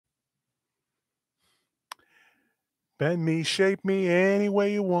Bend me, shape me any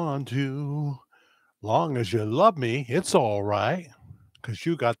way you want to. Long as you love me, it's all right. 'Cause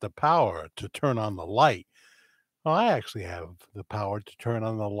you got the power to turn on the light. Well, I actually have the power to turn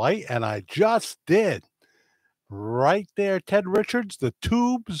on the light, and I just did. Right there, Ted Richards, the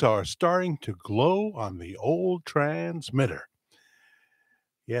tubes are starting to glow on the old transmitter.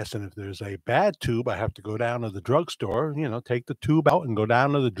 Yes, and if there's a bad tube, I have to go down to the drugstore, take the tube out and go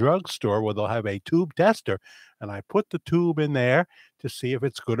down to the drugstore where they'll have a tube tester. And I put the tube in there to see if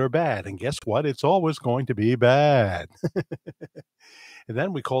it's good or bad. And guess what? It's always going to be bad. And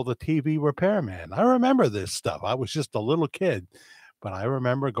then we call the TV repairman. I remember this stuff. I was just a little kid, but I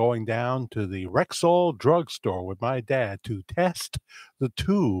remember going down to the Rexall drugstore with my dad to test the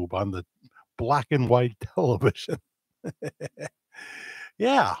tube on the black and white television.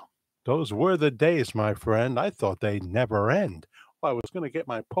 Yeah, those were the days, my friend. I thought they'd never end. Well, I was going to get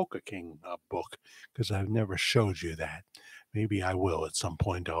my Poker King book because I've never showed you that. Maybe I will at some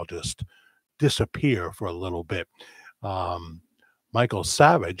point. I'll just disappear for a little bit. Um, Michael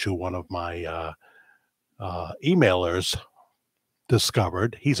Savage, who one of my emailers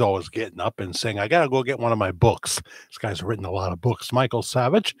discovered, he's always getting up and saying, I got to go get one of my books. This guy's written a lot of books. Michael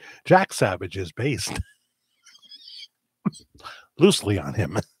Savage, Jack Savage is based loosely on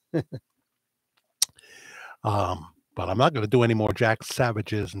him. But I'm not going to do any more Jack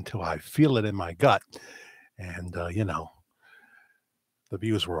Savages until I feel it in my gut. And, the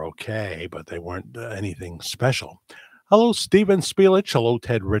views were okay, but they weren't anything special. Hello, Steven Spielich. Hello,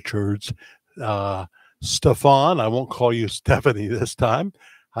 Ted Richards. Stefan, I won't call you Stephanie this time.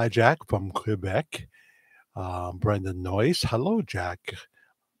 Hi, Jack from Quebec. Brendan Noyce. Hello, Jack.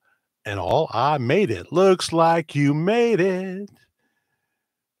 And all, I made it. Looks like you made it.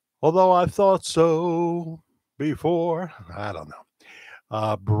 Although I thought so before. I don't know.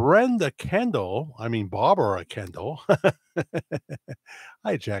 Barbara Kendall.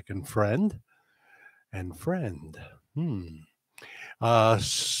 Hi, Jack and friend.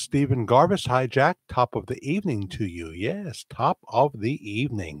 Stephen Garvis. Hi, Jack. Top of the evening to you. Yes, top of the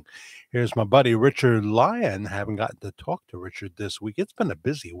evening. Here's my buddy Richard Lyon. Haven't gotten to talk to Richard this week. It's been a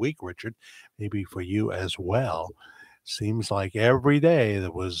busy week, Richard. Maybe for you as well. Seems like every day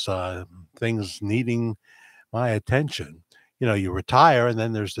there was things needing my attention. You retire and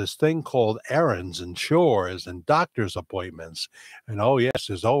then there's this thing called errands and chores and doctor's appointments. And oh, yes,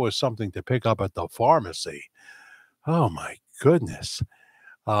 there's always something to pick up at the pharmacy. Oh, my goodness.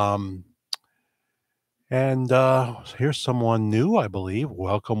 And here's someone new, I believe.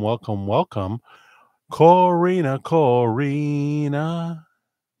 Welcome, welcome, welcome. Corina.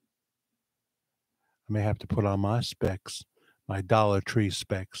 I may have to put on my specs. My Dollar Tree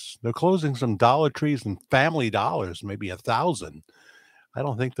specs. They're closing some Dollar Trees and Family Dollars, maybe 1,000. I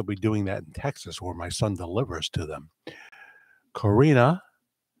don't think they'll be doing that in Texas where my son delivers to them. Corina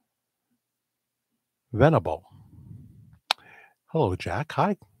Venable. Hello, Jack.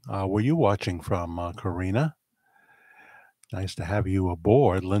 Hi. Were you watching from Corina? Nice to have you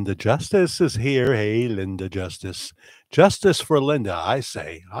aboard. Linda Justice is here. Hey, Linda Justice. Justice for Linda, I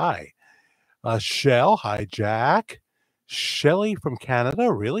say. Hi. Shell. Hi, Jack. Shelly from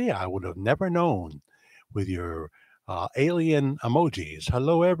Canada, really? I would have never known with your alien emojis.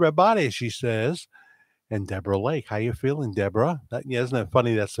 Hello, everybody, she says. And Deborah Lake, how you feeling, Deborah? Isn't it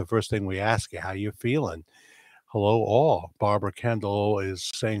funny? That's the first thing we ask you. How you feeling? Hello, all. Barbara Kendall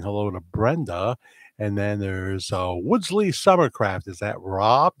is saying hello to Brenda. And then there's Woodsley Summercraft. Is that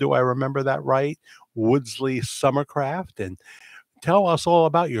Rob? Do I remember that right? Woodsley Summercraft. And tell us all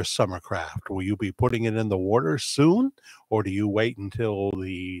about your summercraft. Will you be putting it in the water soon, or do you wait until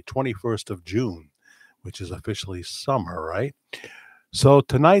the 21st of June, which is officially summer, right? So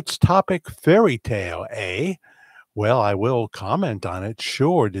tonight's topic, fairy tale, eh? Well, I will comment on it.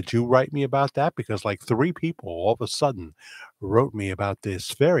 Sure. Did you write me about that? Because like 3 people all of a sudden wrote me about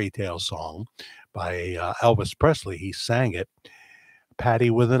this fairy tale song by Elvis Presley. He sang it. Patty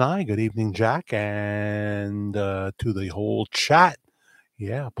with an I. Good evening, Jack, and to the whole chat.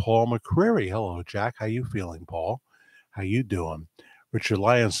 Yeah, Paul McCreary. Hello, Jack. How you feeling, Paul? How you doing? Richard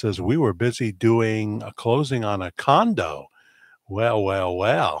Lyon says we were busy doing a closing on a condo. Well.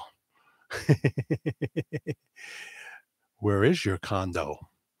 Where is your condo?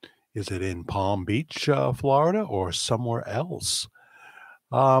 Is it in Palm Beach, Florida, or somewhere else?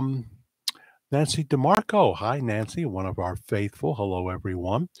 Nancy DeMarco. Hi, Nancy, one of our faithful. Hello,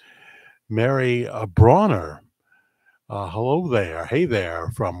 everyone. Mary Bronner. Hello there. Hey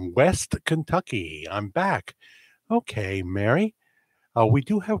there from West Kentucky. I'm back. Okay, Mary. We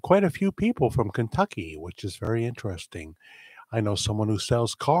do have quite a few people from Kentucky, which is very interesting. I know someone who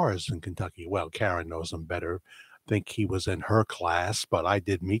sells cars in Kentucky. Well, Karen knows them better think he was in her class, but I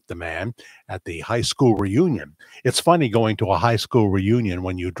did meet the man at the high school reunion. It's funny going to a high school reunion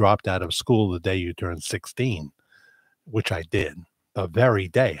when you dropped out of school the day you turned 16, which I did the very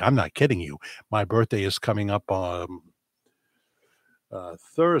day. I'm not kidding you. My birthday is coming up on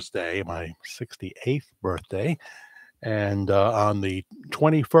Thursday, my 68th birthday. And on the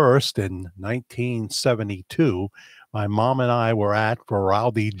 21st in 1972, my mom and I were at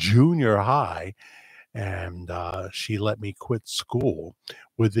Feraldi Junior High, and she let me quit school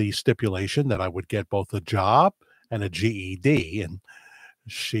with the stipulation that I would get both a job and a GED. And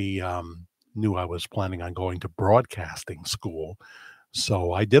she knew I was planning on going to broadcasting school.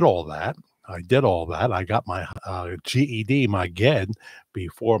 So I did all that. I got my GED, my GED,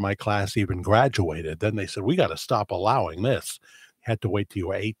 before my class even graduated. Then they said, we got to stop allowing this. Had to wait till you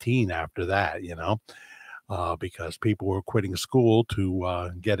were 18 after that, because people were quitting school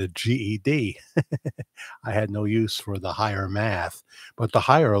to get a GED. I had no use for the higher math, but the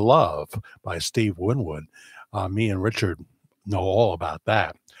higher love by Steve Winwood. Me and Richard know all about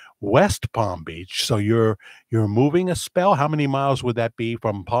that. West Palm Beach. So you're moving a spell. How many miles would that be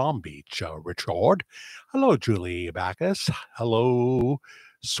from Palm Beach, Richard? Hello, Julie Bacchus. Hello,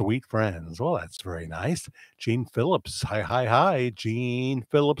 sweet friends. Well, that's very nice. Gene Phillips. Hi, hi, hi. Gene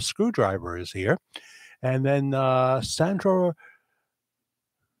Phillips Screwdriver is here. And then Sandra,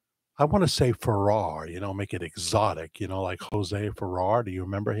 I want to say Farrar, make it exotic, like Jose Farrar. Do you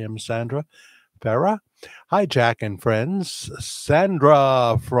remember him, Sandra? Farah? Hi, Jack and friends.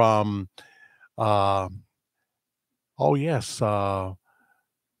 Sandra from, uh, oh, yes,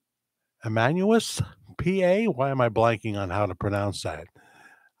 Emmanuus, PA. Why am I blanking on how to pronounce that?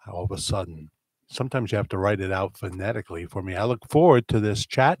 All of a sudden. Sometimes you have to write it out phonetically for me. I look forward to this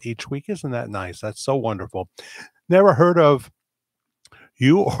chat each week. Isn't that nice? That's so wonderful. Never heard of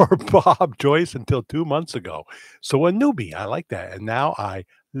you or Bob Joyce until 2 months ago. So a newbie. I like that. And now I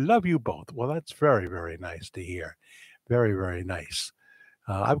love you both. Well, that's very, very nice to hear. Very, very nice.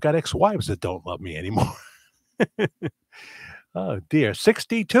 I've got ex-wives that don't love me anymore. Oh, dear.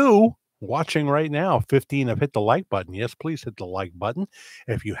 62 watching right now. 15 have hit the like button. Yes, please hit the like button.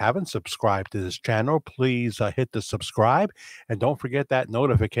 If you haven't subscribed to this channel, please hit the subscribe. And don't forget that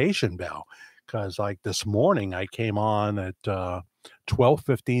notification bell. Because like this morning, I came on at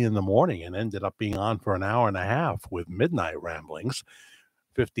 12:15 in the morning and ended up being on for an hour and a half with Midnight Ramblings.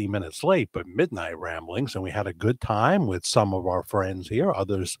 15 minutes late, but Midnight Ramblings, and we had a good time with some of our friends here.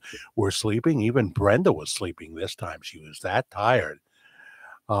 Others were sleeping. Even Brenda was sleeping this time. She was that tired.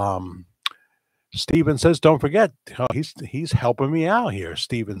 Steven says, don't forget, he's helping me out here.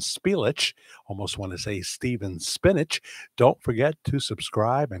 Steven Spielich, almost want to say Steven Spinach. Don't forget to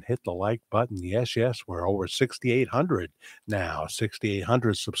subscribe and hit the like button. Yes, yes, we're over 6,800 now,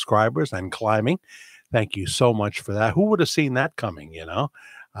 6,800 subscribers and climbing. Thank you so much for that. Who would have seen that coming,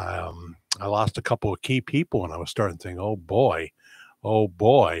 I lost a couple of key people, and I was starting to think, oh, boy.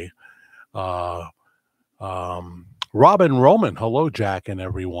 Robin Roman, hello, Jack and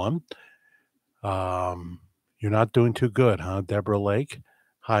everyone. You're not doing too good, huh, Deborah Lake?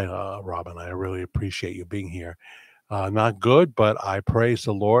 Hi, Robin. I really appreciate you being here. Not good, but I praise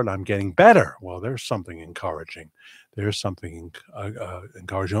the Lord. I'm getting better. Well, there's something encouraging. There's something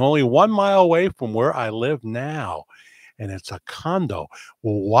encouraging. Only 1 mile away from where I live now, and it's a condo.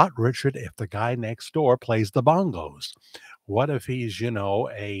 Well, what, Richard, if the guy next door plays the bongos? What if he's,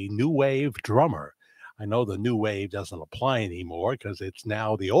 a new wave drummer? I know the new wave doesn't apply anymore because it's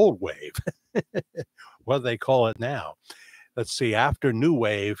now the old wave. What do they call it now? Let's see. After new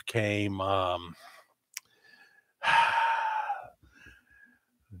wave came,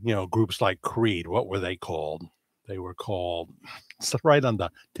 groups like Creed. What were they called? They were called, it's right on the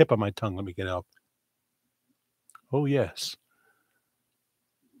tip of my tongue. Let me get it up. Oh, yes.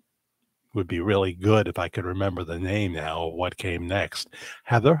 Would be really good if I could remember the name now of what came next.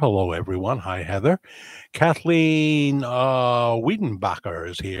 Heather, hello, everyone. Hi, Heather. Kathleen Wiedenbacher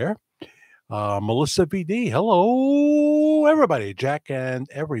is here. Melissa VD, hello, everybody. Jack and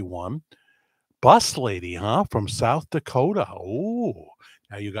everyone. Bus lady, huh? From South Dakota. Oh,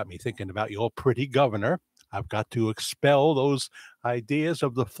 now you got me thinking about your pretty governor. I've got to expel those ideas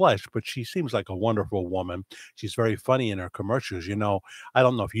of the flesh, but she seems like a wonderful woman. She's very funny in her commercials. I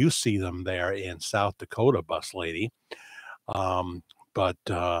don't know if you see them there in South Dakota, Bus Lady, but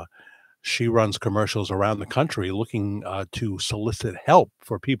she runs commercials around the country looking to solicit help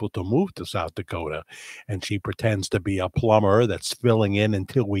for people to move to South Dakota. And she pretends to be a plumber that's filling in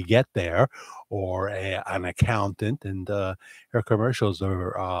until we get there, or an accountant. And her commercials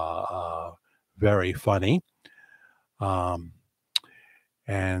are very funny. And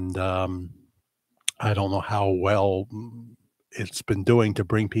I don't know how well it's been doing to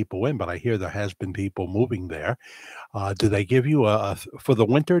bring people in, but I hear there has been people moving there. Do they give you for the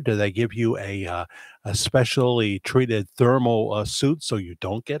winter? Do they give you a specially treated thermal suit so you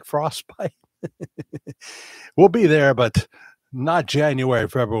don't get frostbite? We'll be there, but not January,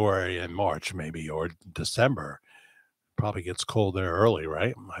 February, and March, maybe, or December. Probably gets cold there early,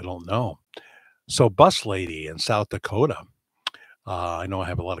 right? I don't know. So, bus lady in South Dakota. I know I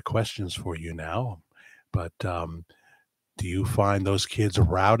have a lot of questions for you now, but do you find those kids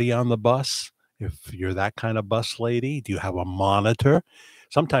rowdy on the bus? If you're that kind of bus lady, do you have a monitor?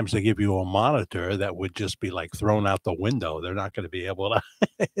 Sometimes they give you a monitor that would just be like thrown out the window. They're not going to be able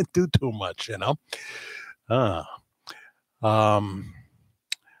to do too much, you know? Uh, um,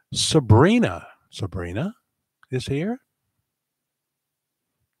 Sabrina. Sabrina is here.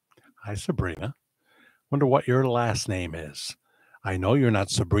 Hi, Sabrina. Wonder what your last name is. I know you're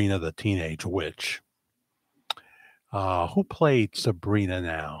not Sabrina the Teenage Witch. Who played Sabrina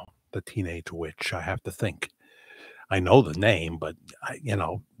now, the Teenage Witch? I have to think. I know the name, but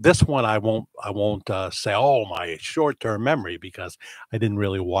this one I won't say. Oh, my short-term memory because I didn't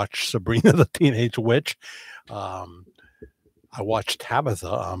really watch Sabrina the Teenage Witch. Um, I watched Tabitha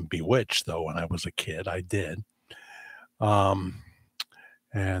on Bewitched though when I was a kid. I did. Um,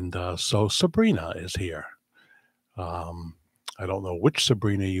 and so Sabrina is here. Um, I don't know which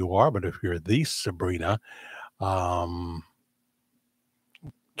Sabrina you are, but if you're the Sabrina, um,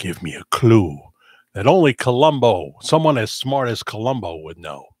 give me a clue that only Columbo, someone as smart as Columbo, would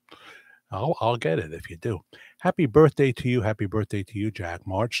know. I'll get it if you do. Happy birthday to you. Happy birthday to you, Jack.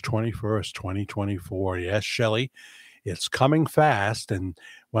 March 21st, 2024. Yes, Shelley, it's coming fast. And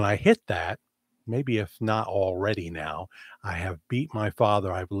when I hit that, maybe if not already now, I have beat my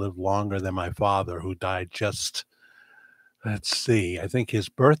father. I've lived longer than my father, who died just, let's see, I think his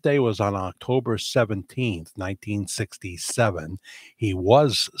birthday was on October 17th, 1967. He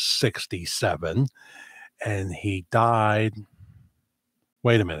was 67 and he died.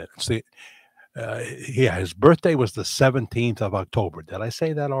 Wait a minute. See, yeah, his birthday was the 17th of October. Did I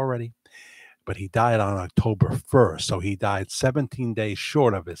say that already? But he died on October 1st. So he died 17 days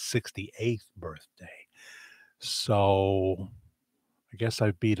short of his 68th birthday. So I guess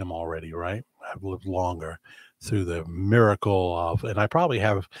I beat him already, right? I've lived longer through the miracle of, and I probably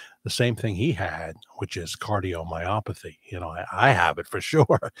have the same thing he had, which is cardiomyopathy. I have it for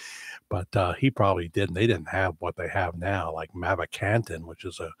sure, but he probably didn't. They didn't have what they have now, like mavacamten, which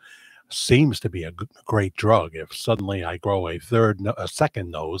is seems to be a great drug. If suddenly I grow a second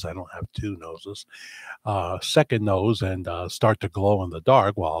nose, I don't have two noses, second nose, and start to glow in the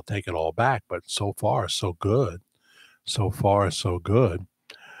dark, well, I'll take it all back. But so far, so good. So far, so good.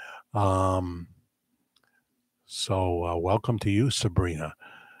 Um, so welcome to you, Sabrina,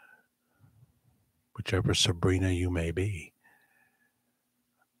 whichever Sabrina you may be.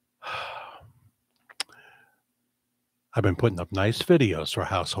 I've been putting up nice videos for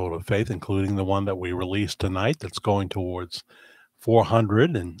Household of Faith, including the one that we released tonight that's going towards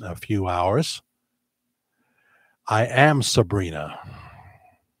 400 in a few hours. I am Sabrina.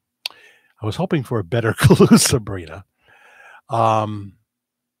 I was hoping for a better clue, Sabrina.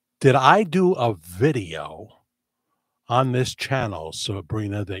 Did I do a video on this channel,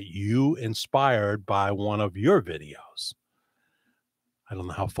 Sabrina, that you inspired by one of your videos? I don't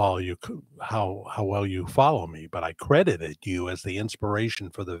know how well you follow me, but I credited you as the inspiration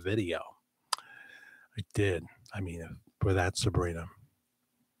for the video. I did. I mean, for that, Sabrina.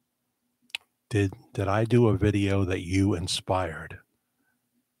 Did I do a video that you inspired?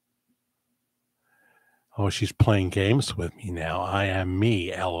 Oh, she's playing games with me now. I am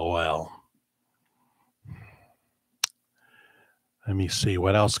me, LOL. Let me see.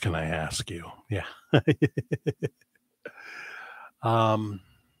 What else can I ask you? Yeah. I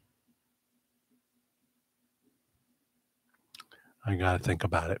got to think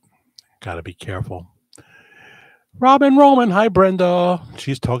about it. Got to be careful. Robin Roman. Hi, Brenda.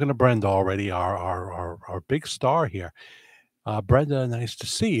 She's talking to Brenda already, our big star here. Brenda, nice to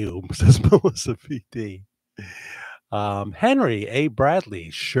see you, says Melissa VD. Henry A. Bradley.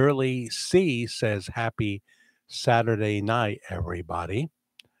 Shirley C. says, happy Saturday night, everybody.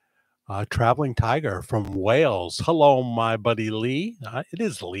 Traveling Tiger from Wales. Hello, my buddy Lee. It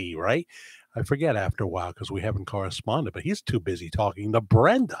is Lee, right? I forget after a while because we haven't corresponded, but he's too busy talking to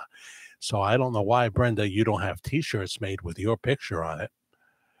Brenda. So I don't know why, Brenda, you don't have T-shirts made with your picture on it.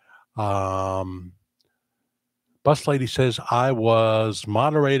 Bus lady says, I was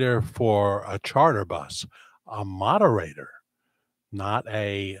moderator for a charter bus. A moderator, not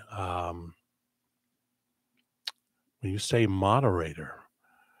a, when you say moderator,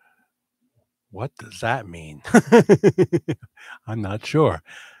 What does that mean? I'm not sure.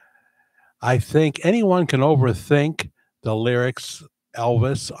 I think anyone can overthink the lyrics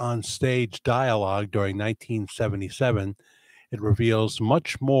Elvis on stage dialogue during 1977. It reveals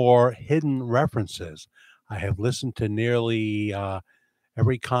much more hidden references. I have listened to nearly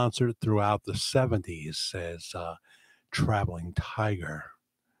every concert throughout the 70s, says Traveling Tiger.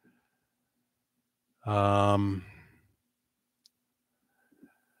 Um,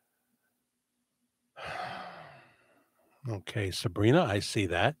 okay, Sabrina, I see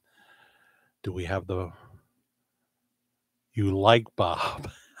that. Do we have the You Like Bob?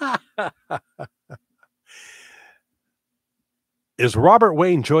 Is Robert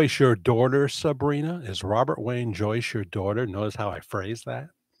Wayne Joyce your daughter, Sabrina? Is Robert Wayne Joyce your daughter? Notice how I phrased that?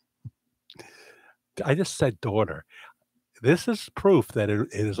 I just said daughter. This is proof that it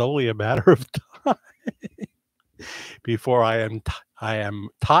is only a matter of time before I am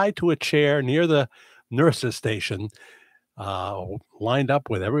tied to a chair near the nurse's station, uh, lined up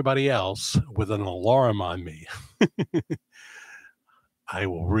with everybody else with an alarm on me. I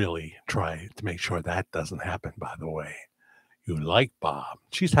will really try to make sure that doesn't happen, by the way. You like Bob.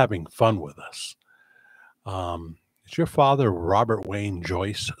 She's having fun with us. Is your father Robert Wayne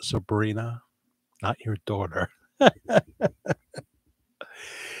Joyce, Sabrina? Not your daughter.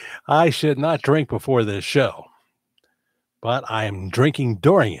 I should not drink before this show, but I am drinking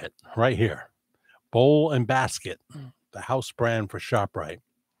during it right here. Bowl and Basket, the house brand for ShopRite.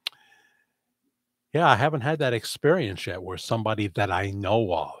 Yeah, I haven't had that experience yet where somebody that I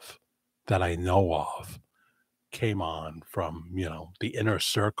know of came on from, the inner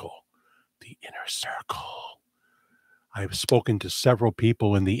circle. The inner circle. I've spoken to several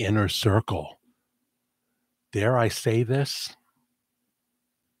people in the inner circle. Dare I say this?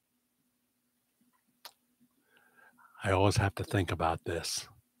 I always have to think about this.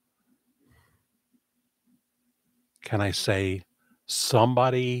 Can I say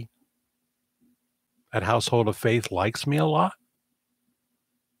somebody at Household of Faith likes me a lot?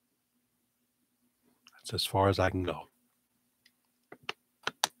 That's as far as I can go.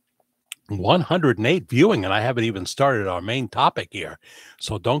 108 viewing, and I haven't even started our main topic here.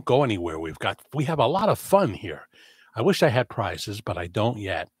 So don't go anywhere. We have a lot of fun here. I wish I had prizes, but I don't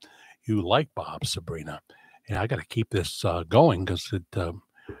yet. You like Bob, Sabrina. And I got to keep this going because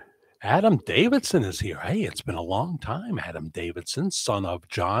Adam Davidson is here. Hey, it's been a long time. Adam Davidson, son of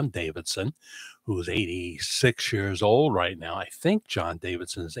John Davidson, who's 86 years old right now. I think John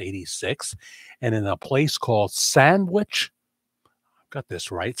Davidson is 86. And in a place called Sandwich, got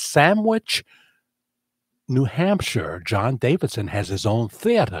this right, Sandwich, New Hampshire, John Davidson has his own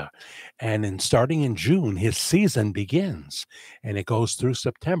theater. And starting in June, his season begins. And it goes through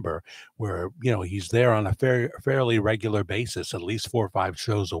September, where, he's there on a fairly regular basis, at least 4 or 5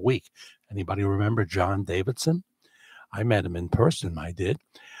 shows a week. Anybody remember John Davidson? I met him in person, I did.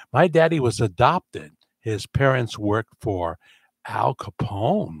 My daddy was adopted. His parents worked for Al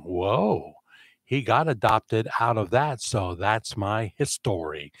Capone. Whoa. He got adopted out of that, so that's my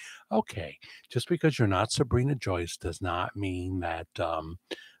history. Okay, just because you're not Sabrina Joyce does not mean that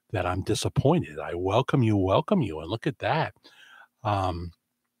that I'm disappointed. I welcome you, and look at that. Um,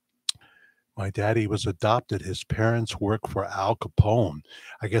 my daddy was adopted. His parents worked for Al Capone.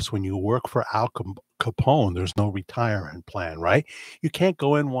 I guess when you work for Capone, there's no retirement plan, right? You can't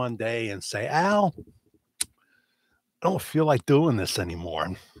go in one day and say, Al, I don't feel like doing this anymore.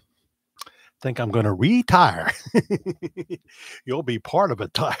 Think I'm going to retire. You'll be part of a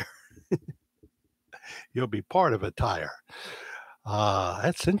tire. You'll be part of a tire.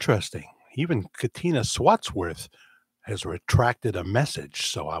 That's interesting. Even Katina Swatsworth has retracted a message,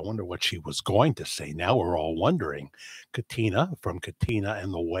 so I wonder what she was going to say. Now we're all wondering. Katina from Katina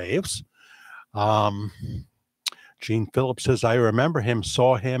and the Waves. Gene Phillips says, I remember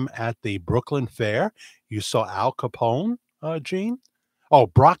saw him at the Brooklyn Fair. You saw Al Capone, Gene? Oh,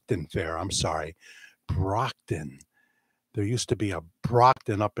 Brockton Fair. I'm sorry. Brockton. There used to be a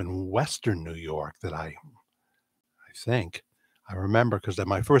Brockton up in Western New York that I think. I remember because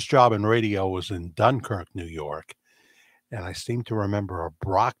my first job in radio was in Dunkirk, New York. And I seem to remember a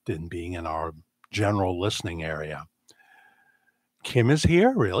Brockton being in our general listening area. Kim is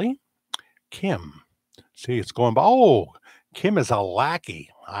here, really? Kim. See, it's going by. Oh, Kim is a lackey.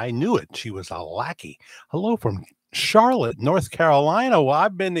 I knew it. She was a lackey. Hello from Charlotte, North Carolina. Well,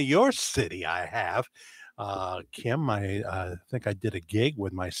 I've been to your city. I have. Kim, I think I did a gig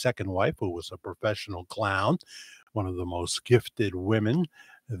with my second wife, who was a professional clown, one of the most gifted women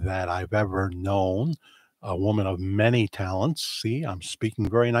that I've ever known. a woman of many talents. See, I'm speaking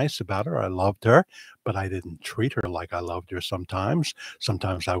very nice about her. I loved her, but I didn't treat her like I loved her sometimes.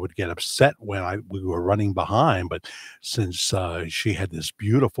 Sometimes I would get upset when we were running behind, but since she had this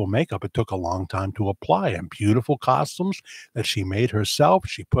beautiful makeup, it took a long time to apply, and beautiful costumes that she made herself.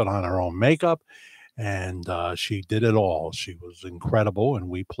 She put on her own makeup, and she did it all. She was incredible, and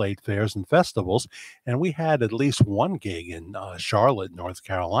we played fairs and festivals, and we had at least one gig in Charlotte, North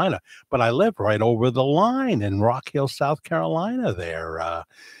Carolina. But I live right over the line in Rock Hill, South Carolina. There,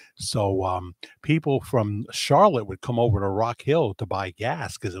 people from Charlotte would come over to Rock Hill to buy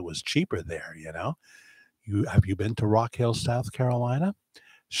gas because it was cheaper there. You been to Rock Hill, South Carolina?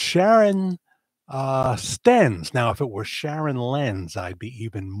 Sharon Stens. Now, if it were Sharon Lenz, I'd be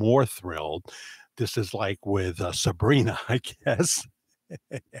even more thrilled. This is like with Sabrina, I guess.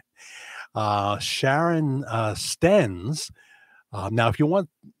 Sharon Stens. Now, if you want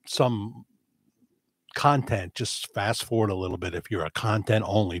some content, just fast forward a little bit if you're a content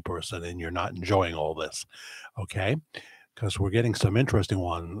only person and you're not enjoying all this, okay? Because we're getting some interesting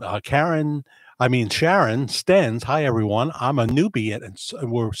one. Sharon Stens. Hi, everyone. I'm a newbie, and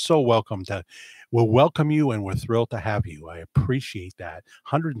we're so we'll welcome you, and we're thrilled to have you. I appreciate that.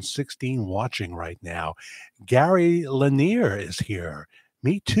 116 watching right now. Gary Lanier is here.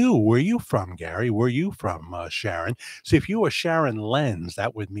 Me too. Where you from, Gary? Where you from, Sharon? See, if you were Sharon Lenz,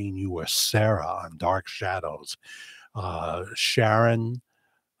 that would mean you were Sarah on Dark Shadows. Sharon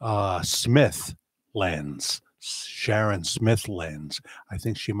Smith Lens. Sharon Smith Lens. I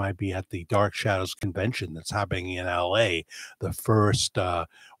think she might be at the Dark Shadows convention that's happening in LA the first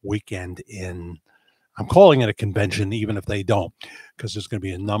weekend in. I'm calling it a convention, even if they don't, because there's going to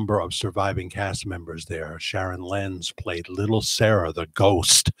be a number of surviving cast members there. Sharon Lenz played Little Sarah, the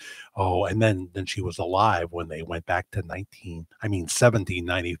ghost. Oh, and then she was alive when they went back to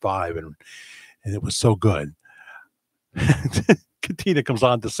 1795, and it was so good. Katina comes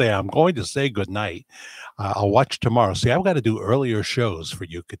on to say, I'm going to say goodnight. I'll watch tomorrow. See, I've got to do earlier shows for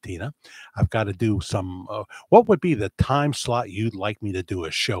you, Katina. I've got to do some. What would be the time slot you'd like me to do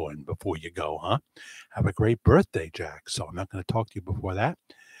a show in before you go, huh? Have a great birthday, Jack. So I'm not going to talk to you before that.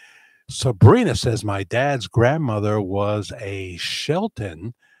 Sabrina says, my dad's grandmother was a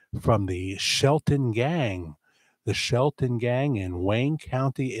Shelton from the Shelton Gang. The Shelton Gang in Wayne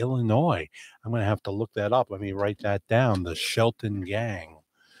County, Illinois. I'm going to have to look that up. Let me write that down. The Shelton Gang.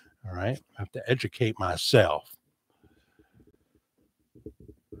 All right. I have to educate myself.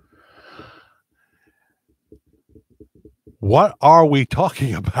 What are we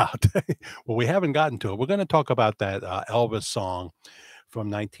talking about? Well, we haven't gotten to it. We're going to talk about that Elvis song from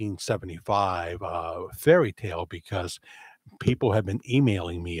 1975, Fairy Tale, because people have been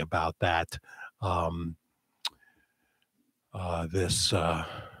emailing me about that this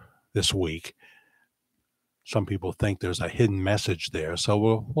week. Some people think there's a hidden message there,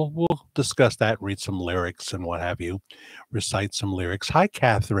 so we'll discuss that. Read some lyrics and what have you. Recite some lyrics. Hi,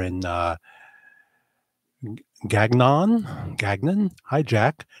 Catherine Gagnon. Hi,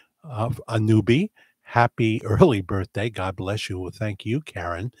 Jack, a newbie. Happy early birthday. God bless you. Well, thank you,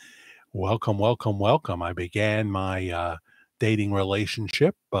 Karen. Welcome, welcome, welcome. I began my dating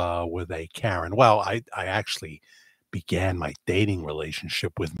relationship with a Karen. Well, I actually began my dating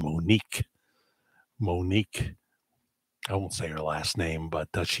relationship with Monique. Monique, I won't say her last name, but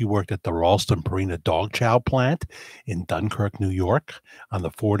she worked at the Ralston Purina dog chow plant in Dunkirk, New York on the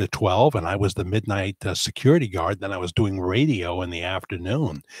 4 to 12. And I was the midnight security guard. Then I was doing radio in the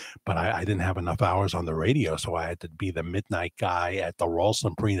afternoon, but I didn't have enough hours on the radio. So I had to be the midnight guy at the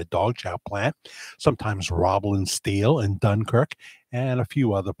Ralston Purina dog chow plant, sometimes Roblin Steel in Dunkirk, and a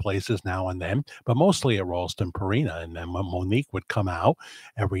few other places now and then, but mostly at Ralston Purina. And then Monique would come out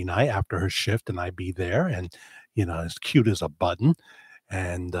every night after her shift, and I'd be there, and as cute as a button.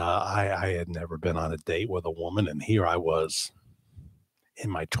 And I had never been on a date with a woman, and here I was in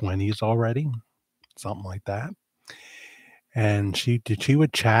my 20s already, something like that. And she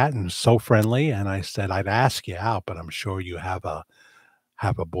would chat and was so friendly. And I said, I'd ask you out, but I'm sure you have a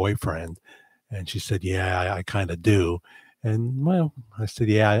boyfriend. And she said, yeah, I kind of do. And well, I said,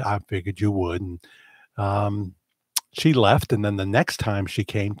 yeah, I figured you would. And she left. And then the next time she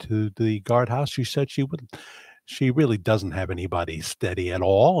came to the guardhouse, she said she really doesn't have anybody steady at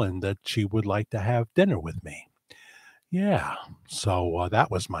all, and that she would like to have dinner with me. Yeah. So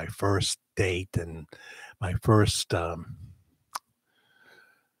that was my first date and my first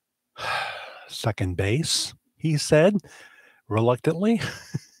second base, he said, reluctantly.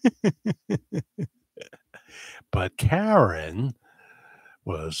 But Karen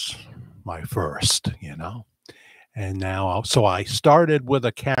was my first, And now, so I started with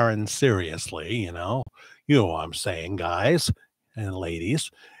a Karen seriously, you know what I'm saying, guys and ladies,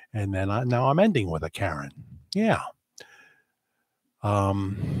 and then now I'm ending with a Karen. Yeah.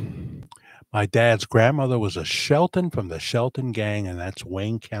 Um, my dad's grandmother was a Shelton from the Shelton gang, and that's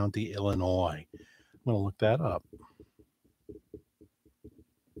Wayne County, Illinois. I'm gonna look that up.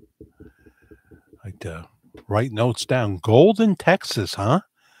 Like to write notes down. Golden, Texas, huh?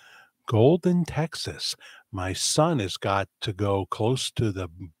 Golden, Texas. My son has got to go close to the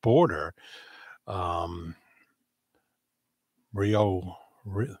border. Um, Rio,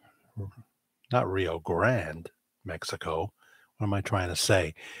 Ri- not Rio Grande, Mexico. What am I trying to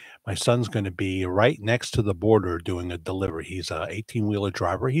say? My son's going to be right next to the border doing a delivery. He's a 18-wheeler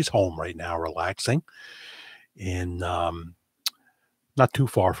driver. He's home right now, relaxing in not too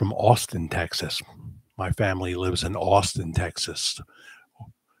far from Austin, Texas. My family lives in Austin, Texas,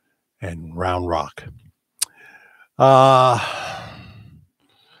 and Round Rock. Uh,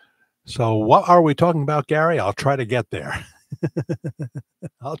 so what are we talking about, Gary? I'll try to get there.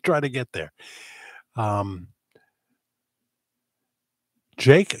 I'll try to get there. Um,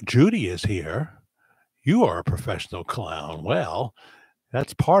 Jake Judy is here. You are a professional clown. Well,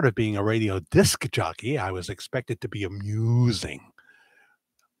 that's part of being a radio disc jockey. I was expected to be amusing.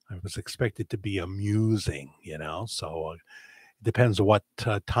 So it depends what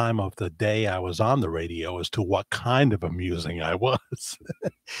time of the day I was on the radio as to what kind of amusing I was.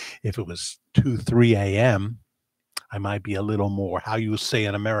 If it was 2, 3 a.m., I might be a little more, how you say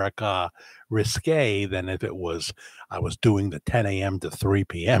in America, risque than if I was doing the 10 a.m. to 3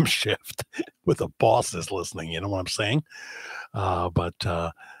 p.m. shift with the bosses listening. You know what I'm saying?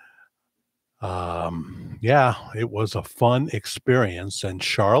 Yeah, it was a fun experience. And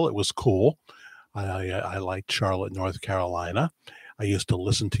Charlotte was cool. I liked Charlotte, North Carolina. I used to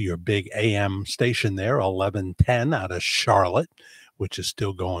listen to your big AM station there, 1110 out of Charlotte, which is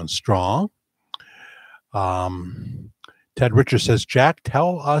still going strong. Ted Richards says, Jack,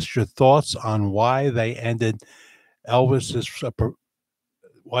 tell us your thoughts on why they ended Elvis's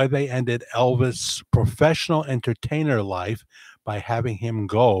professional entertainer life by having him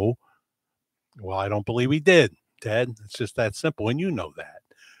go. Well, I don't believe he did, Ted. It's just that simple, and you know that.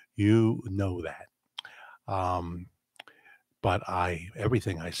 You know that. But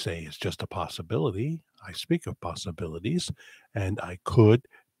everything I say is just a possibility. I speak of possibilities, and I could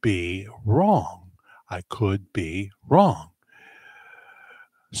be wrong. I could be wrong.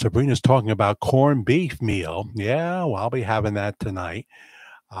 Sabrina's talking about corned beef meal. Yeah, well, I'll be having that tonight.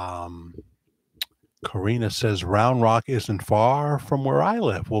 Karina says Round Rock isn't far from where I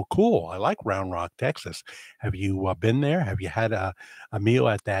live. Well, cool. I like Round Rock, Texas. Have you been there? Have you had a meal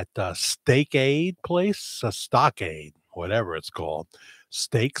at that Steak Aid place? A Stockade, whatever it's called.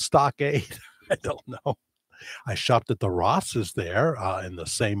 Steak Stockade? I don't know. I shopped at the Ross's there in the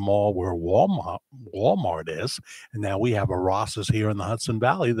same mall where Walmart is. And now we have a Ross's here in the Hudson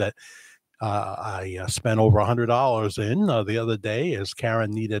Valley that I spent over $100 in the other day as Karen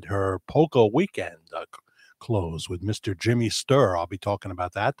needed her polka weekend clothes with Mr. Jimmy Sturr. I'll be talking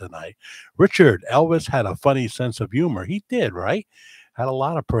about that tonight. Richard, Elvis had a funny sense of humor. He did, right? Had a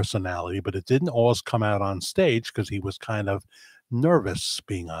lot of personality, but it didn't always come out on stage because he was kind of nervous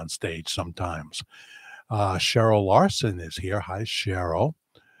being on stage sometimes. Cheryl Larson is here. Hi, Cheryl.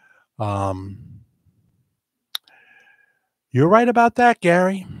 You're right about that,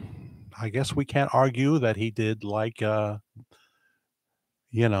 Gary. I guess we can't argue that he did like, the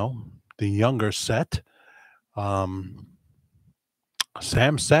younger set. Sam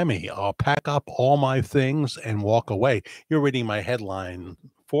Semi, I'll pack up all my things and walk away. You're reading my headline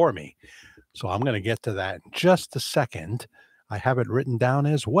for me. So I'm going to get to that in just a second. I have it written down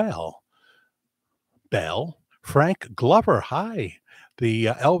as well. Bell. Frank Glover, hi. The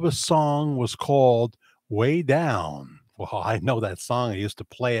Elvis song was called Way Down. Well, I know that song. I used to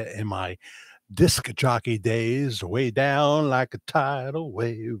play it in my disc jockey days. Way down like a tidal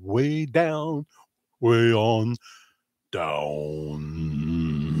wave, way down, way on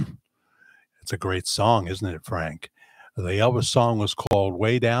down. It's a great song, isn't it, Frank? The Elvis song was called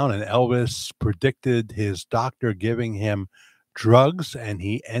Way Down, and Elvis predicted his doctor giving him drugs, and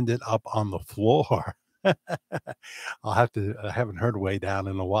he ended up on the floor. I haven't heard Way Down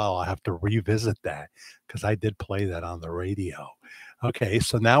in a while. I'll have to revisit that because I did play that on the radio. Okay,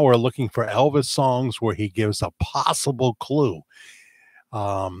 so now we're looking for Elvis songs where he gives a possible clue.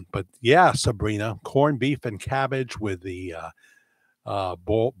 But yeah, Sabrina, corned beef and cabbage with the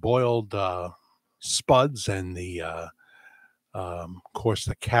boiled spuds and of course,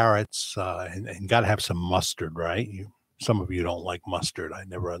 the carrots, and got to have some mustard, right? Some of you don't like mustard. I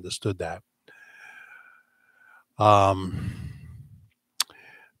never understood that. Um,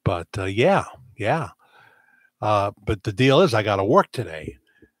 but yeah, yeah. But the deal is, I got to work today.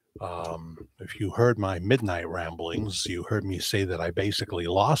 If you heard my midnight ramblings, you heard me say that I basically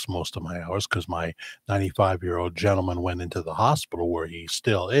lost most of my hours because my 95-year-old gentleman went into the hospital where he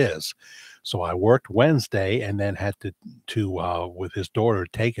still is. So I worked Wednesday and then had to with his daughter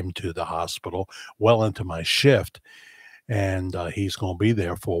take him to the hospital well into my shift, and he's going to be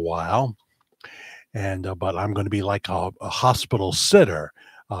there for a while. And but I'm going to be like a hospital sitter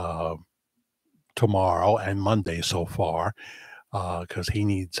uh, tomorrow and Monday so far because he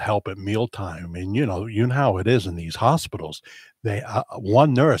needs help at mealtime. And you know how it is in these hospitals. They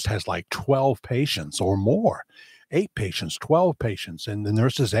one nurse has like 12 patients or more, 8 patients, 12 patients, and the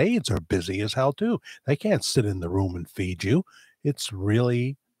nurses' aides are busy as hell too. They can't sit in the room and feed you. It's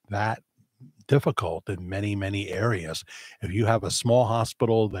really that difficult in many, many areas. If you have a small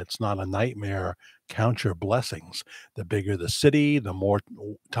hospital that's not a nightmare, count your blessings. The bigger the city, the more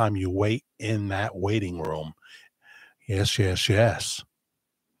time you wait in that waiting room. Yes, yes, yes.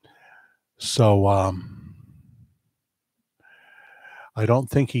 So, I don't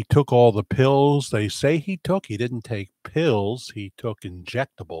think he took all the pills they say he took. He didn't take pills, he took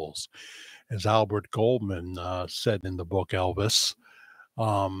injectables, as Albert Goldman said in the book Elvis.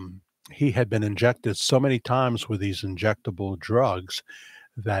 Um, he had been injected so many times with these injectable drugs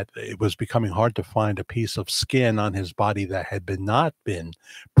that it was becoming hard to find a piece of skin on his body that had been not been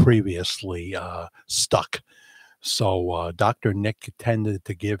previously stuck. So Dr. Nick tended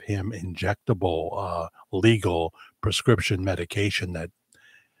to give him injectable, legal prescription medication that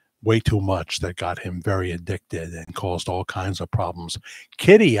way too much that got him very addicted and caused all kinds of problems.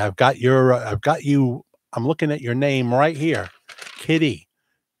 Kitty, I've got you. I'm looking at your name right here. Kitty,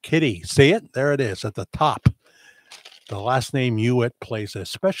 Kitty. See it? There it is at the top. The last name Hewitt plays a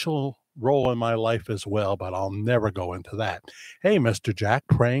special role in my life as well, but I'll never go into that. Hey, Mr. Jack,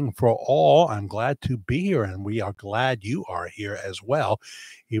 praying for all. I'm glad to be here, and we are glad you are here as well,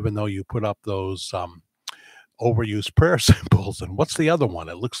 even though you put up those overused prayer symbols. And what's the other one?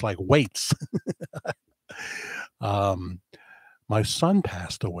 It looks like weights. um, my son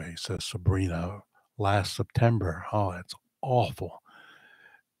passed away, says Sabrina, last September. Oh, it's awful.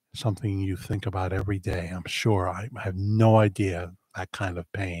 Something you think about every day, I'm sure. I have no idea that kind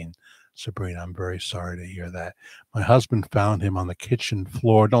of pain. Sabrina, I'm very sorry to hear that. My husband found him on the kitchen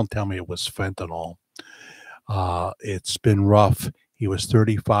floor. Don't tell me it was fentanyl. It's been rough. He was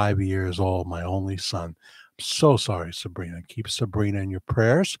 35 years old, my only son. I'm so sorry, Sabrina. Keep Sabrina in your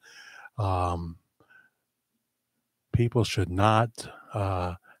prayers. Um, People should not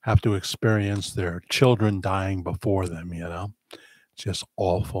have to experience their children dying before them, you know? It's just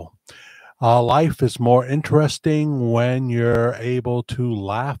awful. Life is more interesting when you're able to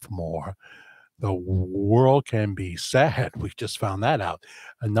laugh more. The world can be sad. We just found that out.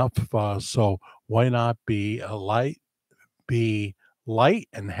 Enough. So why not be light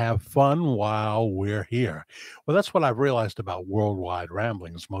and have fun while we're here? Well, that's what I've realized about worldwide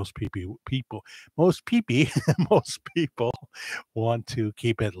ramblings. Most people, most people want to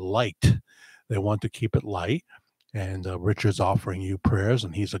keep it light. They want to keep it light. And Richard's offering you prayers,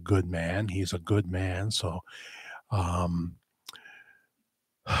 and he's a good man. He's a good man. So, um,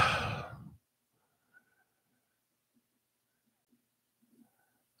 I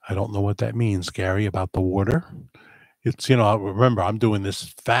don't know what that means, Gary, about the water. It's, remember, I'm doing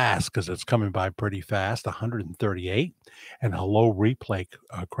this fast because it's coming by pretty fast, 138. And hello, replay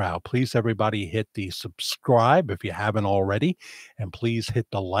crowd. Please, everybody, hit the subscribe if you haven't already. And please hit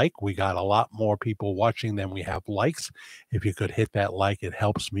the like. We got a lot more people watching than we have likes. If you could hit that like, it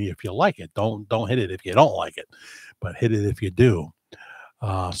helps me if you like it. Don't hit it if you don't like it, but hit it if you do.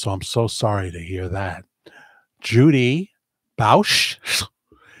 So I'm so sorry to hear that. Judy Bausch.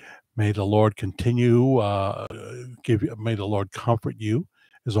 May the Lord continue, may the Lord comfort you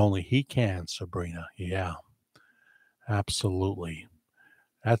as only He can, Sabrina. Yeah, absolutely.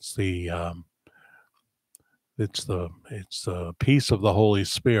 That's it's the peace of the Holy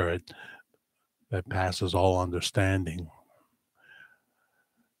Spirit that passes all understanding.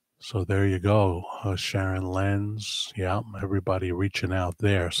 So there you go, Sharon Lenz. Yeah, everybody reaching out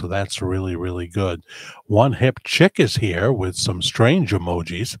there. So that's really, really good. One Hip Chick is here with some strange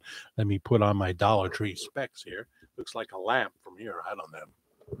emojis. Let me put on my Dollar Tree specs here. Looks like a lamp from here. I don't know.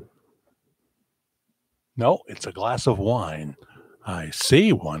 No, it's a glass of wine. I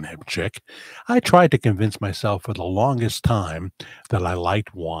see, one hip chick. I tried to convince myself for the longest time that I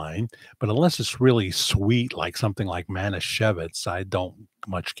liked wine, but unless it's really sweet, like something like Manischewitz, I don't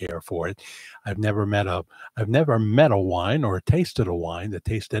much care for it. I've never met a I've never met a wine or tasted a wine that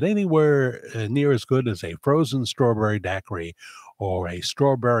tasted anywhere near as good as a frozen strawberry daiquiri or a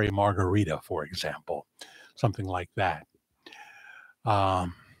strawberry margarita, for example, something like that.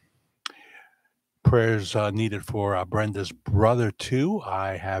 Um, Prayers needed for Brenda's brother, too.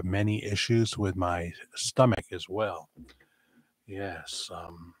 I have many issues with my stomach as well. Yes.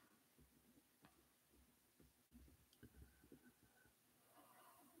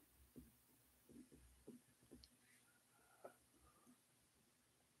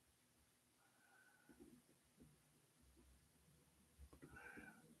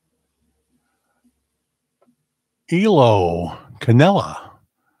 Elo Canella,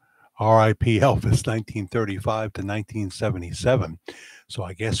 R.I.P. Elvis, 1935 to 1977. So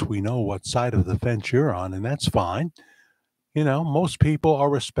I guess we know what side of the fence you're on, and that's fine. You know, most people are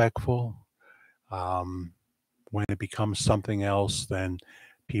respectful. Um, when it becomes something else, then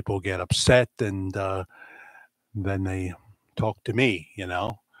people get upset and then they talk to me, you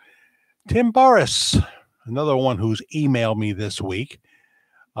know. Tim Burris, another one who's emailed me this week.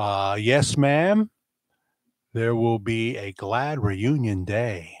 Yes, ma'am, there will be a glad reunion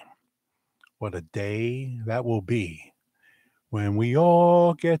day. What a day that will be when we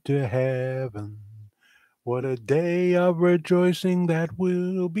all get to heaven. What a day of rejoicing that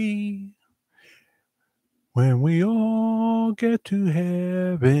will be. When we all get to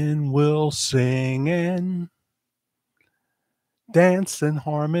heaven, we'll sing and dance in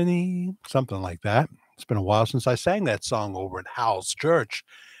harmony. Something like that. It's been a while since I sang that song over at Howell's Church.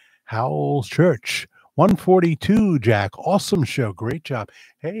 Howell's Church. 142, Jack. Awesome show. Great job.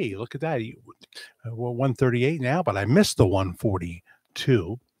 Hey, look at that. Well, 138 now, but I missed the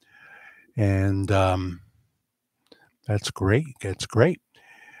 142. And that's great. That's great.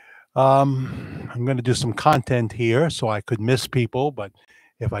 I'm going to do some content here so I could miss people, but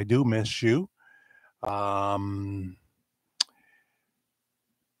if I do miss you, um,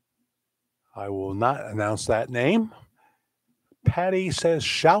 I will not announce that name. Patty says,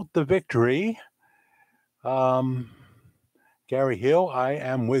 shout the victory. Um, Gary Hill, I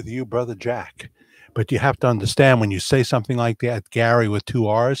am with you, Brother Jack. But you have to understand when you say something like that, Gary with two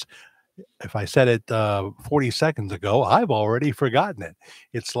R's, if I said it 40 seconds ago, I've already forgotten it.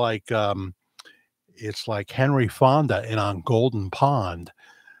 It's like it's like Henry Fonda in On Golden Pond.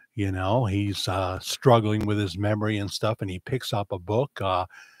 You know, he's struggling with his memory and stuff, and he picks up a book.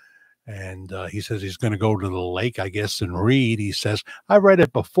 And he says he's going to go to the lake, I guess, and read. He says, I've read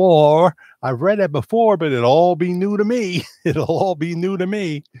it before. I've read it before, but it'll all be new to me. It'll all be new to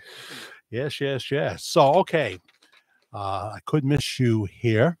me. Yes, yes, yes. So, okay. I could miss you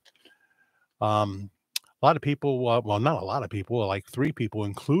here. A lot of people, well, not a lot of people, like three people,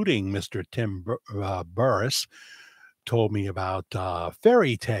 including Mr. Tim Burris, told me about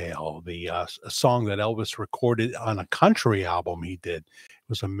Fairy Tale, the a song that Elvis recorded on a country album he did. It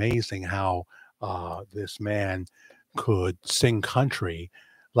was amazing how this man could sing country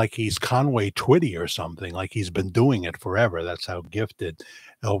like he's Conway Twitty or something, like he's been doing it forever. That's how gifted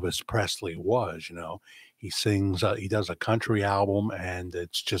Elvis Presley was, you know. He sings, he does a country album, and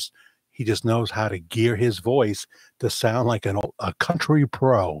it's just, he just knows how to gear his voice to sound like a country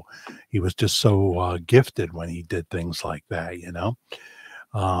pro. He was just so gifted when he did things like that, you know.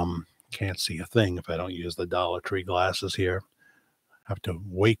 Can't see a thing if I don't use the Dollar Tree glasses here. Have to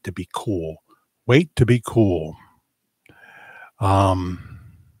wait to be cool. Wait to be cool. Um,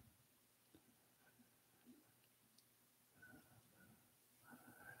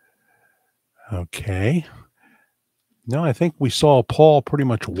 okay. No, I think we saw Paul pretty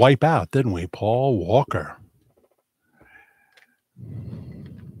much wipe out, didn't we? Paul Walker.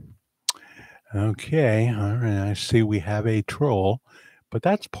 Okay. All right. I see we have a troll, but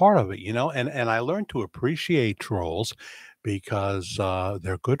that's part of it, you know. And I learned to appreciate trolls because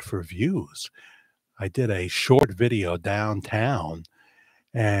they're good for views. I did a short video downtown,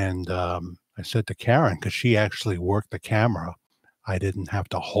 and I said to Karen, because she actually worked the camera, I didn't have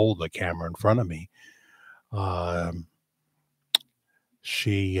to hold the camera in front of me. Um,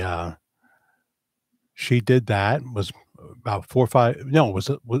 she she did that. Was about 4 or 5. No,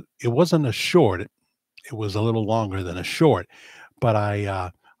 it wasn't a short. It was a little longer than a short, but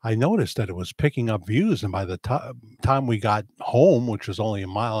I noticed that it was picking up views, and by the time we got home, which was only a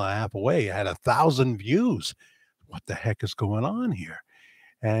mile and a half away, it had 1,000 views. What the heck is going on here?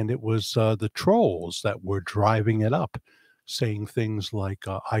 And it was the trolls that were driving it up, saying things like,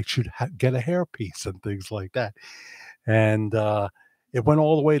 "I should get a hairpiece" and things like that. And it went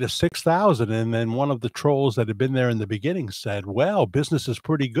all the way to 6,000. And then one of the trolls that had been there in the beginning said, "Well, business is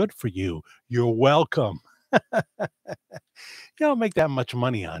pretty good for you. You're welcome." You don't make that much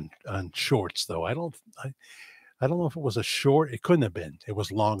money on shorts, though. I don't know if it was a short. It couldn't have been. It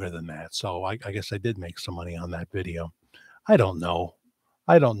was longer than that. So I guess I did make some money on that video. I don't know.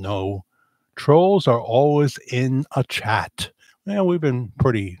 I don't know. Trolls are always in a chat. Well, we've been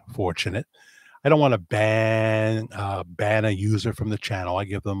pretty fortunate. I don't want to ban a user from the channel. I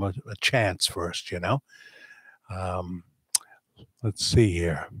give them a chance first, you know. Um, let's see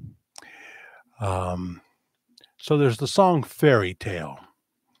here. So there's the song Fairy Tale.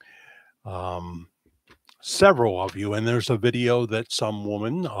 Several of you, and there's a video that some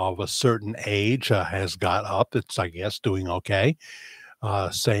woman of a certain age has got up. It's, I guess, doing okay.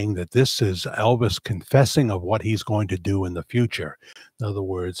 Saying that this is Elvis confessing of what he's going to do in the future. In other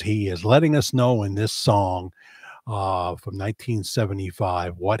words, he is letting us know in this song from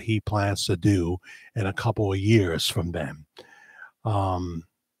 1975 what he plans to do in a couple of years from then. And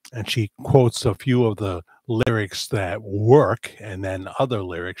she quotes a few of the lyrics that work, and then other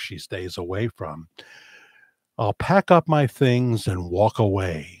lyrics she stays away from. "I'll pack up my things and walk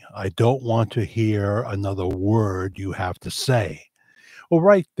away. I don't want to hear another word you have to say." Well,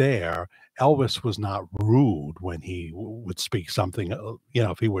 right there, Elvis was not rude when he would speak something.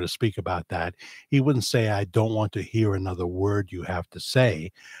 If he were to speak about that, he wouldn't say, "I don't want to hear another word you have to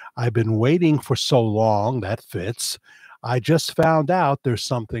say. I've been waiting for so long." That fits. "I just found out there's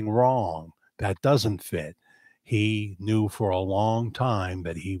something wrong." That doesn't fit. He knew for a long time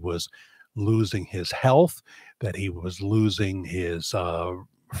that he was losing his health, that he was losing his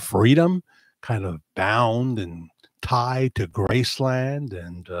freedom, kind of bound and tied to Graceland.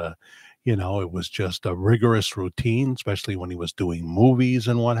 And, it was just a rigorous routine, especially when he was doing movies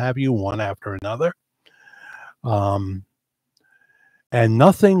and what have you, one after another. And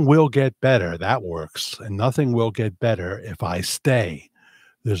nothing will get better. That works. And nothing will get better if I stay.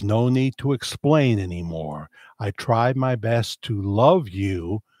 There's no need to explain anymore. I tried my best to love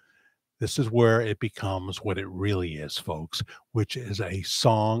you. This is where it becomes what it really is, folks, which is a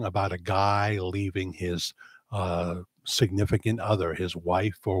song about a guy leaving his significant other, his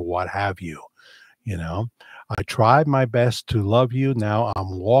wife or what have you. "I tried my best to love you. Now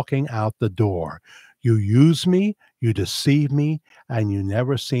I'm walking out the door. You use me, you deceive me, and you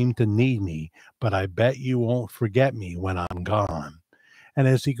never seem to need me. But I bet you won't forget me when I'm gone." And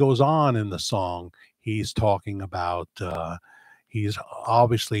as he goes on in the song, he's talking about, he's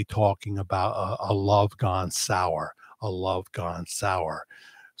obviously talking about a love gone sour, a love gone sour.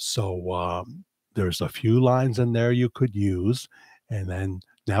 So there's a few lines in there you could use. And then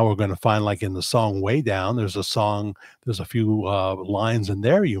now we're going to find, like in the song Way Down, there's a few lines in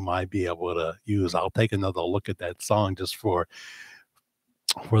there you might be able to use. I'll take another look at that song just for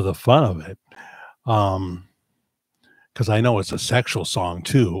the fun of it. Because I know it's a sexual song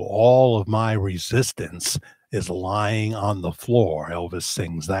too. "All of my resistance is lying on the floor." Elvis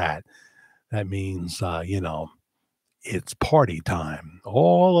sings that. That means, it's party time.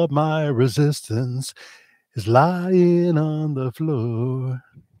 "All of my resistance is lying on the floor."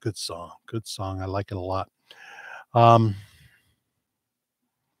 Good song. Good song. I like it a lot. Of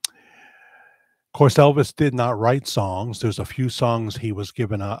course, Elvis did not write songs. There's a few songs he was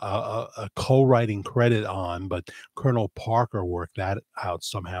given a co-writing credit on, but Colonel Parker worked that out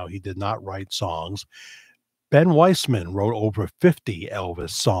somehow. He did not write songs. Ben Weissman wrote over 50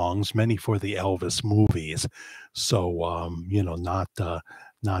 Elvis songs, many for the Elvis movies. So, not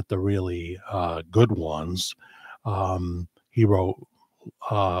the really good ones. He wrote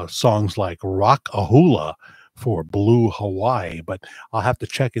songs like Rock-a-Hula for Blue Hawaii, but I'll have to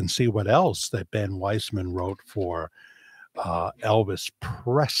check and see what else that Ben Weissman wrote for Elvis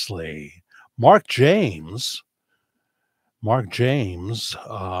Presley. Mark James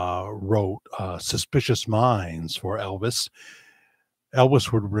wrote Suspicious Minds for Elvis.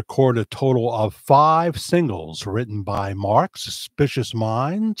 Elvis would record a total of 5 singles written by Mark: Suspicious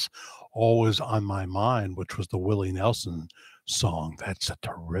Minds, Always on My Mind, which was the Willie Nelson song. That's a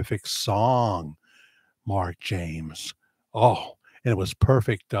terrific song, Mark James. Oh, and it was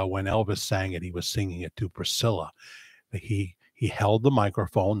perfect when Elvis sang it. He was singing it to Priscilla. He held the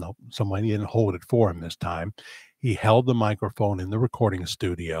microphone. No, somebody didn't hold it for him this time. He held the microphone in the recording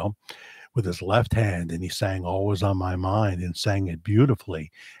studio with his left hand, and he sang Always on My Mind and sang it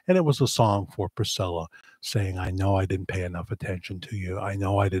beautifully. And it was a song for Priscilla, saying, "I know I didn't pay enough attention to you. I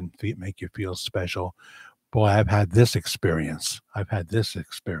know I didn't make you feel special. Boy, I've had this experience. I've had this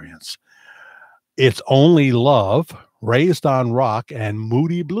experience. It's Only Love," Raised on Rock, and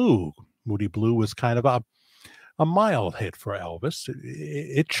Moody Blue. Moody Blue was kind of a a mild hit for Elvis.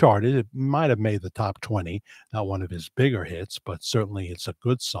 It charted. It might have made the top 20, not one of his bigger hits, but certainly it's a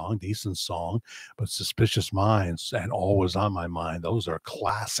good song, decent song. But Suspicious Minds and Always on My Mind, those are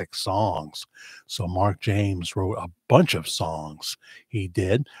classic songs. So Mark James wrote a bunch of songs. He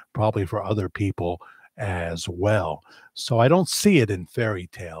did, probably for other people as well. So I don't see it in Fairy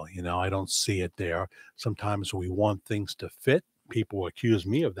Tale, I don't see it there. Sometimes we want things to fit. People accuse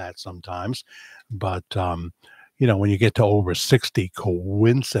me of that sometimes, but when you get to over 60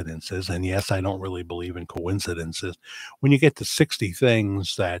 coincidences, and yes, I don't really believe in coincidences. When you get to 60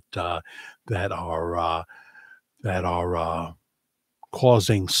 things that are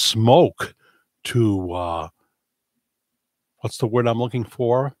causing smoke to what's the word I'm looking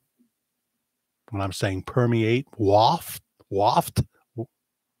for when I'm saying permeate, waft,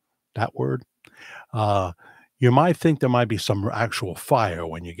 that word. You might think there might be some actual fire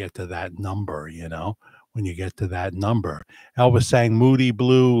when you get to that number, when you get to that number. Elvis sang Moody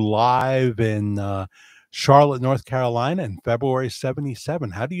Blue live in Charlotte, North Carolina in February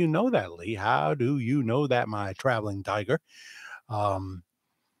 77. How do you know that, Lee? How do you know that, my traveling tiger?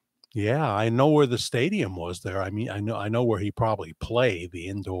 Yeah, I know where the stadium was there. I mean, I know where he probably played. The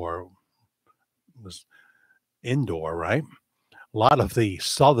indoor was indoor, right? A lot of the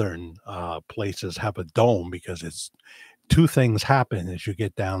southern places have a dome because it's two things happen as you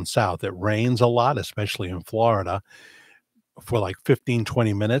get down south. It rains a lot, especially in Florida, for like 15,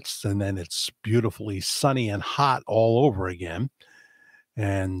 20 minutes, and then it's beautifully sunny and hot all over again.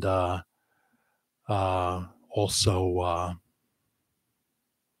 And also,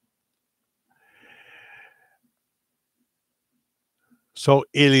 so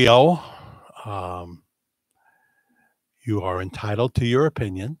Elio, um, you are entitled to your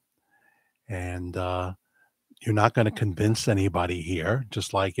opinion, and you're not going to convince anybody here,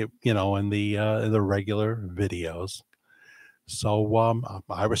 just like it, in the regular videos. So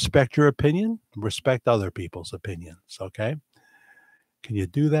I respect your opinion, respect other people's opinions. Okay, can you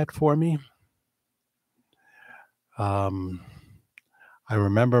do that for me? Um, I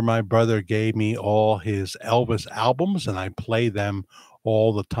remember my brother gave me all his Elvis albums, and I play them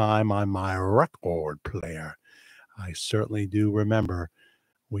all the time on my record player. I certainly do remember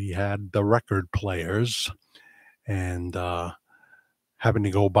we had the record players, and having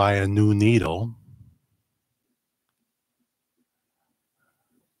to go buy a new needle.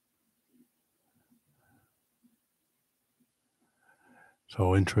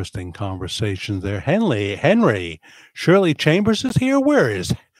 So interesting conversations there. Henry, Shirley Chambers is here. Where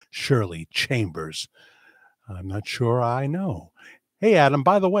is Shirley Chambers? I'm not sure I know. Hey, Adam,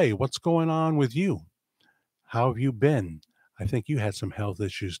 by the way, what's going on with you? How have you been? I think you had some health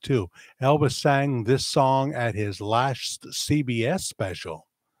issues too. Elvis sang this song at his last CBS special.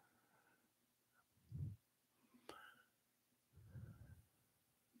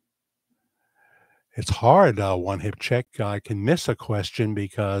 It's hard, one hip check. I can miss a question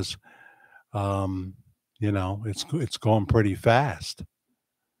because, um, it's going pretty fast.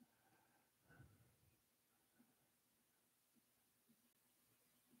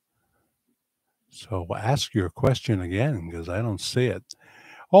 So ask your question again because I don't see it.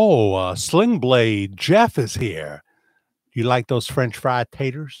 Oh, Sling Blade Jeff is here. You like those French fried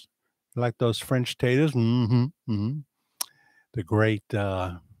taters? You like those French taters? Mm-hmm. Mm-hmm. The great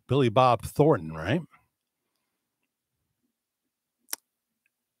Billy Bob Thornton, right?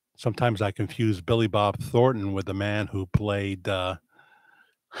 Sometimes I confuse Billy Bob Thornton with the man who played on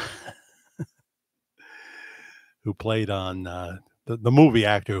the movie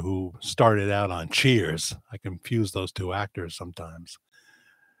actor who started out on Cheers. I confuse those two actors sometimes.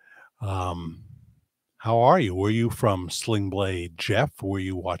 Um, how are you? Were you from Sling Blade Jeff? Where are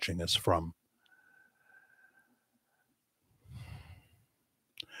you watching us from?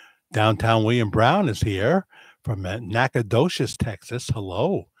 Downtown William Brown is here from Nacogdoches, Texas.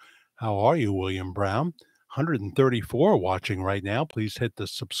 Hello. How are you, William Brown? 134 watching right now. Please hit the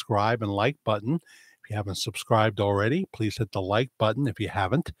subscribe and like button. If you haven't subscribed already, please hit the like button if you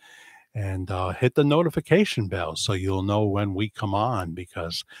haven't. And hit the notification bell so you'll know when we come on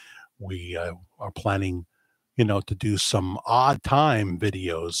because we are planning, to do some odd time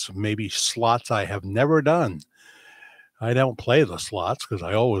videos, maybe slots I have never done. I don't play the slots because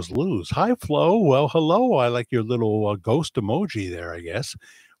I always lose. Hi, Flo. Well, hello. I like your little ghost emoji there, I guess.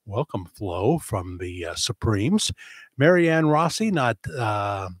 Welcome, Flo, from the Supremes. Marianne Rossi, not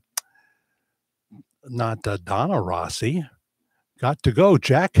Donna Rossi. Got to go,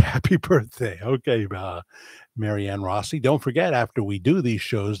 Jack. Happy birthday. Okay, Marianne Rossi. Don't forget, after we do these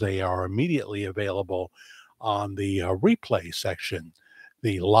shows, they are immediately available on the replay section.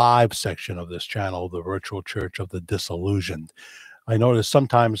 the live section of this channel, the Virtual Church of the Disillusioned. I notice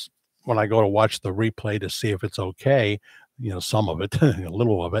sometimes when I go to watch the replay to see if it's okay, some of it, a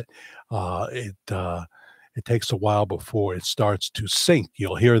little of it, it takes a while before it starts to sync.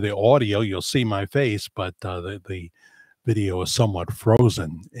 You'll hear the audio, you'll see my face, but the video is somewhat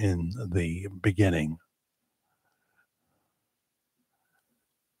frozen in the beginning.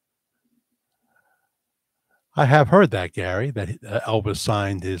 I have heard that, Gary, that Elvis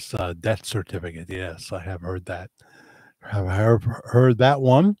signed his death certificate. Yes, I have heard that. Have I heard that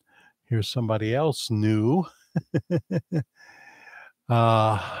one? Here's somebody else new.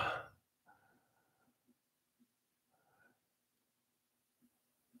 uh,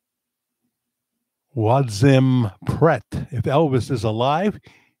 Wadzim Pret. If Elvis is alive,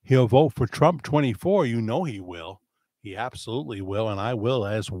 he'll vote for Trump 24. You know he will. He absolutely will, and I will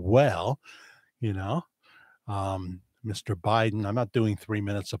as well. You know, Mr. Biden, I'm not doing 3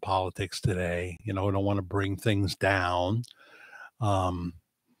 minutes of politics today. I don't want to bring things down. But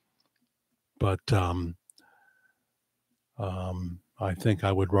I think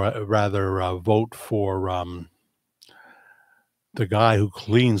I would rather vote for the guy who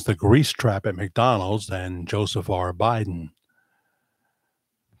cleans the grease trap at McDonald's than Joseph R. Biden.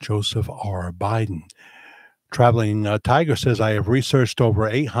 Joseph R. Biden. Traveling Tiger says, I have researched over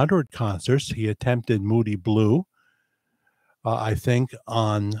 800 concerts. He attempted Moody Blue, I think,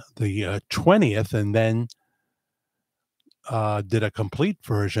 on the 20th, and then did a complete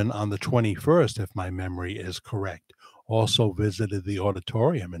version on the 21st, if my memory is correct. Also visited the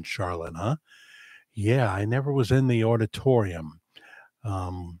auditorium in Charlotte, huh? Yeah, I never was in the auditorium.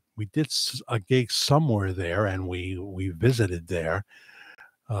 We did a gig somewhere there, and we visited there.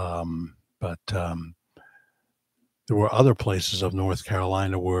 But there were other places of North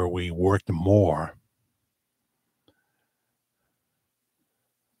Carolina where we worked more.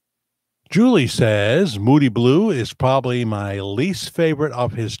 Julie says, Moody Blue is probably my least favorite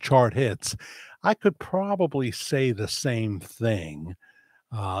of his chart hits. I could probably say the same thing.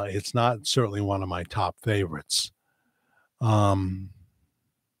 It's not certainly one of my top favorites.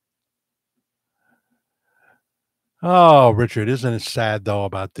 Oh, Richard, isn't it sad though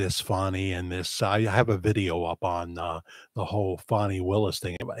about this Fonnie and this? I have a video up on the whole Fonnie Willis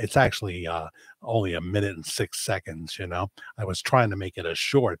thing. It's actually only 1 minute and 6 seconds. I was trying to make it a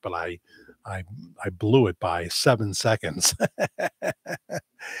short, but I blew it by 7 seconds.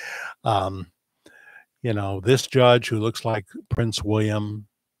 This judge who looks like Prince William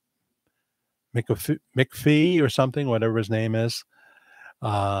McPhee or something, whatever his name is,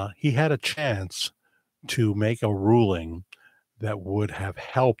 he had a chance to make a ruling that would have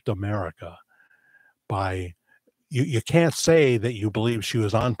helped America by you can't say that you believe she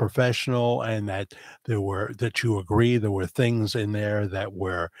was unprofessional and that you agree there were things in there that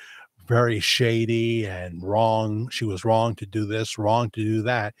were very shady and wrong. She was wrong to do this, wrong to do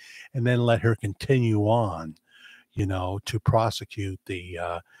that, and then let her continue on, to prosecute the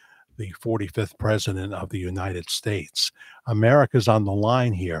 45th president of the United States. America's on the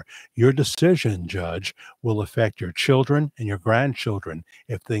line here. Your decision, Judge, will affect your children and your grandchildren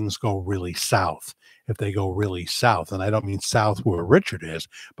if things go really south. If they go really south, and I don't mean south where Richard is,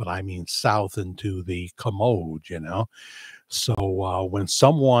 but I mean south into the commode, So when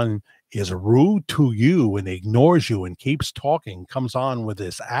someone is rude to you and ignores you and keeps talking, comes on with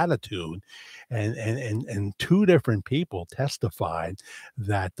this attitude, and two different people testified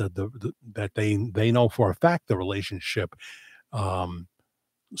that that they know for a fact the relationship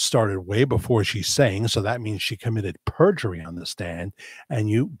started way before she sang, so that means she committed perjury on the stand.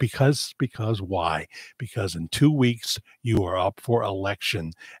 And because why? Because in 2 weeks you are up for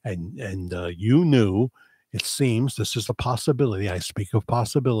election, and you knew. It seems this is a possibility. I speak of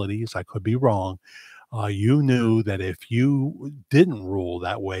possibilities. I could be wrong. You knew that if you didn't rule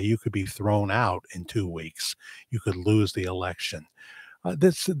that way, you could be thrown out in 2 weeks. You could lose the election.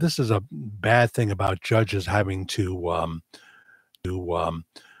 This is a bad thing about judges having to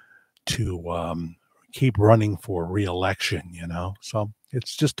keep running for re-election. So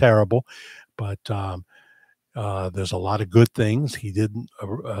it's just terrible. But there's a lot of good things. He did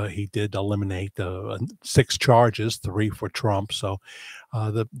eliminate 6 charges, 3 for Trump. So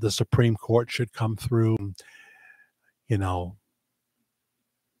the Supreme Court should come through. Even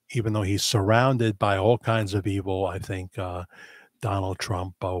though he's surrounded by all kinds of evil, I think Donald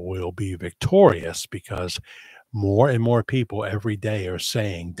Trump will be victorious, because more and more people every day are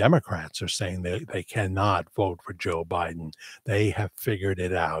saying, Democrats are saying they cannot vote for Joe Biden. They have figured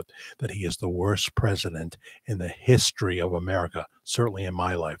it out, that he is the worst president in the history of America, certainly in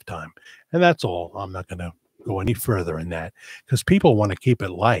my lifetime. And that's all. I'm not going to go any further in that because people want to keep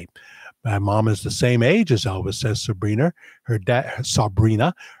it light. My mom is the same age as Elvis, says Sabrina. Her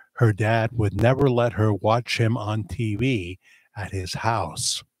dad would never let her watch him on TV at his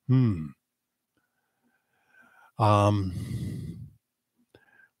house. Um,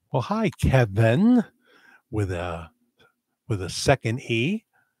 well, hi, Kevin, with a second E.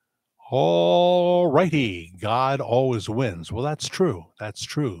 All righty. God always wins. Well, that's true. That's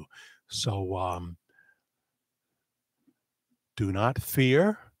true. So do not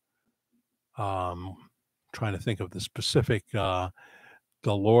fear. Trying to think of the specific. The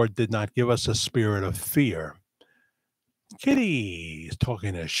Lord did not give us a spirit of fear. Kitty is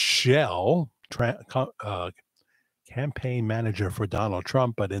talking to Shell, campaign manager for Donald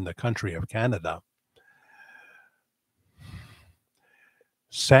Trump, but in the country of Canada.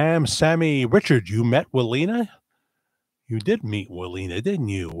 Sammy, Richard, you met Willina? You did meet Willina, didn't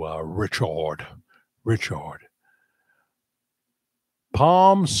you, Richard?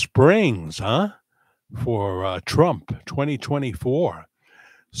 Palm Springs, huh? For Trump 2024.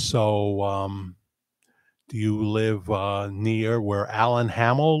 So, do you live near where Alan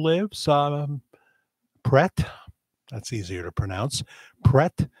Hamill lives? Pret? That's easier to pronounce.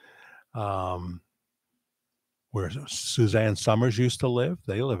 Pret. Where Suzanne Summers used to live.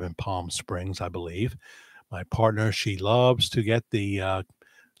 They live in Palm Springs, I believe. My partner, she loves to get the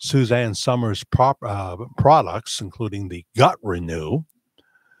Suzanne Summers products, including the Gut Renew.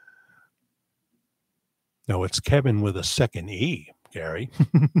 No, it's Kevin with a second E, Gary.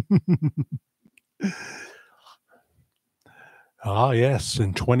 Ah, yes,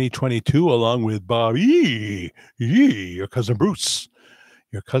 in 2022, along with Bobby, your cousin Bruce.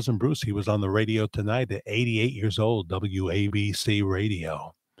 Your cousin Bruce, he was on the radio tonight at 88 years old, WABC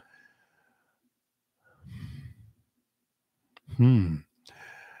radio.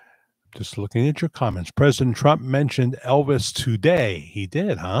 Just looking at your comments. President Trump mentioned Elvis today. He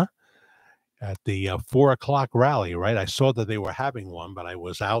did, huh? At the 4 o'clock rally, right? I saw that they were having one, but I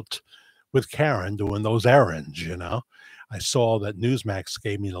was out with Karen doing those errands, you know. I saw that Newsmax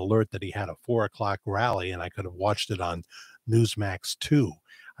gave me an alert that he had a 4 o'clock rally, and I could have watched it on Newsmax 2.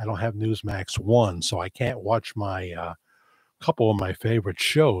 I don't have Newsmax 1, so I can't watch my couple of my favorite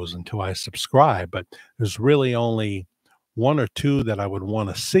shows until I subscribe, but there's really only one or two that I would want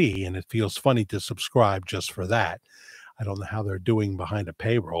to see, and it feels funny to subscribe just for that. I don't know how they're doing behind a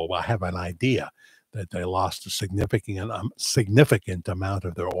paywall, but I have an idea that they lost a significant amount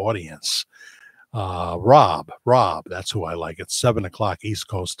of their audience. Rob, that's who I like. It's 7 o'clock East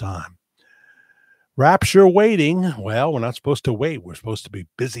Coast time. Rapture waiting. Well, we're not supposed to wait. We're supposed to be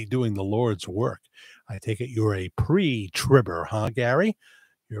busy doing the Lord's work. I take it you're a pre-tribber, huh, Gary?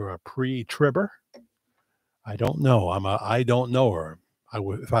 You're a pre-tribber? I don't know. I don't know her.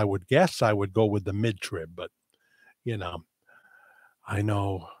 If I would guess, I would go with the mid-trib, but you know, I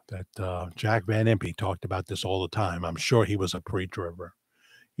know that Jack Van Impe talked about this all the time. I'm sure he was a pre-tribber.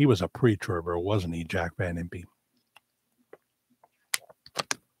 He was a pre-tribber, wasn't he, Jack Van Impe?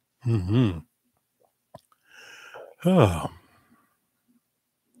 Oh.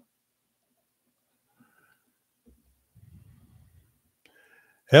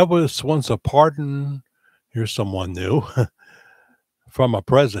 Elvis wants a pardon. Here's someone new. From a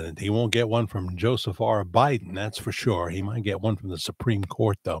president. He won't get one from Joseph R. Biden, that's for sure. He might get one from the Supreme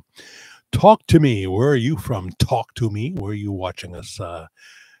Court, though. Talk to me. Where are you from? Talk to me. Where are you watching us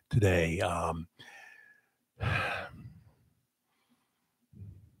today?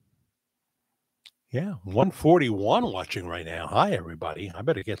 Yeah, 141 watching right now. Hi, everybody. I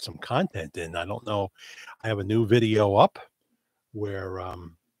better get some content in. I don't know. I have a new video up where I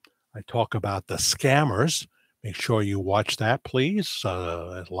talk about the scammers. Make sure you watch that, please.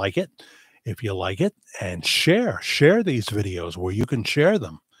 Like it if you like it, and share these videos where you can share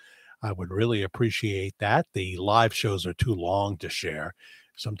them. I would really appreciate that. The live shows are too long to share.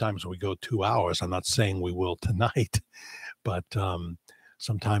 Sometimes we go 2 hours. I'm not saying we will tonight, but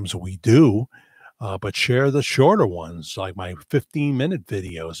sometimes we do. But share the shorter ones, like my 15-minute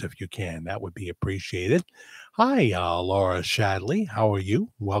videos, if you can. That would be appreciated. Hi, Laura Shadley. How are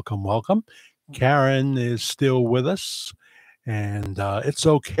you? Welcome. Karen is still with us. And it's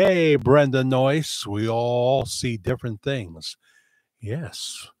okay, Brenda Noyce. We all see different things.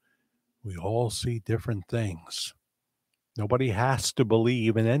 Yes, we all see different things. Nobody has to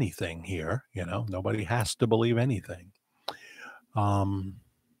believe in anything here. You know, nobody has to believe anything.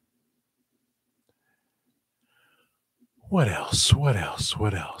 What else?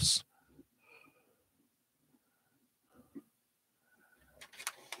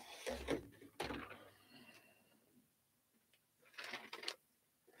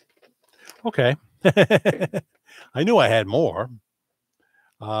 Okay. I knew I had more.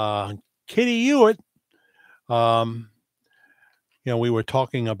 Uh, Kitty Hewitt. Um, we were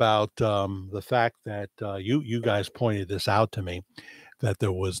talking about the fact that you guys pointed this out to me that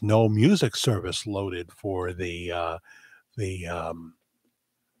there was no music service loaded for the um,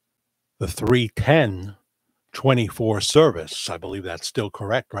 the 310 24 service. I believe that's still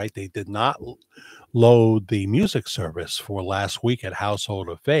correct, right? They did not load the music service for last week at Household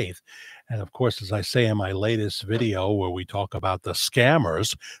of Faith. And of course, as I say in my latest video where we talk about the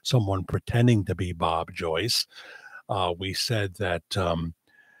scammers, someone pretending to be Bob Joyce, we said that um,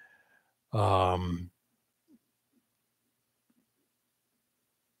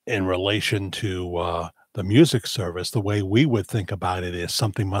 in relation to the music service, the way we would think about it is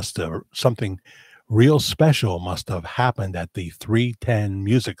something real special must have happened at the 310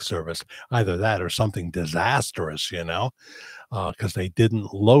 music service, either that or something disastrous, because they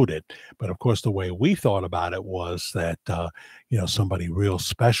didn't load it. But of course, the way we thought about it was that, somebody real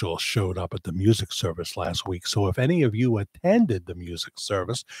special showed up at the music service last week. So if any of you attended the music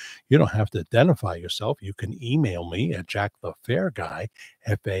service, you don't have to identify yourself. You can email me at jackthefairguy,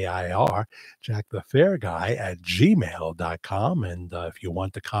 FAIR, jackthefairguy at gmail.com. And if you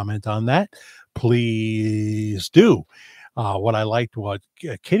want to comment on that, please do. What I liked what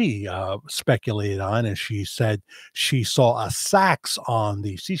Kitty speculated on is she said she saw a sax on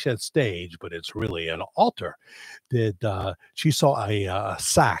she said stage, but it's really an altar. She saw a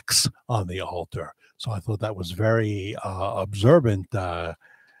sax on the altar? So I thought that was very observant,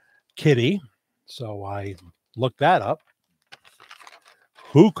 Kitty. So I looked that up.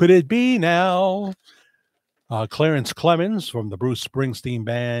 Who could it be now? Clarence Clemens from the Bruce Springsteen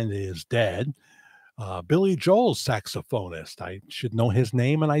band is dead. Billy Joel's saxophonist. I should know his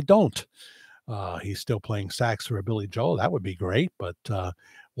name, and I don't. He's still playing sax for Billy Joel. That would be great, but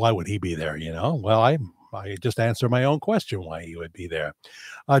why would he be there? Well, I just answered my own question why he would be there.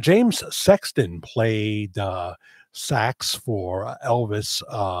 James Sexton played sax for Elvis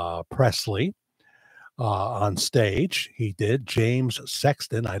Presley on stage. He did. James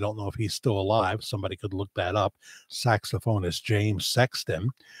Sexton. I don't know if he's still alive. Somebody could look that up. Saxophonist James Sexton.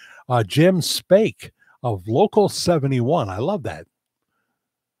 Jim Spake of Local 71. I love that.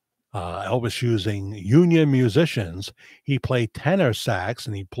 Elvis using union musicians. He played tenor sax,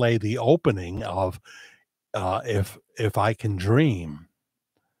 and he played the opening of If I Can Dream.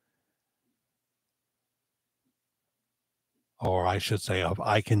 Or I should say of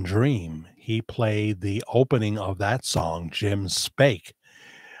I Can Dream. He played the opening of that song, Jim Spake.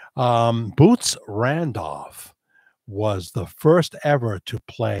 Boots Randolph was the first ever to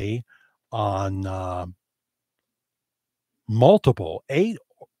play on multiple 8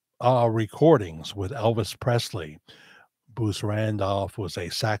 recordings with Elvis Presley. Boots Randolph was a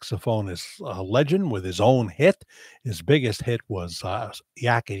saxophonist legend with his own hit. His biggest hit was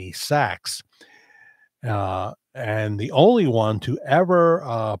Yakety Sax. And the only one to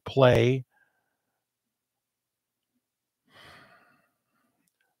ever play.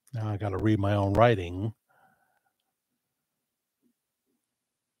 Now I got to read my own writing.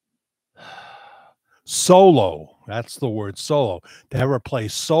 Solo. That's the word, solo. To ever play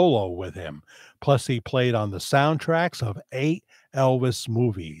solo with him. Plus, he played on the soundtracks of 8 Elvis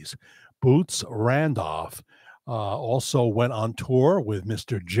movies. Boots Randolph also went on tour with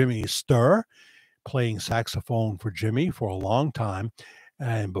Mr. Jimmy Sturr, playing saxophone for Jimmy for a long time.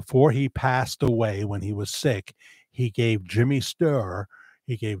 And before he passed away when he was sick, he gave Jimmy Sturr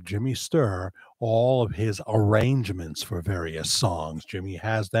all of his arrangements for various songs. Jimmy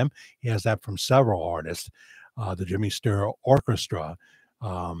has them. He has that from several artists. The Jimmy Sturr Orchestra.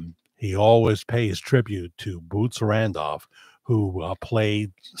 He always pays tribute to Boots Randolph, who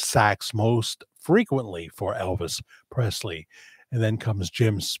played sax most frequently for Elvis Presley. And then comes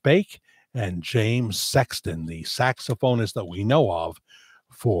Jim Spake and James Sexton, the saxophonist that we know of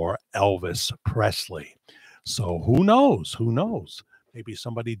for Elvis Presley. So who knows? Who knows? Maybe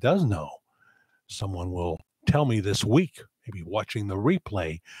somebody does know. Someone will tell me this week, maybe watching the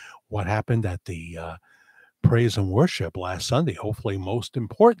replay, what happened at the praise and worship last Sunday. Hopefully, most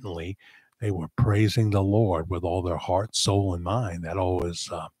importantly, they were praising the Lord with all their heart, soul, and mind. That always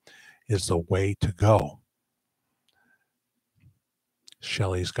is the way to go.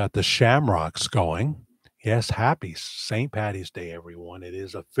 Shelley's got the Shamrocks going. Yes, happy St. Patty's Day, everyone. It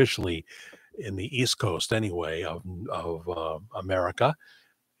is officially in the East Coast anyway of America.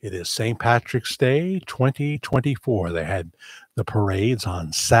 It is St. Patrick's Day 2024. They had the parades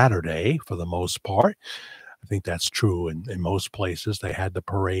on Saturday for the most part. I think that's true in most places. They had the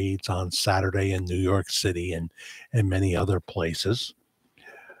parades on Saturday in New York City and many other places.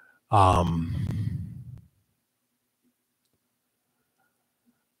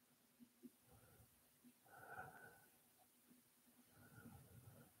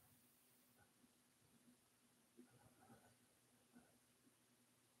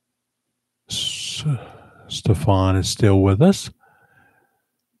 Stefan is still with us.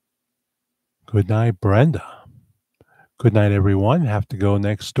 Good night, Brenda. Good night, everyone. Have to go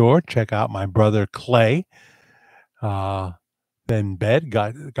next door. Check out my brother Clay. Then bed.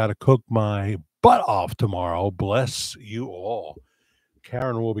 Got to cook my butt off tomorrow. Bless you all.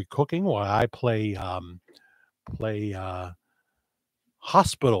 Karen will be cooking while I play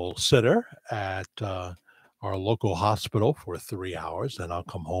hospital sitter at our local hospital for 3 hours. Then I'll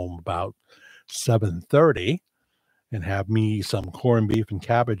come home about 7:30 and have me some corned beef and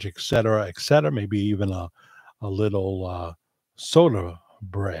cabbage, etc., etc. Maybe even a little soda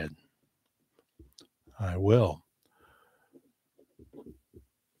bread. I will.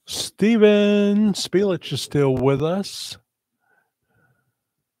 Steven Spielich is still with us.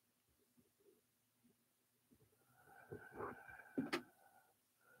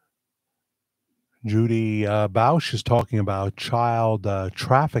 Judy Bausch is talking about child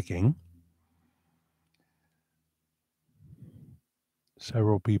trafficking.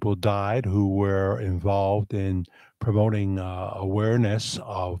 Several people died who were involved in promoting awareness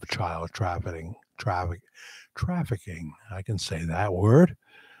of child trafficking. Trafficking. I can say that word.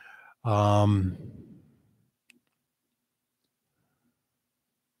 I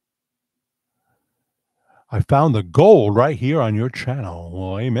found the gold right here on your channel.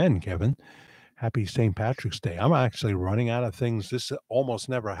 Well, amen, Kevin. Happy St. Patrick's Day. I'm actually running out of things. This almost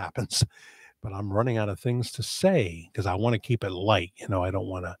never happens, but I'm running out of things to say because I want to keep it light. I don't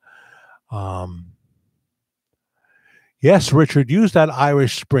want to. Yes, Richard, use that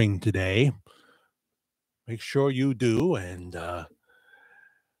Irish Spring today. Make sure you do. And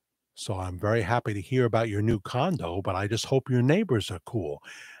so I'm very happy to hear about your new condo, but I just hope your neighbors are cool.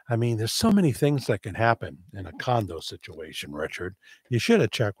 I mean, there's so many things that can happen in a condo situation, Richard. You should have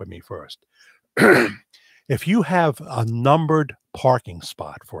checked with me first. If you have a numbered parking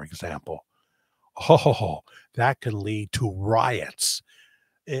spot, for example, that can lead to riots.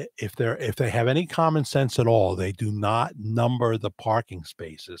 If they have any common sense at all, they do not number the parking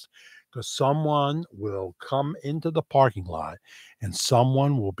spaces, because someone will come into the parking lot and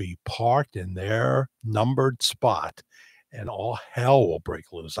someone will be parked in their numbered spot and all hell will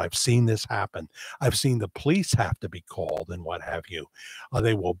break loose. I've seen this happen. I've seen the police have to be called and what have you.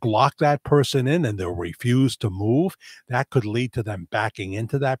 They will block that person in and they'll refuse to move. That could lead to them backing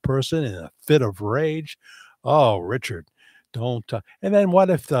into that person in a fit of rage. Oh, Richard, don't. And then what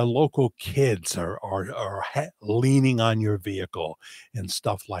if the local kids are leaning on your vehicle and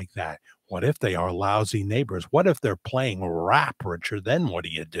stuff like that? What if they are lousy neighbors? What if they're playing rap, Richard? Then what do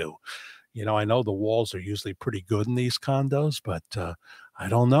you do? I know the walls are usually pretty good in these condos, but I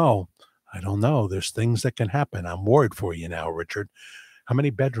don't know. I don't know. There's things that can happen. I'm worried for you now, Richard. How many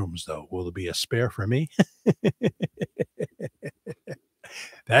bedrooms, though? Will there be a spare for me?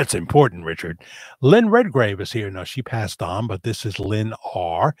 That's important, Richard. Lynn Redgrave is here. Now, she passed on, but this is Lynn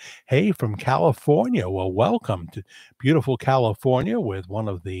R. Hey, from California. Well, welcome to beautiful California with one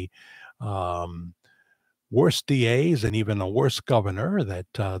of the worst DAs and even a worse governor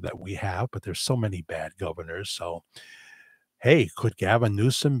that we have, but there's so many bad governors. So, hey, could Gavin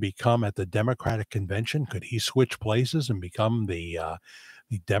Newsom become at the Democratic convention? Could he switch places and become the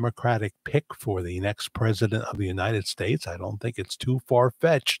Democratic pick for the next president of the United States? I don't think it's too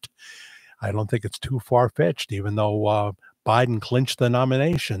far-fetched. Even though Biden clinched the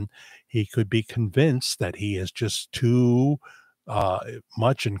nomination, he could be convinced that he is just too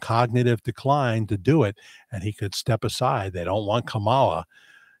much in cognitive decline to do it, and he could step aside. They don't want Kamala.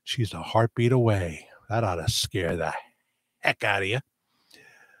 She's a heartbeat away. That ought to scare the heck out of you.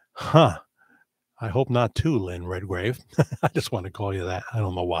 Huh. I hope not too, Lynn Redgrave. I just want to call you that. I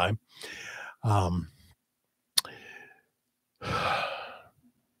don't know why.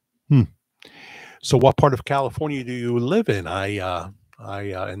 So what part of California do you live in? I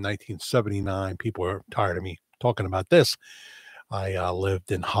in 1979, people are tired of me talking about this. I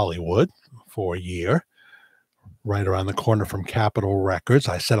lived in Hollywood for a year, right around the corner from Capitol Records.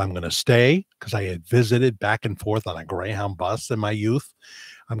 I said I'm going to stay because I had visited back and forth on a Greyhound bus in my youth.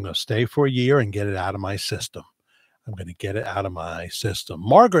 I'm going to stay for a year and get it out of my system.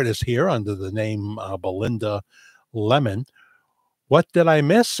 Margaret is here under the name Belinda Lemon. What did I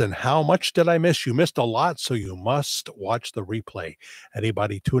miss and how much did I miss? You missed a lot, so you must watch the replay.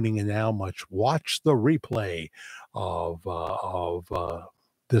 Anybody tuning in now, watch the replay of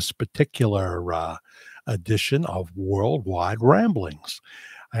this particular edition of Worldwide Ramblings.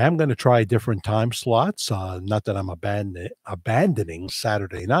 I am going to try different time slots. Not that I'm abandoning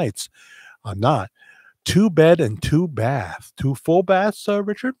Saturday nights. I'm not. 2 bed and 2 bath. 2 full baths,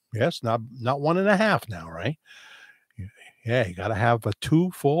 Richard? Yes, not 1.5 now, right? Yeah, you got to have 2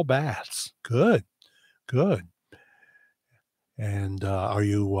 full baths. Good. Good. And are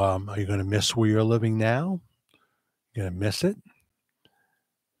you going to miss where you're living now? You're going to miss it?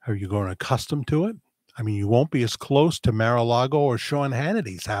 Are you going to accustom to it? I mean, you won't be as close to Mar-a-Lago or Sean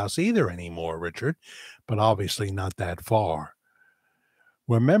Hannity's house either anymore, Richard, but obviously not that far.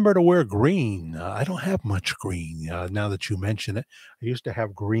 Remember to wear green. I don't have much green now that you mention it. I used to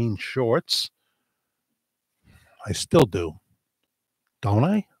have green shorts. I still do, don't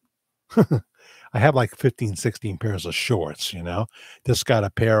I? I have like 15, 16 pairs of shorts, you know. Just got a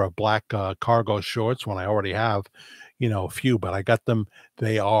pair of black cargo shorts when I already have, a few, but I got them.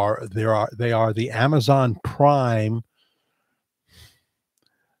 They are the Amazon Prime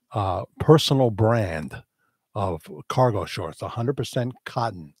personal brand of cargo shorts, 100%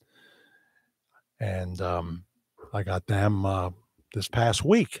 cotton. And I got them this past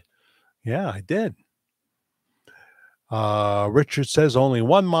week. Yeah, I did. Richard says only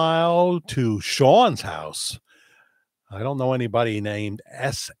 1 mile to Sean's house. I don't know anybody named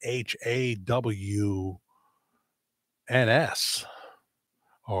SHAWNS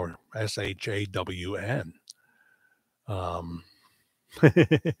or SHAWN.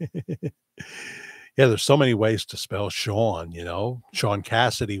 Yeah, there's so many ways to spell Sean, Sean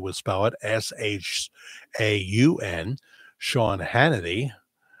Cassidy would spell it SHAUN. Sean Hannity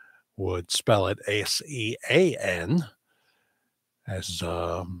would spell it SEAN.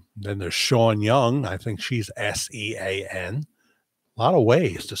 Then there's Sean Young. I think she's SEAN. A lot of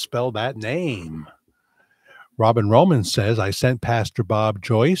ways to spell that name. Robin Roman says, I sent Pastor Bob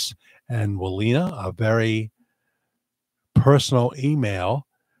Joyce and Walina a very personal email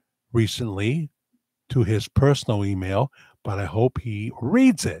recently to his personal email, but I hope he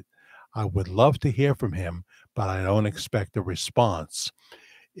reads it. I would love to hear from him, but I don't expect a response.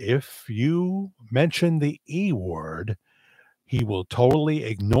 If you mention the E word, he will totally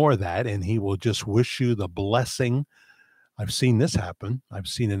ignore that and he will just wish you the blessing. I've seen this happen. I've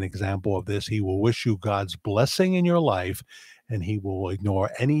seen an example of this. He will wish you God's blessing in your life and he will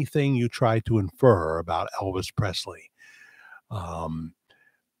ignore anything you try to infer about Elvis Presley.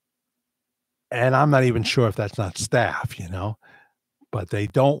 And I'm not even sure if that's not staff, but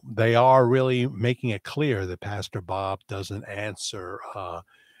they are really making it clear that Pastor Bob doesn't answer.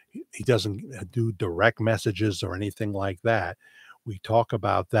 He doesn't do direct messages or anything like that. We talk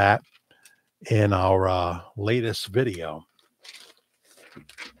about that in our latest video.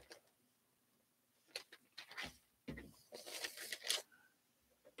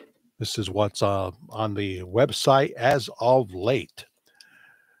 This is what's on the website as of late.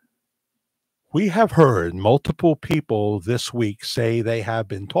 We have heard multiple people this week say they have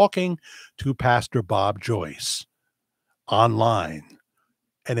been talking to Pastor Bob Joyce online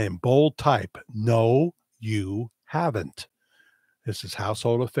and in bold type, no, you haven't. This is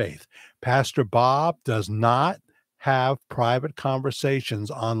Household of Faith. Pastor Bob does not have private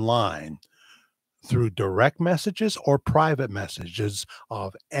conversations online through direct messages or private messages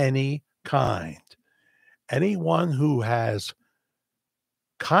of any kind. Anyone who has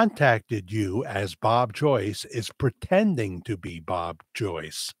contacted you as Bob Joyce is pretending to be Bob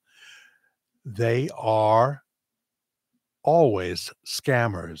Joyce. They are always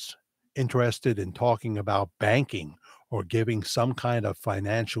scammers interested in talking about banking or giving some kind of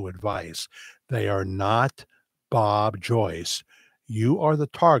financial advice. They are not Bob Joyce. You are the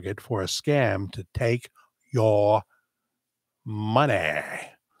target for a scam to take your money.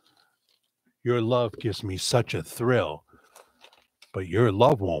 Your love gives me such a thrill, but your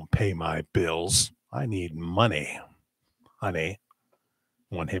love won't pay my bills. I need money, honey.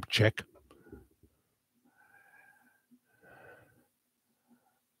 One hip chick.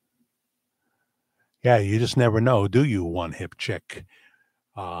 Yeah, you just never know, do you, one hip chick?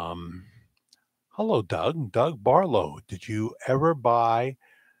 Hello, Doug. Doug Barlow. Did you ever buy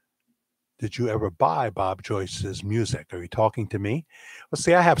Bob Joyce's music? Are you talking to me? Well,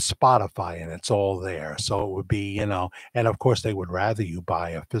 see, I have Spotify and it's all there. So it would be, and of course they would rather you buy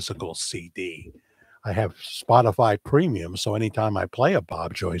a physical CD. I have Spotify Premium, so anytime I play a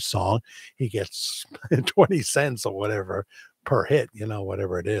Bob Joyce song, he gets 20 cents or whatever per hit,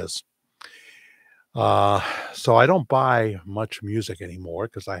 whatever it is. So I don't buy much music anymore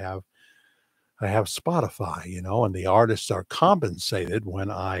because I have Spotify, and the artists are compensated when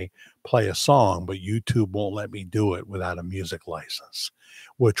I play a song, but YouTube won't let me do it without a music license,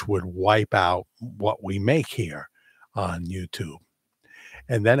 which would wipe out what we make here on YouTube.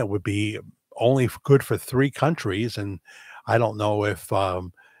 And then it would be only good for 3 countries. And I don't know if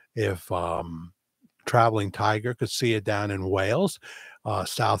Traveling Tiger could see it down in Wales.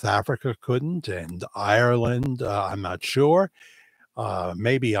 South Africa couldn't, and Ireland, I'm not sure.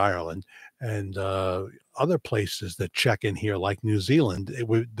 Maybe Ireland. and other places that check in here, like New Zealand, it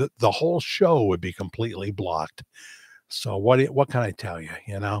would the whole show would be completely blocked. So what can I tell you?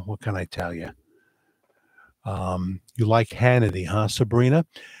 You know, what can I tell you? You like Hannity, huh, Sabrina?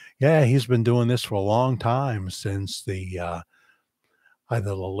 Yeah, he's been doing this for a long time, since the either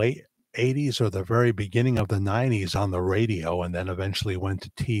the late 80s or the very beginning of the 90s on the radio, and then eventually went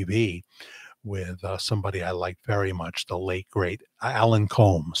to TV with somebody I like very much, the late great Alan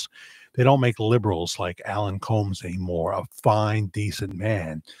Colmes. They don't make liberals like Alan Colmes anymore, a fine, decent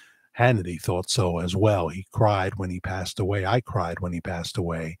man. Hannity thought so as well. He cried when he passed away. I cried when he passed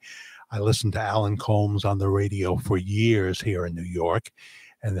away. I listened to Alan Colmes on the radio for years here in New York,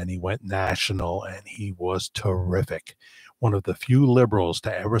 and then he went national, and he was terrific. One of the few liberals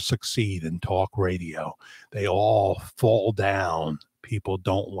to ever succeed in talk radio. They all fall down. People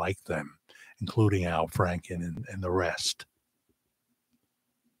don't like them, including Al Franken and the rest.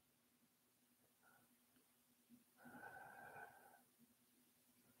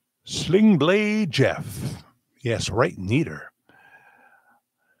 Sling Blade Jeff. Yes, right neater.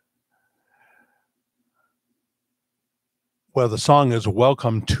 Well, the song is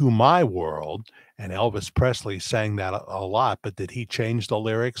Welcome to My World, and Elvis Presley sang that a lot, but did he change the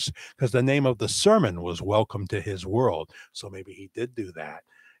lyrics? Because the name of the sermon was Welcome to His World, so maybe he did do that.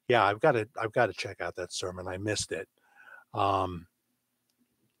 Yeah, I've got to check out that sermon. I missed it. Um,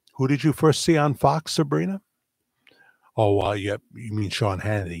 who did you first see on Fox, Sabrina? Oh, yeah, you mean Sean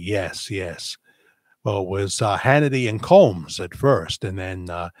Hannity? Yes, yes. Well, it was Hannity and Combs at first, and then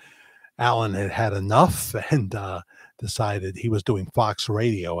Allen had had enough and decided he was doing Fox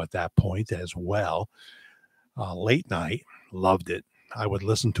Radio at that point as well. Late night, loved it. I would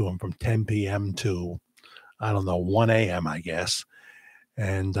listen to him from 10 p.m. to, I don't know, 1 a.m., I guess.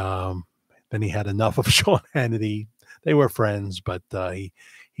 And then he had enough of Sean Hannity. They were friends, but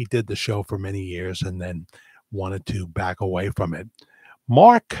he did the show for many years and then wanted to back away from it.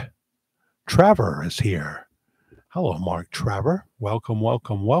 Mark Trevor is here. Hello, Mark Trevor. Welcome,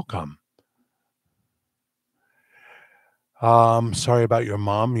 welcome, welcome. Sorry about your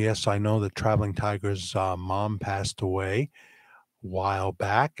mom. Yes, I know that Traveling Tiger's mom passed away a while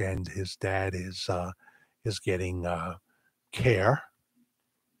back, and his dad is getting care.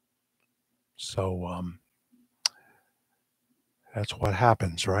 So that's what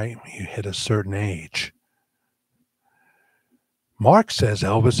happens, right? You hit a certain age. Mark says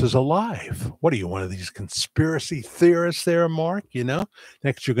Elvis is alive. What are you, one of these conspiracy theorists there, Mark? You know,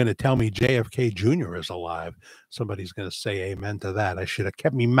 next you're going to tell me JFK Jr. is alive. Somebody's going to say amen to that. I should have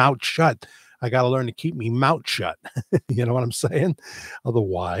kept me mouth shut. I got to learn to keep me mouth shut. You know what I'm saying?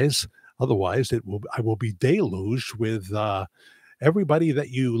 Otherwise, I will be deluged with everybody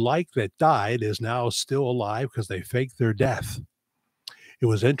that you like that died is now still alive because they faked their death. It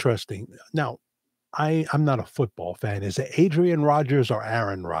was interesting. Now, I'm not a football fan. Is it Adrian Rodgers or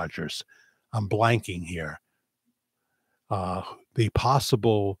Aaron Rodgers? I'm blanking here. The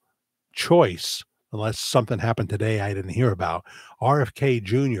possible choice, unless something happened today I didn't hear about, RFK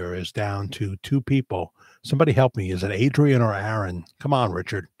Jr. is down to two people. Somebody help me. Is it Adrian or Aaron? Come on,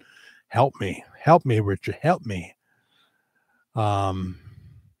 Richard. Help me. Help me, Richard. Help me.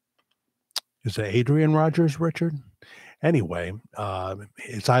 Is it Adrian Rodgers, Richard? Anyway,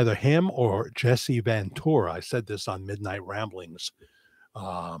 it's either him or Jesse Ventura. I said this on Midnight Ramblings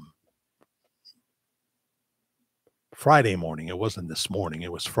Friday morning. It wasn't this morning.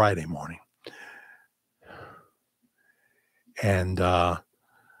 It was Friday morning. And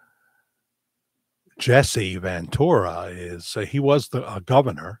Jesse Ventura he was a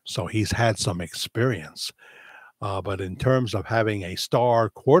governor, so he's had some experience. But in terms of having a star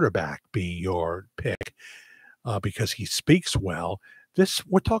quarterback be your pick, because he speaks well.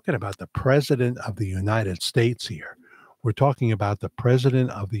 We're talking about the President of the United States here. We're talking about the President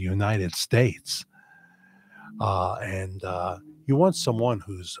of the United States. And you want someone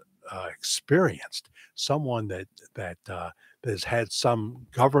who's experienced, someone that has had some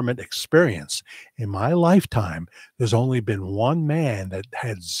government experience. In my lifetime, there's only been one man that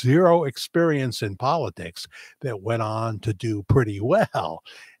had zero experience in politics that went on to do pretty well.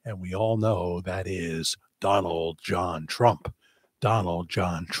 And we all know that is Donald John Trump. Donald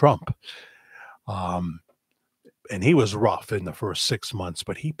John Trump. And he was rough in the first 6 months,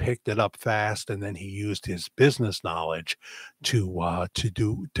 but he picked it up fast, and then he used his business knowledge to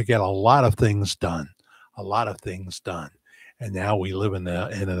get a lot of things done. A lot of things done. And now we live in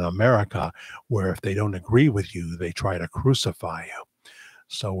an America where if they don't agree with you, they try to crucify you.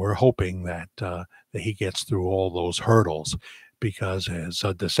 So we're hoping that he gets through all those hurdles, because as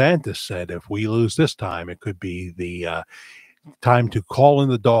DeSantis said, if we lose this time, it could be the Time to call in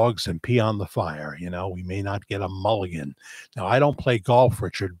the dogs and pee on the fire. We may not get a mulligan. Now, I don't play golf,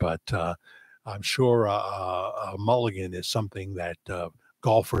 Richard, but I'm sure a mulligan is something that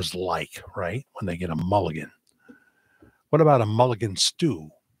golfers like, right? When they get a mulligan. What about a mulligan stew?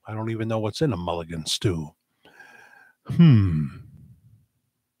 I don't even know what's in a mulligan stew. Hmm.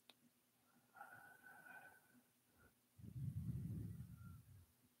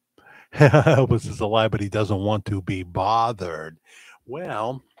 Elvis is alive, but he doesn't want to be bothered.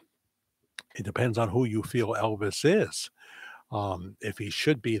 Well, it depends on who you feel Elvis is. If he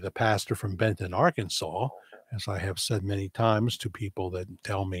should be the pastor from Benton, Arkansas, as I have said many times to people that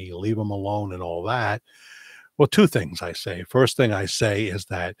tell me, leave him alone and all that. Well, two things I say. First thing I say is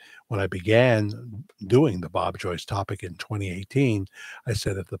that when I began doing the Bob Joyce topic in 2018, I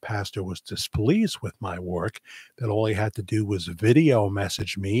said if the pastor was displeased with my work, that all he had to do was video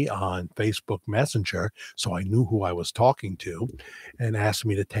message me on Facebook Messenger so I knew who I was talking to and ask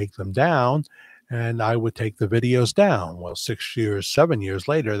me to take them down. And I would take the videos down. Well, 6 years, 7 years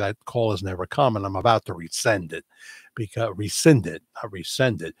later, that call has never come, and I'm about to rescind it, not resend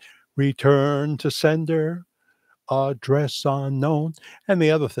it. Return to sender, address unknown. And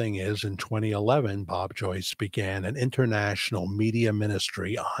the other thing is, in 2011, Bob Joyce began an international media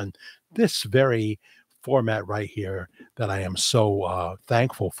ministry on this very format right here that I am so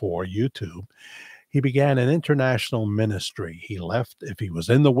thankful for, YouTube. He began an international ministry. He left, if he was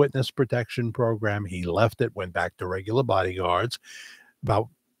in the witness protection program, he left it, went back to regular bodyguards. About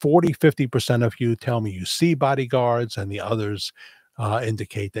 40-50% of you tell me you see bodyguards, and the others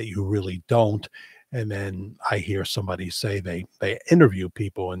indicate that you really don't. And then I hear somebody say they interview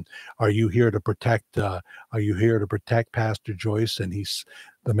people, and are you here to protect? Are you here to protect Pastor Joyce? And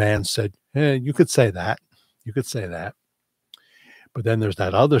the man said, you could say that, you could say that. But then there's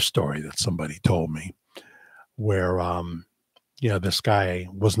that other story that somebody told me where this guy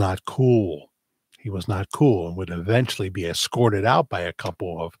was not cool. He was not cool and would eventually be escorted out by a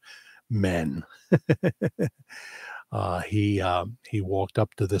couple of men. He walked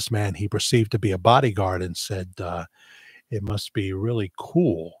up to this man he perceived to be a bodyguard and said, it must be really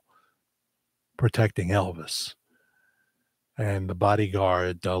cool protecting Elvis. And the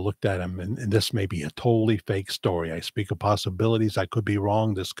bodyguard looked at him, and this may be a totally fake story. I speak of possibilities. I could be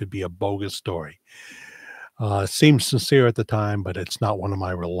wrong. This could be a bogus story. It seemed sincere at the time, but it's not one of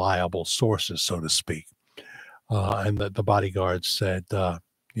my reliable sources, so to speak. And the bodyguard said,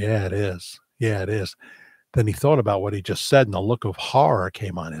 yeah, it is. Yeah, it is. Then he thought about what he just said, and a look of horror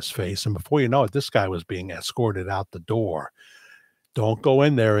came on his face. And before you know it, this guy was being escorted out the door. Don't go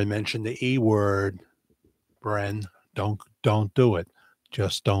in there and mention the E word, Bren. Don't do it.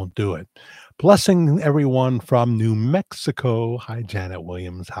 Just don't do it. Blessing everyone from New Mexico. Hi, Janet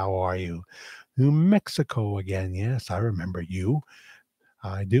Williams. How are you? New Mexico again. Yes, I remember you.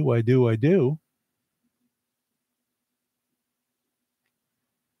 I do. I do. I do.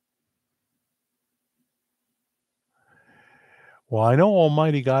 Well, I know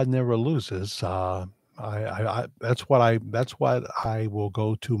Almighty God never loses. That's what I will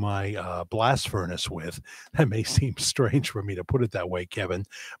go to my blast furnace with. That may seem strange for me to put it that way, Kevin,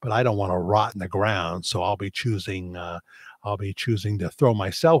 but I don't want to rot in the ground, so I'll be choosing to throw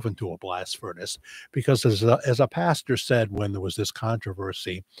myself into a blast furnace because, as a pastor said when there was this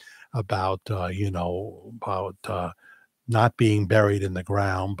controversy about not being buried in the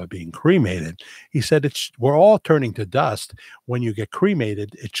ground but being cremated, he said we're all turning to dust. When you get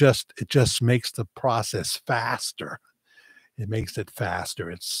cremated, it just makes the process faster. It makes it faster.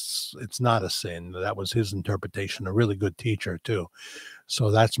 It's not a sin. That was his interpretation, a really good teacher too.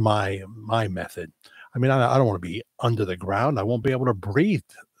 So that's my method. I mean, I don't want to be under the ground. I won't be able to breathe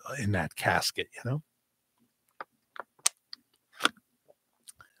in that casket.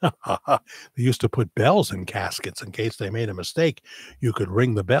 They used to put bells in caskets in case they made a mistake. You could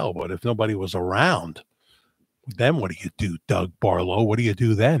ring the bell, but if nobody was around, then what do you do, Doug Barlow? What do you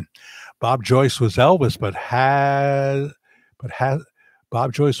do then? Bob Joyce was Elvis, but had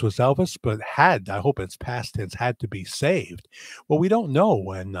Bob Joyce was Elvis, but I hope it's past tense, had to be saved. Well, we don't know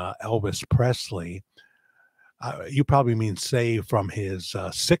when Elvis Presley, you probably mean save from his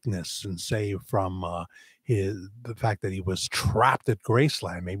sickness and save from the fact that he was trapped at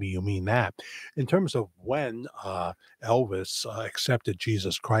Graceland. Maybe you mean that. In terms of when Elvis accepted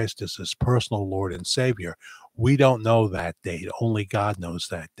Jesus Christ as his personal Lord and Savior, we don't know that date. Only God knows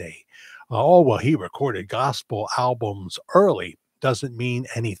that date. Well, he recorded gospel albums early doesn't mean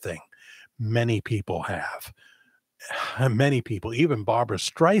anything. Many people have. many people, even Barbara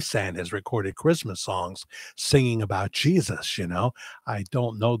Streisand, has recorded Christmas songs singing about Jesus. I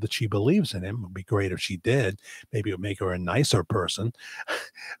don't know that she believes in him. It would be great if she did. Maybe it would make her a nicer person.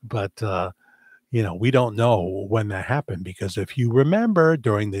 But we don't know when that happened, because if you remember,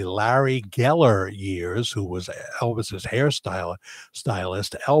 during the Larry Geller years, who was Elvis's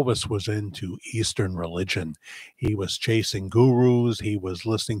stylist, Elvis was into Eastern religion. He was chasing gurus. He was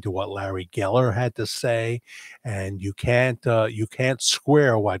listening to what Larry Geller had to say, and you can't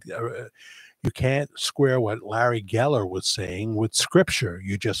square what Larry Geller was saying with scripture.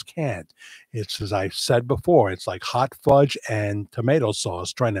 You just can't. It's, as I've said before, it's like hot fudge and tomato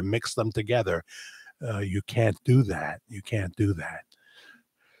sauce trying to mix them together. You can't do that. You can't do that.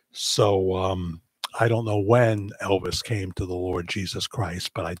 So I don't know when Elvis came to the Lord Jesus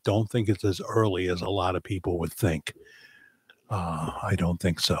Christ, but I don't think it's as early as a lot of people would think. I don't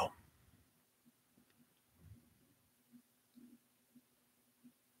think so.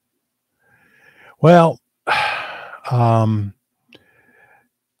 Well, um,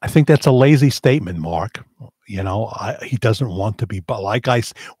 I think that's a lazy statement, Mark. He doesn't want to be, but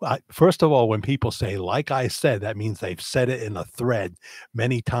first of all, when people say, like I said, that means they've said it in a thread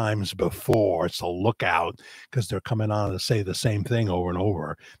many times before. So look out, because they're coming on to say the same thing over and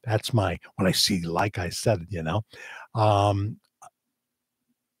over. That's when I see, like I said. Um,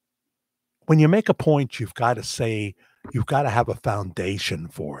 when you make a point, you've got to have a foundation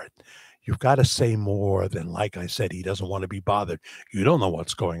for it. You've got to say more than, like I said, he doesn't want to be bothered. You don't know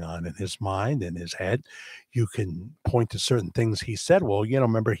what's going on in his mind, in his head. You can point to certain things he said. Well,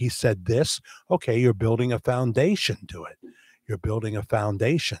 remember he said this. Okay, you're building a foundation to it. You're building a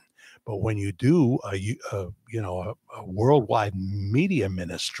foundation. But when you do a worldwide media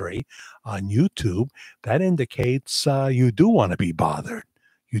ministry on YouTube, that indicates you do want to be bothered.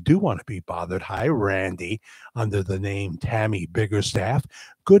 You do want to be bothered. Hi, Randy, under the name Tammy Biggerstaff.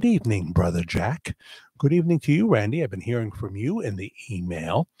 Good evening, Brother Jack. Good evening to you, Randy. I've been hearing from you in the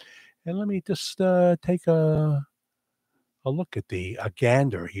email. And let me just take a look at a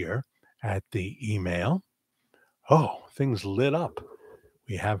gander here at the email. Oh, things lit up.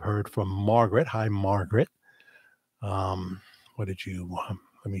 We have heard from Margaret. Hi, Margaret. What did you,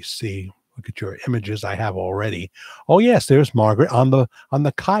 let me see. Look at your images I have already. Oh, yes, there's Margaret on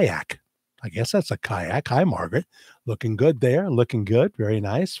the kayak. I guess that's a kayak. Hi, Margaret. Looking good there. Looking good. Very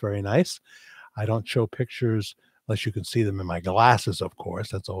nice. Very nice. I don't show pictures unless you can see them in my glasses, of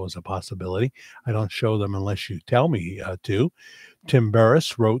course. That's always a possibility. I don't show them unless you tell me to. Tim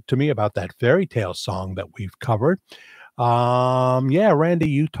Burris wrote to me about that fairy tale song that we've covered. Yeah, Randy,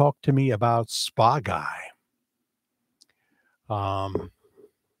 you talked to me about Spa Guy.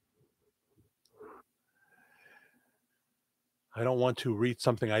 I don't want to read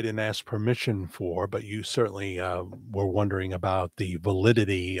something I didn't ask permission for, but you certainly were wondering about the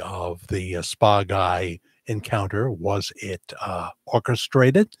validity of the Spa Guy encounter. Was it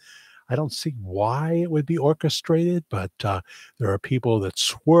orchestrated? I don't see why it would be orchestrated, but there are people that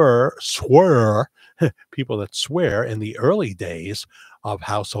swear, people that swear in the early days of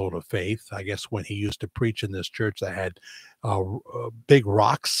Household of Faith. I guess when he used to preach in this church that had big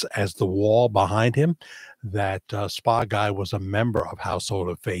rocks as the wall behind him, that Spa Guy was a member of Household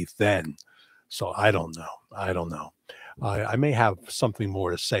of Faith then. So I don't know. I don't know. I may have something more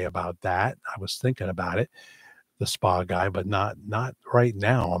to say about that. I was thinking about it, the Spa Guy, but not right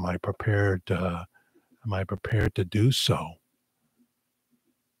now. Am I prepared? Am I prepared to do so?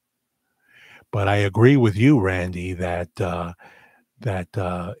 But I agree with you, Randy, that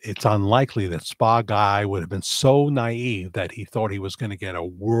it's unlikely that Spa Guy would have been so naive that he thought he was going to get a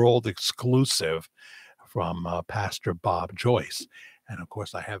world exclusive from Pastor Bob Joyce. And of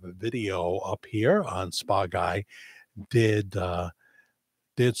course, I have a video up here on Spa Guy. Did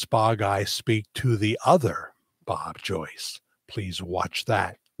Spa Guy speak to the other Bob Joyce? Please watch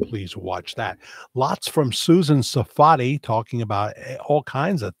that. Please watch that. Lots from Susan Safati talking about all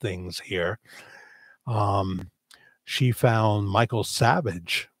kinds of things here. She found Michael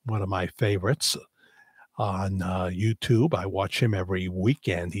Savage, one of my favorites, on YouTube. I watch him every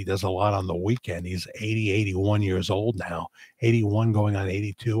weekend. He does a lot on the weekend. He's 80, 81 years old now, 81 going on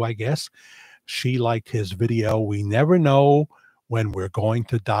 82, I guess. She liked his video, We Never Know When We're Going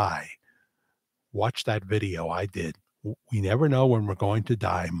to Die. Watch that video. I did. We never know when we're going to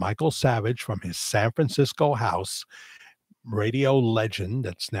die. Michael Savage from his San Francisco house, radio legend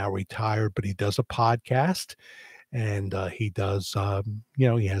that's now retired, but he does a podcast. And he does,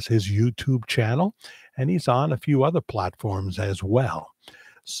 he has his YouTube channel, and he's on a few other platforms as well.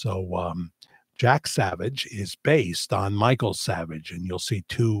 So Jack Savage is based on Michael Savage, and you'll see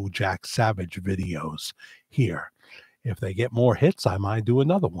two Jack Savage videos here. If they get more hits, I might do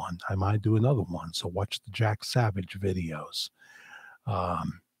another one. So watch the Jack Savage videos.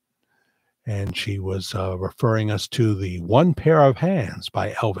 And she was referring us to the One Pair of Hands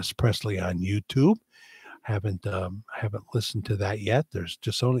by Elvis Presley on YouTube. Haven't listened to that yet. There's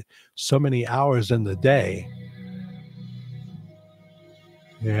just only so many hours in the day.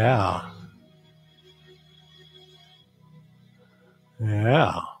 Yeah.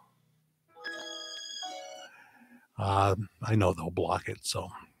 I know they'll block it, so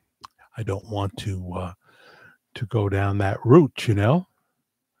I don't want to go down that route,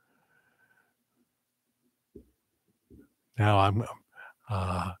 Now I'm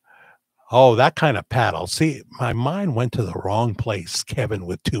oh, that kind of paddle. See, my mind went to the wrong place, Kevin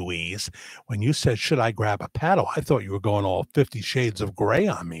with 2 E's. When you said, should I grab a paddle? I thought you were going all 50 Shades of Gray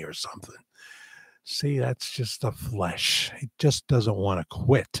on me or something. See, that's just the flesh. It just doesn't want to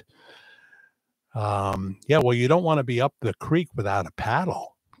quit. Yeah, well, you don't want to be up the creek without a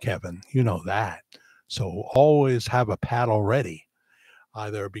paddle, Kevin. You know that. So always have a paddle ready,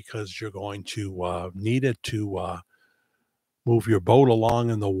 either because you're going to need it to move your boat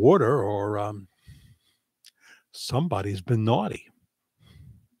along in the water, or somebody's been naughty.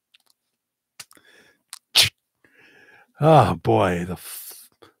 Oh boy,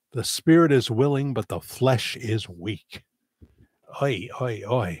 the spirit is willing, but the flesh is weak. Oi, oi,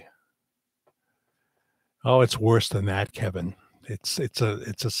 oi. Oh, it's worse than that, Kevin. It's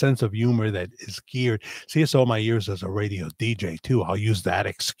a sense of humor that is geared. See, it's all my years as a radio DJ too. I'll use that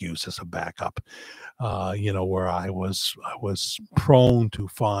excuse as a backup. Where I was prone to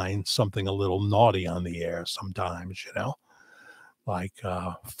find something a little naughty on the air sometimes, like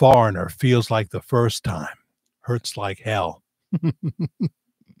Foreigner, Feels Like the First Time, Hurts Like Hell.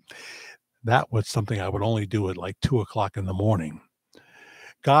 That was something I would only do at like 2:00 in the morning.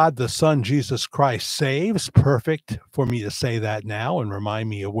 God, the Son, Jesus Christ saves. Perfect for me to say that now and remind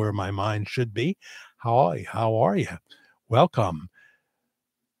me of where my mind should be. How are you? Welcome.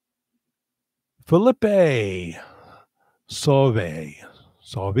 Felipe Sauve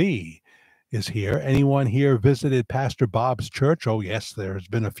is here. Anyone here visited Pastor Bob's church? Oh, yes, there's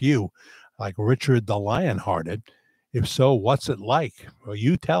been a few, like Richard the Lionhearted. If so, what's it like? Well,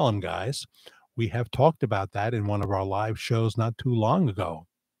 you tell him, guys. We have talked about that in one of our live shows not too long ago.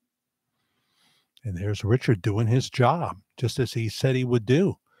 And there's Richard doing his job, just as he said he would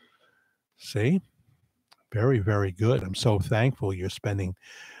do. See? Very, very good. I'm so thankful you're spending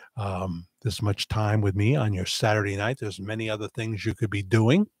this much time with me on your Saturday night. There's many other things you could be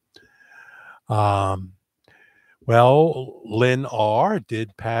doing. Well, Lynn R.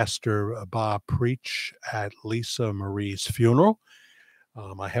 Did Pastor Bob preach at Lisa Marie's funeral?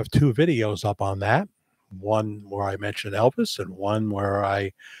 I have 2 videos up on that. One where I mentioned Elvis, and one where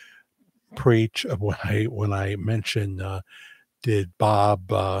I preach when I mention did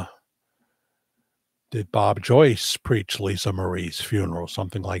Bob Joyce preach Lisa Marie's funeral,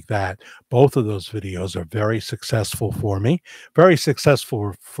 something like that. Both of those videos are very successful for me. Very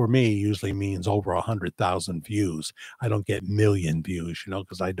successful for me usually means over 100,000 views. I don't get million views,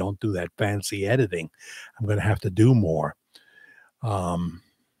 because I don't do that fancy editing. I'm going to have to do more. I'm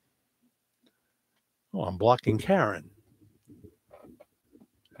blocking Karen.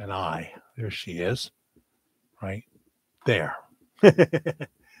 And there she is, right there.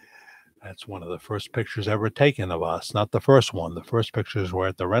 That's one of the first pictures ever taken of us. Not the first one. The first pictures were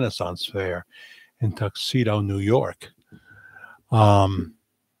at the Renaissance Fair in Tuxedo, New York. But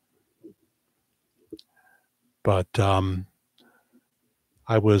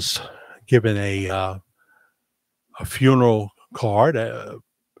I was given a funeral card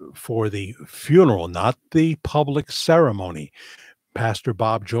for the funeral, not the public ceremony. Pastor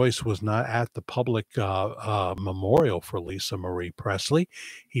Bob Joyce was not at the public memorial for Lisa Marie Presley.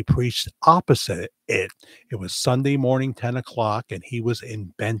 He preached opposite it. It was Sunday morning, 10:00, and he was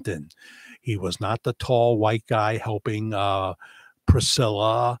in Benton. He was not the tall white guy helping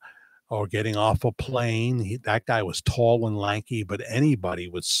Priscilla or getting off a plane. That guy was tall and lanky, but anybody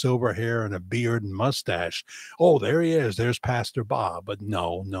with silver hair and a beard and mustache, oh, there he is. There's Pastor Bob. But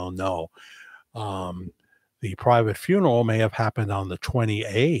no. The private funeral may have happened on the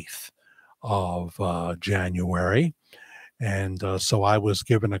 28th of January. And so I was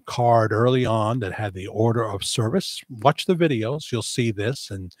given a card early on that had the order of service. Watch the videos. You'll see this,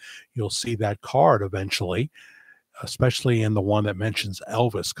 and you'll see that card eventually, especially in the one that mentions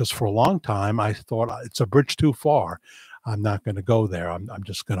Elvis, because for a long time I thought it's a bridge too far. I'm not going to go there. I'm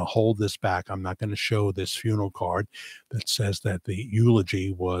just going to hold this back. I'm not going to show this funeral card that says that the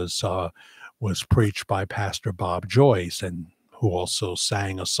eulogy was preached by Pastor Bob Joyce. And who also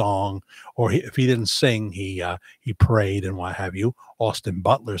sang a song, or if he didn't sing, he prayed and what have you. Austin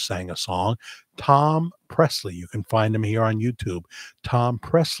Butler sang a song. Tom Presley, you can find him here on YouTube. Tom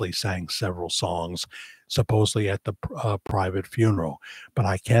Presley sang several songs, supposedly at the private funeral. But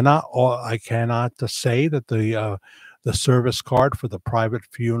I cannot say that the service card for the private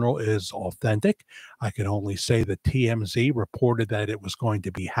funeral is authentic. I can only say that TMZ reported that it was going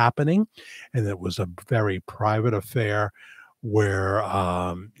to be happening, and it was a very private affair where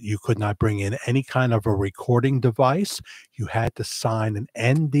you could not bring in any kind of a recording device. You had to sign an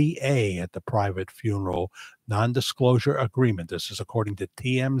NDA at the private funeral, non-disclosure agreement. This is according to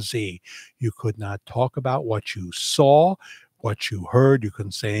TMZ. You could not talk about what you saw, what you heard. You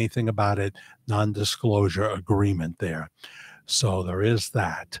couldn't say anything about it. Non-disclosure agreement there. So there is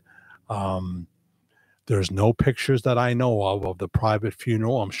that. Um, there's no pictures that I know of the private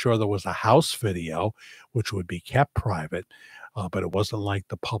funeral. I'm sure there was a house video, which would be kept private, but it wasn't like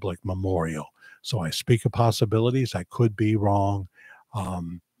the public memorial. So I speak of possibilities. I could be wrong.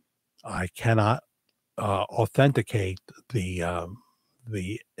 I cannot authenticate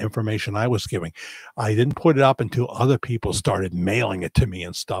the information I was giving. I didn't put it up until other people started mailing it to me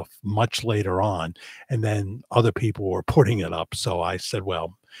and stuff much later on, and then other people were putting it up. So I said,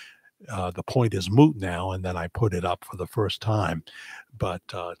 well, the point is moot now, and then I put it up for the first time. But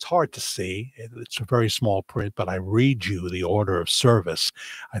it's hard to see. It's a very small print, but I read you the order of service.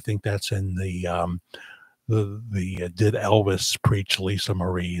 I think that's in the Did Elvis Preach Lisa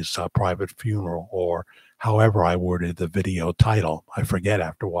Marie's private funeral, or however I worded the video title. I forget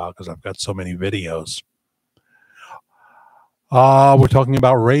after a while because I've got so many videos. We're talking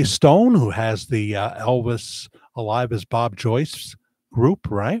about Ray Stone, who has the Elvis Alive as Bob Joyce group,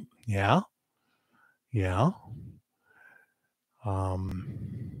 right? Yeah. Yeah.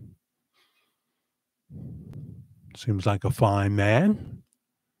 Seems like a fine man.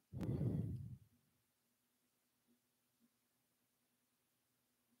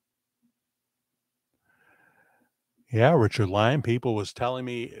 Yeah, Richard Lyon. People were telling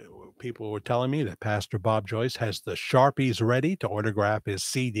me that Pastor Bob Joyce has the Sharpies ready to autograph his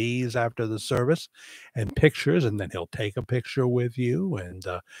CDs after the service, and pictures, and then he'll take a picture with you, and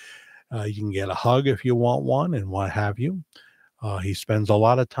you can get a hug if you want one, and what have you. He spends a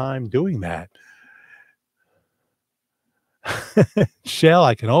lot of time doing that. Shell,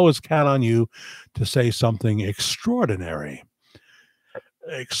 I can always count on you to say something extraordinary.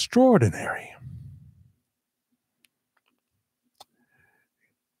 Extraordinary.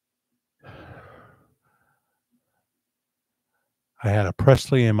 I had a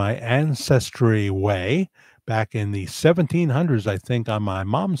Presley in my ancestry way back in the 1700s, I think, on my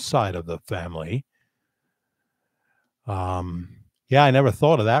mom's side of the family. Yeah, I never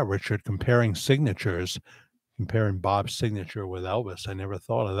thought of that, Richard, comparing signatures, comparing Bob's signature with Elvis. I never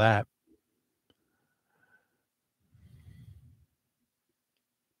thought of that.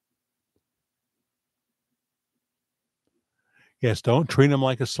 Yes, don't treat him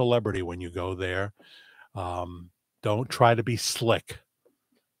like a celebrity when you go there. Don't try to be slick.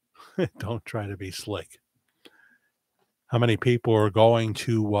 Don't try to be slick. How many people are going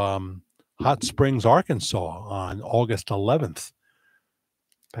to Hot Springs, Arkansas on August 11th?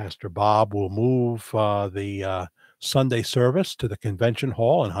 Pastor Bob will move the Sunday service to the convention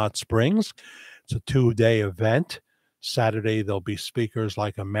hall in Hot Springs. It's a 2-day event. Saturday, there'll be speakers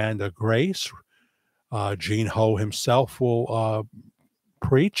like Amanda Grace. Gene Ho himself will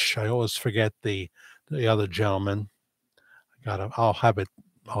preach. I always forget the other gentleman. I'll have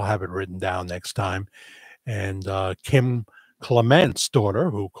it written down next time. And Kim Clement's daughter,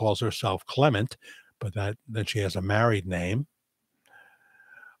 who calls herself Clement, but then she has a married name.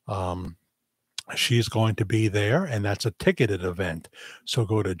 She's going to be there, and that's a ticketed event. So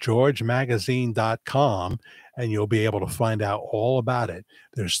go to georgemagazine.com and you'll be able to find out all about it.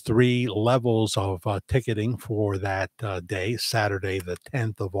 There's 3 levels of ticketing for that day, Saturday, the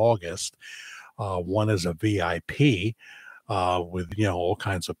 10th of August. One is a VIP with, all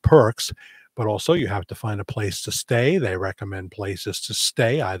kinds of perks, but also you have to find a place to stay. They recommend places to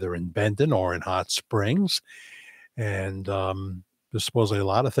stay either in Benton or in Hot Springs. And there's supposedly a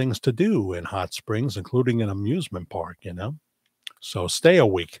lot of things to do in Hot Springs, including an amusement park, So stay a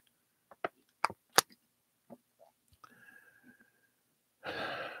week.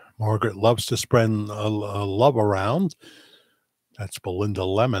 Margaret loves to spread love around. That's Belinda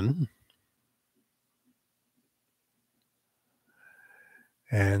Lemon.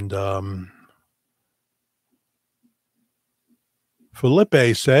 And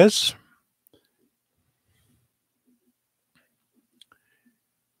Felipe says,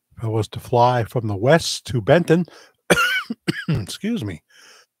 if I was to fly from the west to Benton, Excuse me.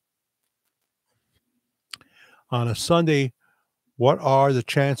 On a Sunday, what are the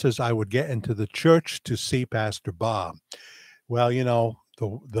chances I would get into the church to see Pastor Bob? Well,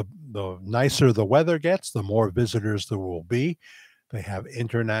 the nicer the weather gets, the more visitors there will be. They have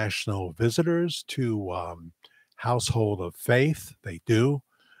international visitors to Household of Faith. They do.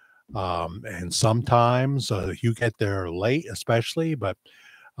 And sometimes you get there late, especially, but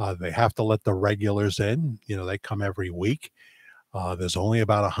they have to let the regulars in. They come every week. There's only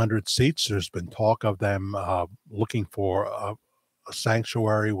about 100 seats. There's been talk of them looking for a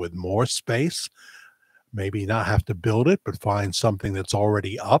sanctuary with more space, maybe not have to build it, but find something that's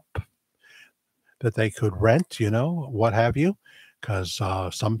already up that they could rent, what have you. Because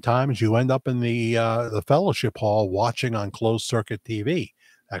sometimes you end up in the fellowship hall watching on closed circuit TV.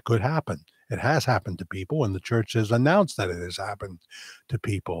 That could happen. It has happened to people, and the church has announced that it has happened to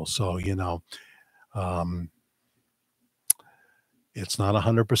people. So, um, it's not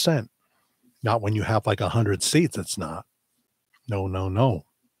 100%. Not when you have like 100 seats. It's not. No, no, no.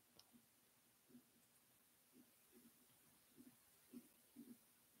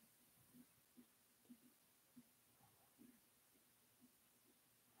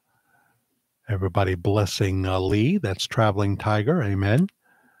 Everybody blessing Lee. That's Traveling Tiger. Amen.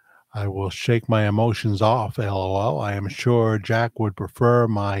 I will shake my emotions off, LOL. I am sure Jack would prefer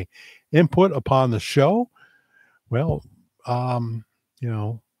my input upon the show. Well, um, you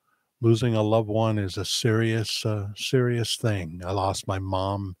know, losing a loved one is a serious thing. I lost my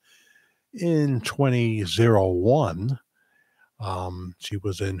mom in 2001. She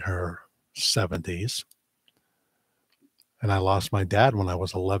was in her 70s. And I lost my dad when I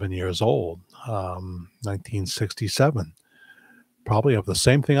was 11 years old, 1967. Probably of the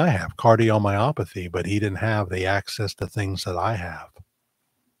same thing I have, cardiomyopathy, but he didn't have the access to things that I have.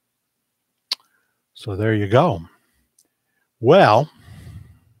 So there you go. Well,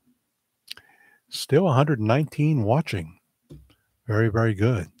 still 119 watching. Very, very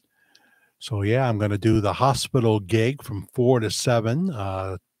good. So yeah, I'm going to do the hospital gig from 4 to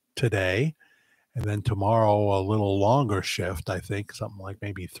 7 today. And then tomorrow, a little longer shift, I think, something like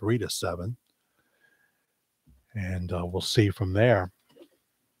maybe 3 to 7. And we'll see from there.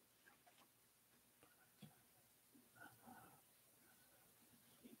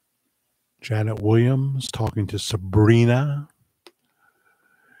 Janet Williams talking to Sabrina.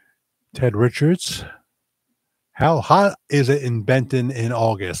 Ted Richards. How hot is it in Benton in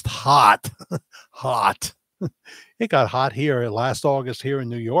August? Hot. Hot. It got hot here last August here in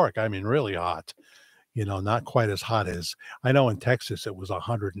New York. I mean, really hot. Not quite as hot as I know in Texas, it was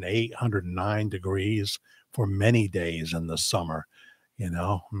 108, 109 degrees for many days in the summer,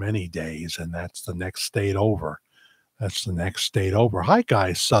 many days. And that's the next state over. That's the next state over. Hi,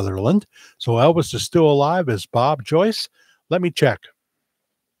 guys, Sutherland. So Elvis is still alive as Bob Joyce. Let me check.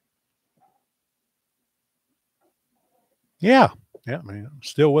 Yeah. Yeah. I mean,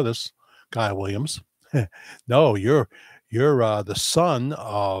 still with us, Guy Williams. No, you're the son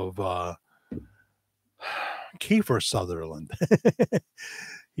of Kiefer Sutherland.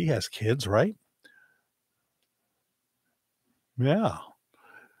 He has kids, right? Yeah.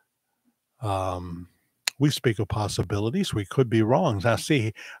 We speak of possibilities. We could be wrong. Now,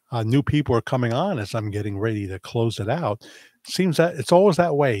 see, new people are coming on as I'm getting ready to close it out. Seems that it's always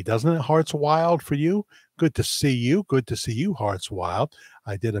that way, doesn't it? Hearts Wild for you. Good to see you. Good to see you, Hearts Wild.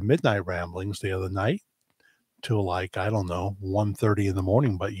 I did a midnight ramblings the other night till like, I don't know, 1:30 in the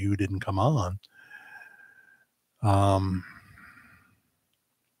morning, but you didn't come on.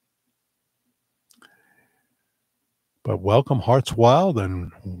 But welcome, Hearts Wild,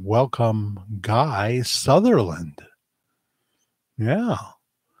 and welcome, Guy Sutherland. Yeah.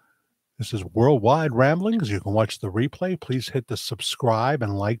 This is Worldwide Ramblings. You can watch the replay. Please hit the subscribe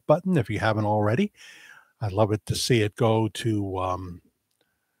and like button if you haven't already. I'd love it to see it go to,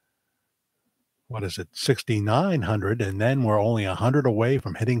 what is it, 6,900, and then we're only 100 away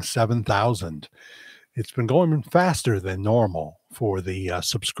from hitting 7,000. It's been going faster than normal for the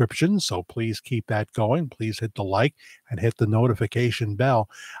subscription, so please keep that going. Please hit the like and hit the notification bell.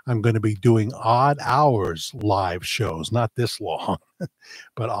 I'm going to be doing odd hours live shows, not this long,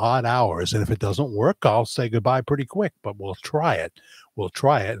 but odd hours. And if it doesn't work, I'll say goodbye pretty quick, but we'll try it. We'll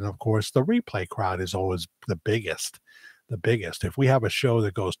try it. And of course, the replay crowd is always the biggest. The biggest. If we have a show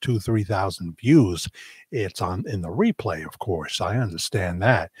that goes 2,000-3,000 views, it's on in the replay, of course. I understand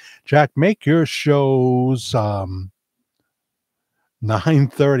that. Jack, make your shows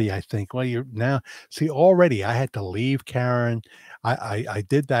 9:30, I think. Well, you're now see already I had to leave, Karen. I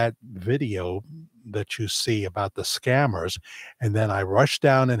did that video that you see about the scammers, and then I rushed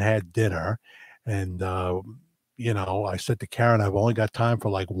down and had dinner, and I said to Karen, I've only got time for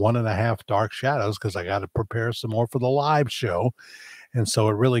like 1.5 Dark Shadows because I got to prepare some more for the live show. And so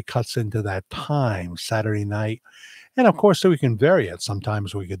it really cuts into that time, Saturday night. And of course, so we can vary it.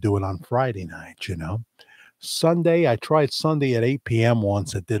 Sometimes we could do it on Friday night. Sunday, I tried Sunday at 8 p.m.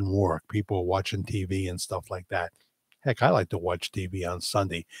 once. It didn't work. People were watching TV and stuff like that. Heck, I like to watch TV on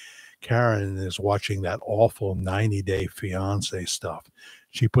Sunday. Karen is watching that awful 90 Day Fiance stuff.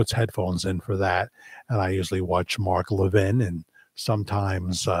 She puts headphones in for that. And I usually watch Mark Levin and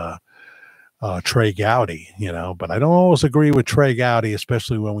sometimes Trey Gowdy, but I don't always agree with Trey Gowdy,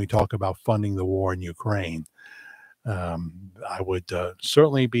 especially when we talk about funding the war in Ukraine. I would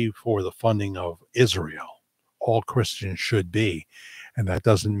certainly be for the funding of Israel. All Christians should be. And that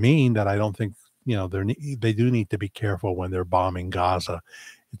doesn't mean that I don't think, they do need to be careful when they're bombing Gaza.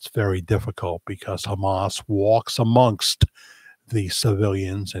 It's very difficult because Hamas walks amongst the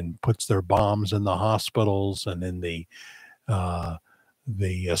civilians and puts their bombs in the hospitals and in the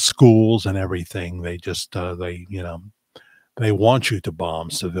schools and everything. They just, they want you to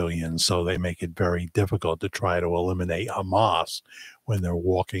bomb civilians, so they make it very difficult to try to eliminate Hamas when they're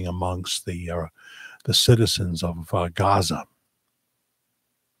walking amongst the citizens of Gaza.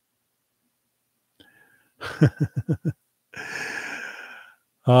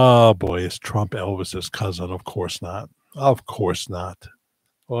 Oh boy, is Trump Elvis's cousin? Of course not. Of course not.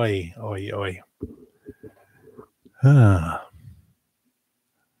 Oi, oi, oi.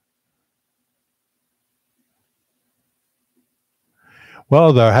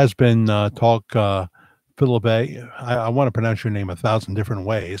 Well, there has been talk, Felipe. I want to pronounce your name 1,000 different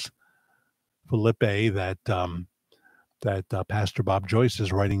ways. Felipe, that Pastor Bob Joyce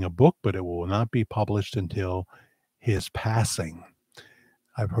is writing a book, but it will not be published until his passing.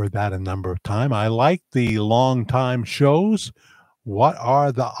 I've heard that a number of times. I like the long time shows. What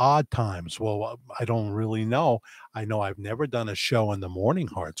are the odd times? Well, I don't really know. I know I've never done a show in the morning,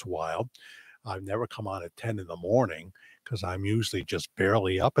 Hearts Wild. I've never come on at 10 in the morning because I'm usually just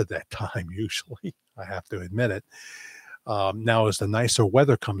barely up at that time, usually. I have to admit it. Now, as the nicer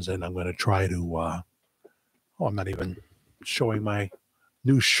weather comes in, I'm going to try to, I'm not even showing my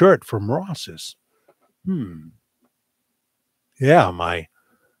new shirt from Ross's. Yeah, my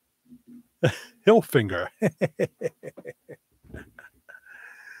Hillfinger.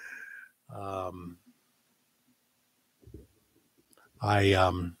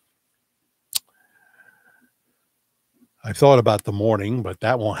 I thought about the morning, but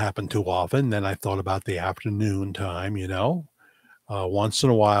that won't happen too often. Then I thought about the afternoon time, once in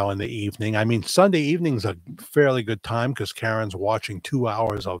a while in the evening. I mean, Sunday evening's a fairly good time because Karen's watching 2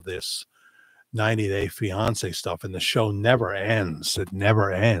 hours of this 90 Day Fiance stuff, and the show never ends. It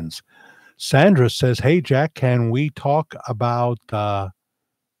never ends. Sandra says, hey, Jack, can we talk about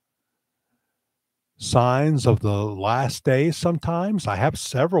signs of the last days sometimes? I have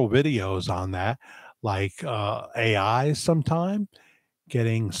several videos on that, like AI sometime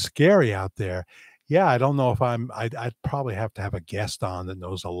getting scary out there. Yeah, I don't know if I'd probably have to have a guest on that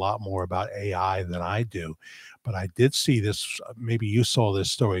knows a lot more about AI than I do. But I did see this, maybe you saw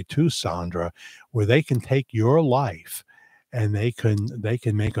this story too, Sandra, where they can take your life and they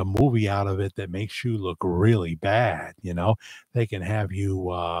can make a movie out of it that makes you look really bad. They can have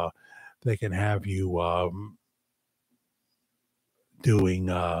you doing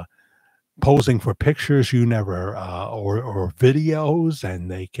posing for pictures you never or videos, and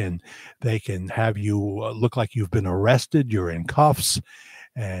they can have you look like you've been arrested, you're in cuffs,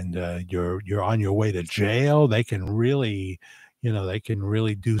 and you're on your way to jail. They can really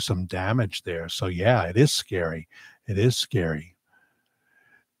do some damage there. So yeah, it is scary. It is scary.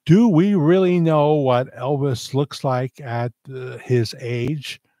 Do we really know what Elvis looks like at his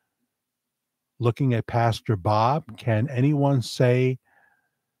age? Looking at Pastor Bob, can anyone say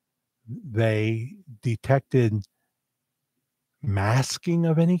they detected masking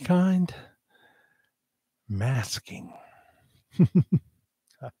of any kind? Masking.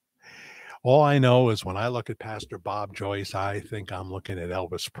 All I know is when I look at Pastor Bob Joyce, I think I'm looking at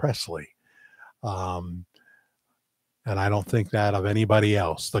Elvis Presley. And I don't think that of anybody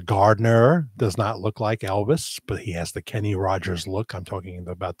else. The gardener does not look like Elvis, but he has the Kenny Rogers look. I'm talking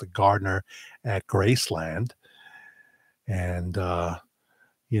about the gardener at Graceland. And, et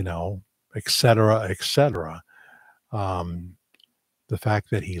cetera, et cetera. The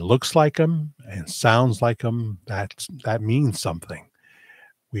fact that he looks like him and sounds like him, that means something.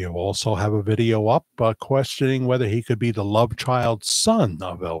 We also have a video up questioning whether he could be the love child son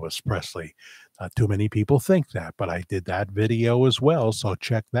of Elvis Presley. Not too many people think that, but I did that video as well, so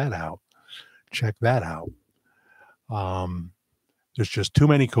check that out. Check that out. There's just too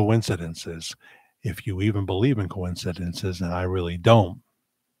many coincidences. if you even believe in coincidences, and I really don't.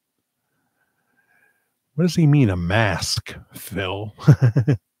 What does he mean, a mask, Phil?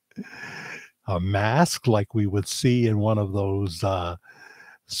 A mask like we would see in one of those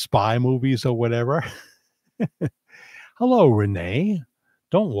spy movies or whatever? Hello, Renee.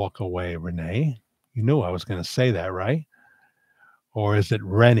 Don't walk away, Renee. You knew I was going to say that, right? Or is it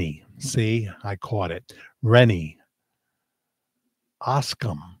Rennie? See, I caught it. Rennie.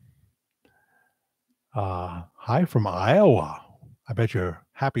 Oscom. Hi from Iowa. I bet you're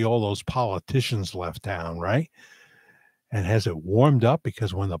happy all those politicians left town, right? And has it warmed up?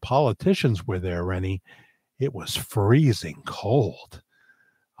 Because when the politicians were there, Rennie, it was freezing cold.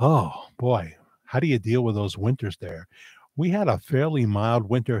 Oh, boy. How do you deal with those winters there? We had a fairly mild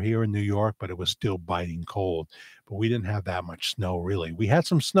winter here in New York, but it was still biting cold. But we didn't have that much snow, really. We had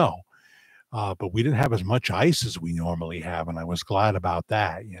some snow, but we didn't have as much ice as we normally have. And I was glad about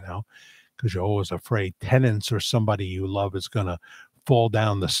that, because you're always afraid tenants or somebody you love is going to fall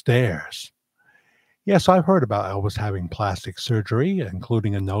down the stairs. Yes, I've heard about Elvis having plastic surgery,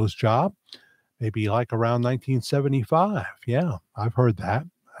 including a nose job, maybe like around 1975. Yeah, I've heard that.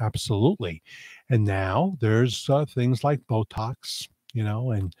 Absolutely. And now there's things like Botox,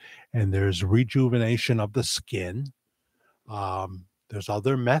 and there's rejuvenation of the skin. There's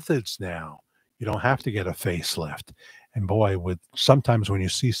other methods now. You don't have to get a facelift. And boy, with sometimes when you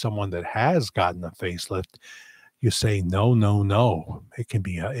see someone that has gotten a facelift, you say no, no, no. It can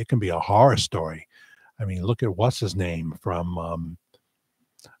be a horror story. I mean, look at what's his name from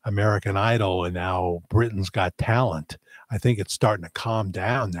American Idol and now Britain's Got Talent. I think it's starting to calm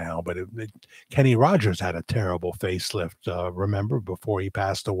down now, but Kenny Rogers had a terrible facelift, remember, before he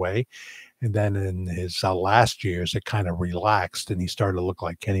passed away. And then in his last years, it kind of relaxed and he started to look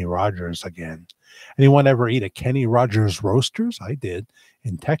like Kenny Rogers again. Anyone ever eat at Kenny Rogers Roasters? I did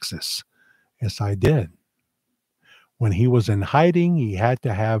in Texas. Yes, I did. When he was in hiding, he had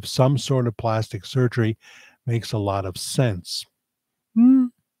to have some sort of plastic surgery. Makes a lot of sense.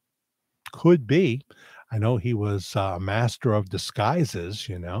 Could be. I know he was a master of disguises,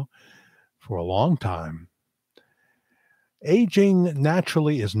 for a long time. Aging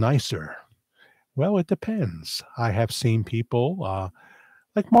naturally is nicer. Well, it depends. I have seen people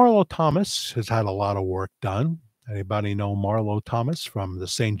like Marlo Thomas has had a lot of work done. Anybody know Marlo Thomas from the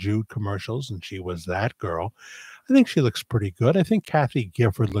St. Jude commercials? And she was that girl. I think she looks pretty good. I think Kathy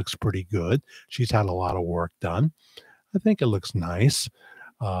Gifford looks pretty good. She's had a lot of work done. I think it looks nice.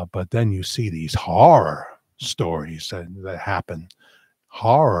 But then you see these horror stories that happen.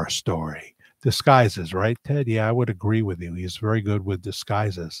 Horror story. Disguises, right, Ted? Yeah, I would agree with you. He's very good with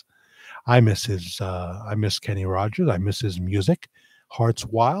disguises. I miss Kenny Rogers. I miss his music. Heart's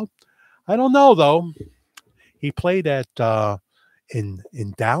Wild. I don't know though. He played at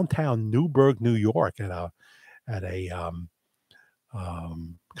in downtown Newburgh, New York, at a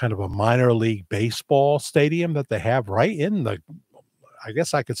kind of a minor league baseball stadium that they have right in I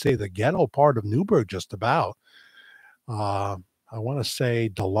guess I could say the ghetto part of Newburgh, just about. I want to say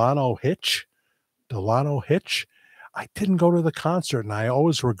Delano Hitch. I didn't go to the concert, and I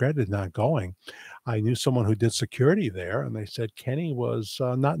always regretted not going. I knew someone who did security there, and they said Kenny was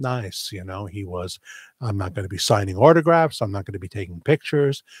not nice. He was, I'm not going to be signing autographs. I'm not going to be taking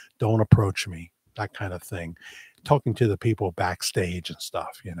pictures. Don't approach me, that kind of thing. Talking to the people backstage and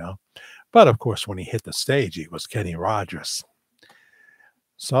stuff, But, of course, when he hit the stage, he was Kenny Rogers.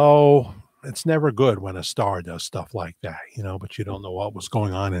 So it's never good when a star does stuff like that, but you don't know what was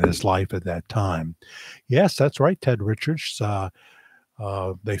going on in his life at that time. Yes, that's right, Ted Richards.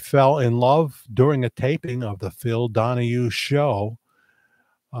 They fell in love during a taping of the Phil Donahue show.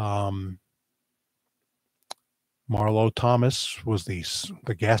 Marlo Thomas was the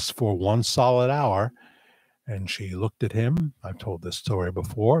guest for 1 solid hour, and she looked at him. I've told this story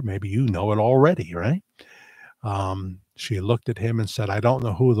before. Maybe you know it already, right? She looked at him and said, "I don't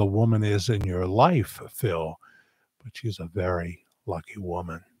know who the woman is in your life, Phil, but she's a very lucky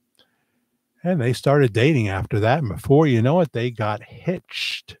woman." And they started dating after that. And before you know it, they got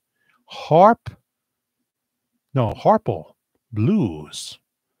hitched. Harple Blues.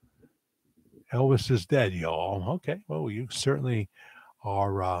 Elvis is dead, y'all. Okay, well, you certainly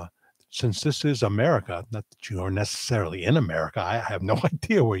are, since this is America, not that you are necessarily in America, I have no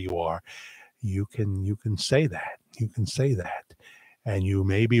idea where you are. You can say that. You can say that. And you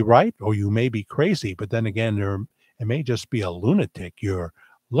may be right or you may be crazy, but then again, it may just be a lunatic you're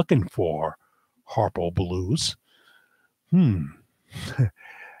looking for. Harple Blues.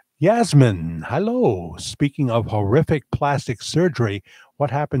 Yasmin, hello. Speaking of horrific plastic surgery, what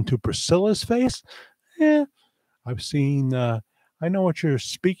happened to Priscilla's face? I've seen I know what you're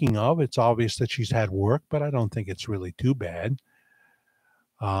speaking of. It's obvious that she's had work, but I don't think it's really too bad.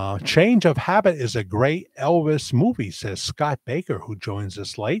 Change of Habit is a great Elvis movie, says Scott Baker, who joins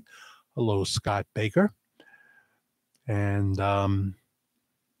us late. Hello, Scott Baker. And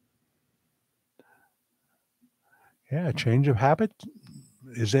yeah, Change of Habit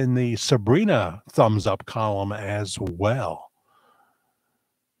is in the Sabrina thumbs up column as well.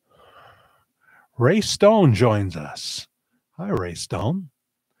 Ray Stone joins us. Hi, Ray Stone.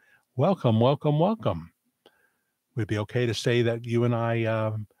 Welcome, welcome, welcome. Would it be okay to say that you and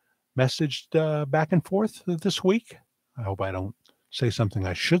I messaged back and forth this week? I hope I don't say something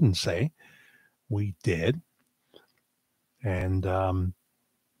I shouldn't say. We did. And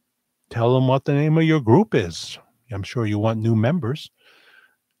tell them what the name of your group is. I'm sure you want new members.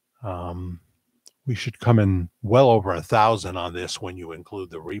 We should come in well over 1,000 on this when you include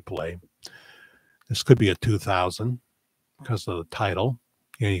the replay. This could be a 2,000 because of the title.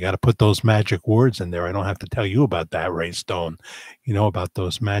 You got to put those magic words in there. I don't have to tell you about that, Ray Stone. You know about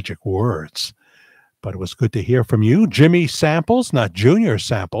those magic words. But it was good to hear from you. Jimmy Samples, not Junior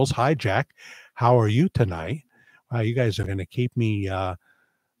Samples. Hi, Jack. How are you tonight? Wow, you guys are going to keep me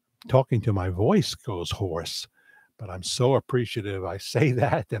talking to my voice goes hoarse. But I'm so appreciative. I say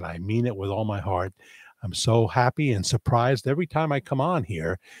that and I mean it with all my heart. I'm so happy and surprised every time I come on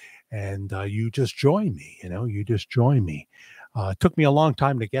here. And you just join me, you just join me. It took me a long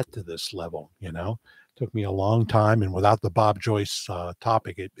time to get to this level, took me a long time. And without the Bob Joyce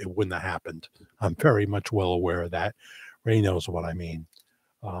topic, it wouldn't have happened. I'm very much well aware of that. Ray knows what I mean.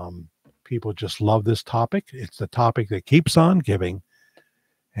 People just love this topic. It's the topic that keeps on giving.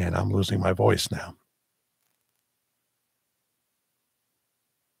 And I'm losing my voice now.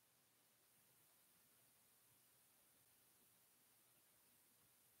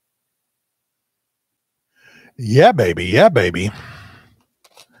 Yeah, baby. Yeah, baby.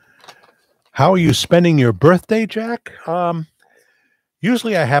 How are you spending your birthday, Jack?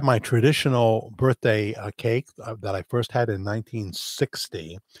 Usually I have my traditional birthday cake that I first had in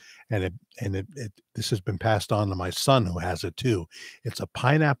 1960. And this has been passed on to my son who has it too. It's a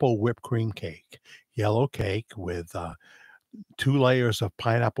pineapple whipped cream cake, yellow cake with 2 layers of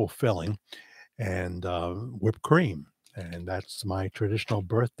pineapple filling and whipped cream. And that's my traditional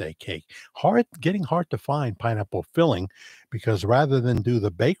birthday cake. Getting hard to find pineapple filling because rather than do the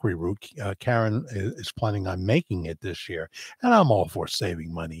bakery route, Karen is planning on making it this year. And I'm all for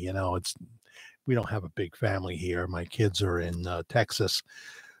saving money. We don't have a big family here. My kids are in Texas.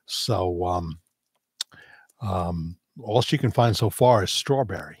 So all she can find so far is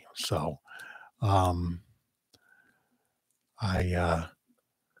strawberry. So I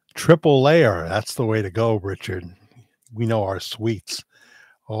triple layer. That's the way to go, Richard. We know our sweets.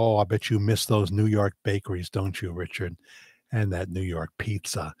 Oh, I bet you miss those New York bakeries, don't you, Richard? And that New York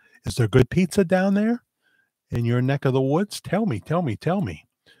pizza. Is there good pizza down there in your neck of the woods? Tell me, tell me, tell me.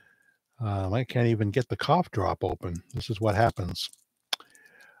 I can't even get the cough drop open. This is what happens.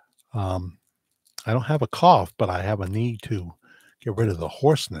 I don't have a cough, but I have a need to get rid of the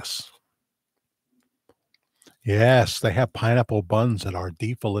hoarseness. Yes, they have pineapple buns at our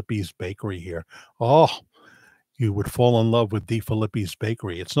D. Filippi's bakery here. Oh, you would fall in love with D. Filippi's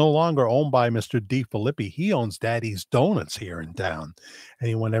bakery. It's no longer owned by Mr. D. Filippi. He owns Daddy's Donuts here in town.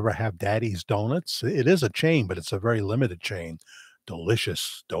 Anyone ever have Daddy's Donuts? It is a chain, but it's a very limited chain.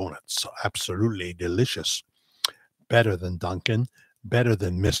 Delicious donuts. Absolutely delicious. Better than Dunkin'. Better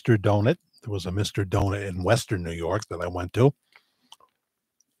than Mr. Donut. There was a Mr. Donut in Western New York that I went to.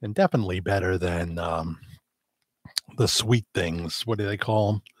 And definitely better than the sweet things. What do they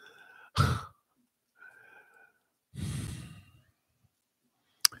call them?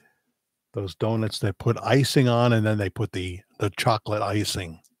 Those donuts that put icing on and then they put the chocolate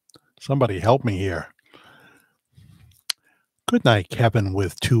icing. Somebody help me here. Good night, Kevin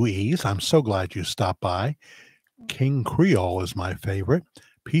with 2 E's. I'm so glad you stopped by. King Creole is my favorite.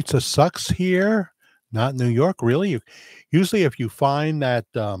 Pizza sucks here. Not New York, really. Usually if you find that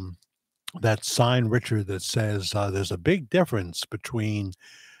that sign, Richard, that says there's a big difference between,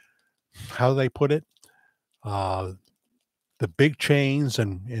 how do they put it? The big chains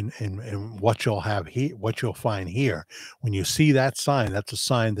and what you'll have here, what you'll find here. When you see that sign, that's a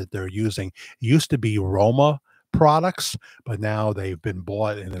sign that they're using. It used to be Roma products, but now they've been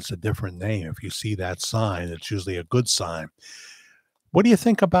bought and it's a different name. If you see that sign, it's usually a good sign. What do you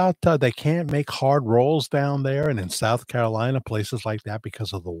think about they can't make hard rolls down there and in South Carolina, places like that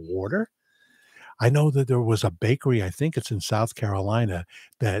because of the water? I know that there was a bakery, I think it's in South Carolina,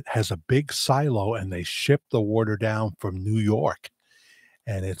 that has a big silo and they ship the water down from New York.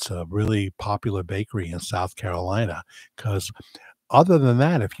 And it's a really popular bakery in South Carolina because other than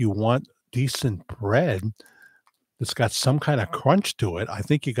that, if you want decent bread that's got some kind of crunch to it, I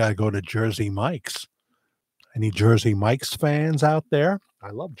think you gotta go to Jersey Mike's. Any Jersey Mike's fans out there? I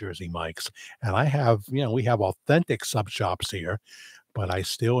love Jersey Mike's, and I have, we have authentic sub shops here, but I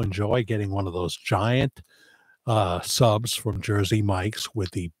still enjoy getting one of those giant subs from Jersey Mike's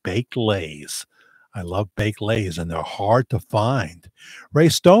with the baked lays. I love baked lays, and they're hard to find. Ray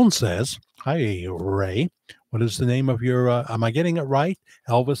Stone says, "Hi, Ray. What is the name of your? Am I getting it right?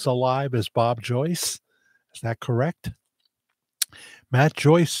 Elvis alive is Bob Joyce. Is that correct?" Matt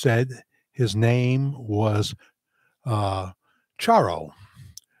Joyce said his name was uh, Charo,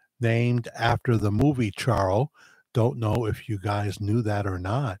 named after the movie Charo. Don't know if you guys knew that or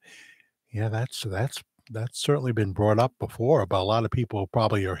not. Yeah, that's certainly been brought up before, but a lot of people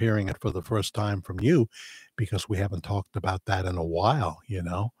probably are hearing it for the first time from you because we haven't talked about that in a while.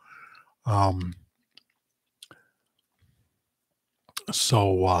 Um,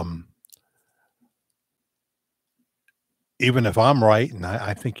 so even if I'm right, and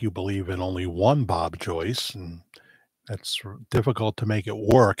I think you believe in only one Bob Joyce, and that's difficult to make it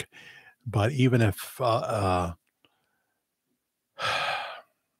work, but even if how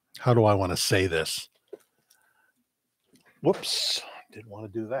do I want to say this? Whoops, didn't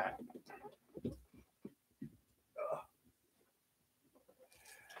want to do that.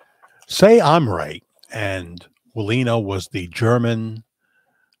 Say I'm right, and Walina was the German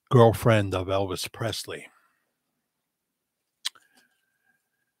girlfriend of Elvis Presley.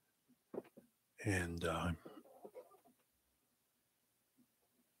 And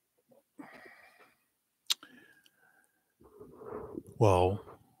well,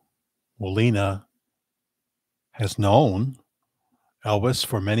 Walina has known Elvis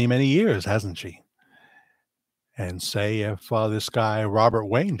for many, many years, hasn't she? And say if this guy, Robert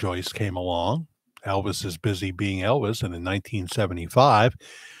Wayne Joyce, came along, Elvis is busy being Elvis, and in 1975,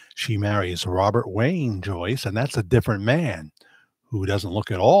 she marries Robert Wayne Joyce, and that's a different man who doesn't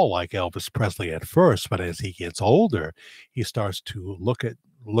look at all like Elvis Presley at first, but as he gets older, he starts to look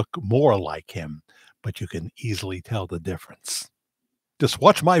more like him, but you can easily tell the difference. Just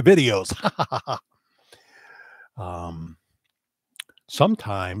watch my videos.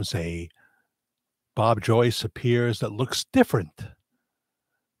 Sometimes a Bob Joyce appears that looks different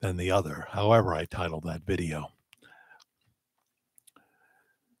than the other. However, I titled that video.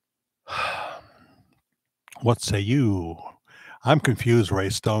 What say you? I'm confused, Ray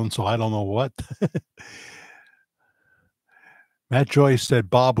Stone, so I don't know what. Matt Joyce said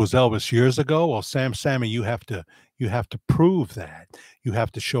Bob was Elvis years ago. Well, Sammy, you have to prove that. You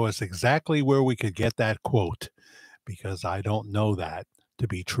have to show us exactly where we could get that quote, because I don't know that to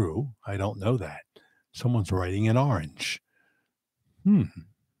be true. I don't know that. Someone's writing in orange. Maybe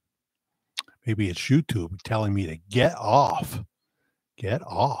it's YouTube telling me to get off. Get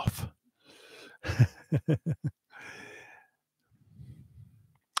off.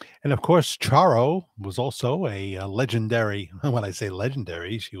 And of course, Charo was also a legendary. When I say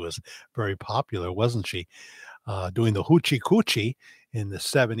legendary, she was very popular, wasn't she? Doing the hoochie coochie in the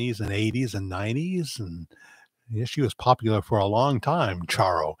 70s and 80s and 90s. And yeah, she was popular for a long time,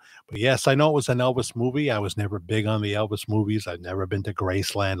 Charo. But yes, I know it was an Elvis movie. I was never big on the Elvis movies. I've never been to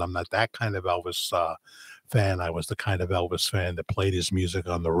Graceland. I'm not that kind of Elvis fan. I was the kind of Elvis fan that played his music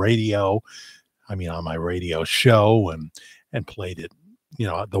on the radio. I mean, on my radio show and played it.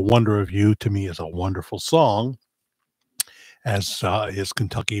 The Wonder of You to me is a wonderful song, as is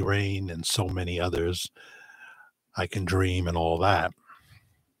Kentucky Rain and so many others. I Can Dream and all that.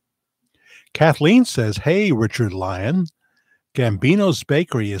 Kathleen says, "Hey, Richard Lyon, Gambino's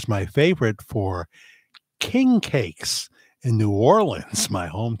Bakery is my favorite for king cakes in New Orleans, my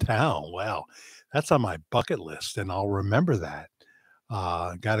hometown." Well, that's on my bucket list, and I'll remember that.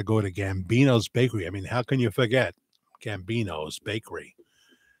 Got to go to Gambino's Bakery. I mean, how can you forget Gambino's Bakery?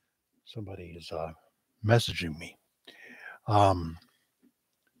 Somebody is messaging me. Are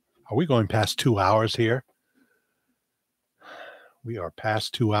we going past 2 hours here? We are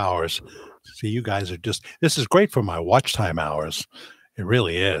past 2 hours. See, you guys are this is great for my watch time hours. It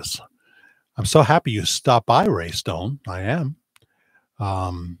really is. I'm so happy you stopped by, Ray Stone. I am.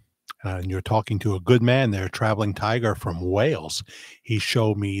 And you're talking to a good man there, Traveling Tiger from Wales. He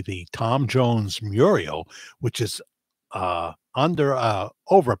showed me the Tom Jones Muriel, which is under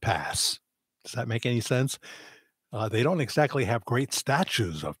overpass. Does that make any sense? They don't exactly have great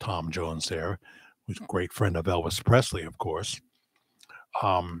statues of Tom Jones there, who's a great friend of Elvis Presley, of course.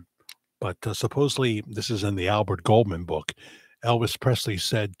 But supposedly, this is in the Albert Goldman book. Elvis Presley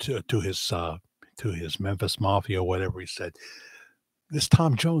said to his Memphis Mafia, whatever he said, "This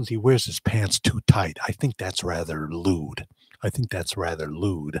Tom Jones, he wears his pants too tight. I think that's rather lewd." I think that's rather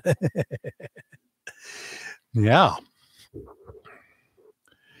lewd. Yeah.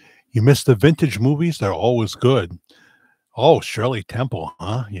 You miss the vintage movies? They're always good. Oh, Shirley Temple,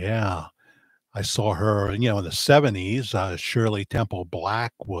 huh? Yeah. I saw her, in the 70s. Shirley Temple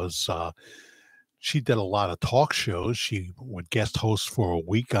Black was, she did a lot of talk shows. She would guest host for a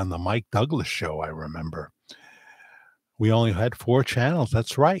week on the Mike Douglas show, I remember. We only had 4 channels.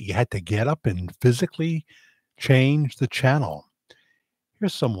 That's right. You had to get up and physically change the channel.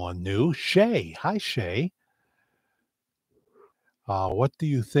 Here's someone new, Shay. Hi, Shay. What do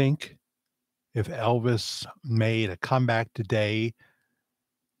you think if Elvis made a comeback today?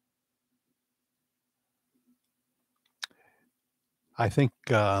 I think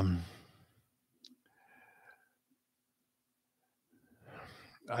I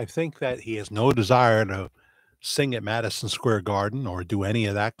think that he has no desire to sing at Madison Square Garden or do any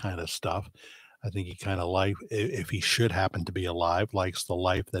of that kind of stuff. I think he kind of if he should happen to be alive, likes the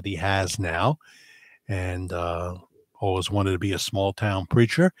life that he has now, and always wanted to be a small town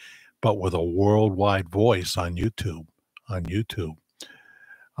preacher, but with a worldwide voice on YouTube. On YouTube,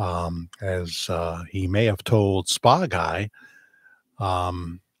 as he may have told Spa Guy,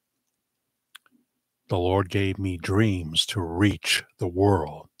 um, the Lord gave me dreams to reach the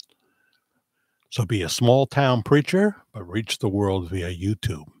world. So be a small town preacher, but reach the world via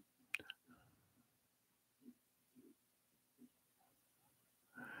YouTube.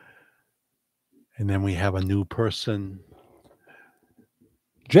 And then we have a new person,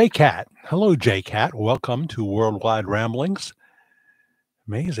 J-Cat. Hello, J-Cat. Welcome to Worldwide Ramblings.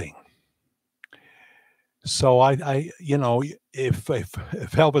 Amazing. So if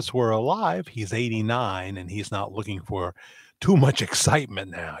Elvis were alive, he's 89 and he's not looking for too much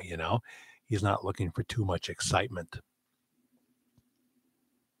excitement now, He's not looking for too much excitement.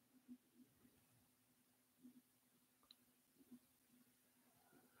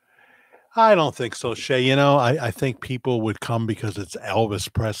 I don't think so, Shay. I think people would come because it's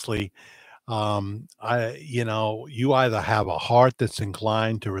Elvis Presley. You either have a heart that's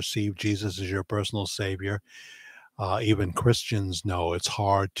inclined to receive Jesus as your personal savior. Even Christians know it's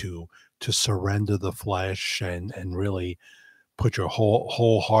hard to surrender the flesh and really put your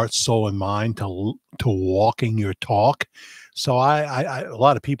whole heart, soul, and mind to walking your talk. So a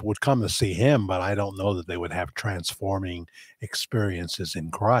lot of people would come to see him, but I don't know that they would have transforming experiences in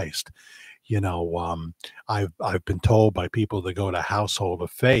Christ. I've been told by people that go to Household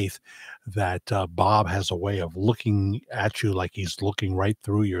of Faith that Bob has a way of looking at you like he's looking right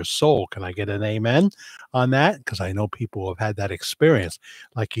through your soul. Can I get an amen on that? Because I know people have had that experience,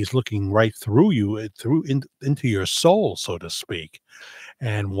 like he's looking right through you, into your soul, so to speak.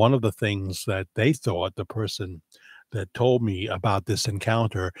 And one of the things that they thought, the person that told me about this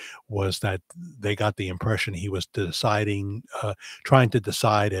encounter, was that they got the impression he was trying to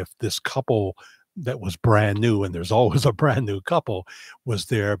decide if this couple that was brand new, and there's always a brand new couple, was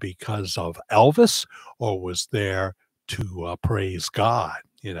there because of Elvis or was there to praise God,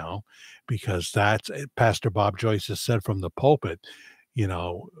 because Pastor Bob Joyce has said from the pulpit,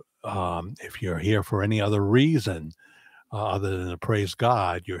 if you're here for any other reason other than to praise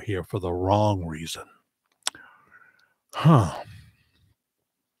God, you're here for the wrong reason. Huh.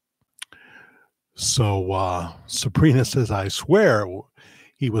 So Sabrina says, I swear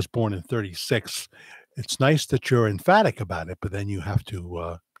he was born in 36. It's nice that you're emphatic about it, but then you have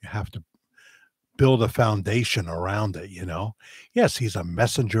to build a foundation around it, Yes, he's a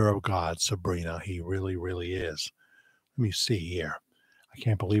messenger of God, Sabrina. He really, really is. Let me see here. I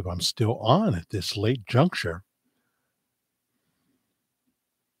can't believe I'm still on at this late juncture.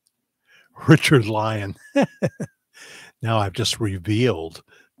 Richard Lyon. Now I've just revealed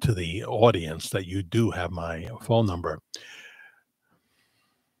to the audience that you do have my phone number.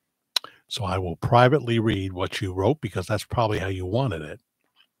 So I will privately read what you wrote because that's probably how you wanted it.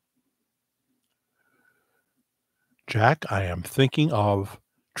 Jack, I am thinking of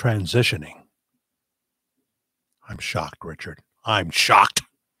transitioning. I'm shocked, Richard. I'm shocked.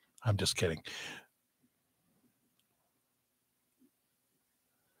 I'm just kidding.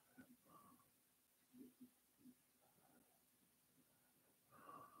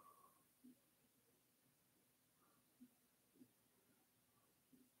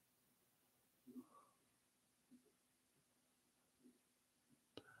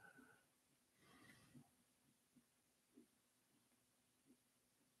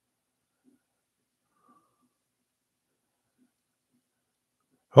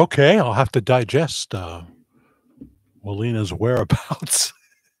 Okay, I'll have to digest Walina's whereabouts.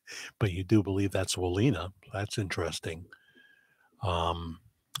 But you do believe that's Walina. That's interesting.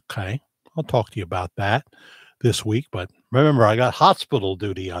 Okay, I'll talk to you about that. this week, but remember, I got hospital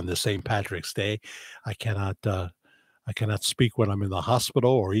duty on this St. Patrick's Day. I cannot I cannot speak when I'm in the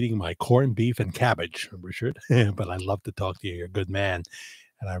hospital or eating my corned beef and cabbage, Richard. But I love to talk to you. You're a good man,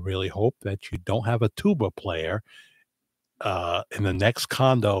 and I really hope that you don't have a tuba player in the next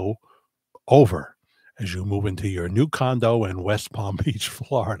condo over as you move into your new condo in West Palm Beach,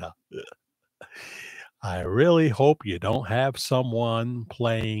 Florida. I really hope you don't have someone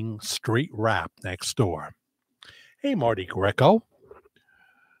playing street rap next door. Hey, Marty Greco,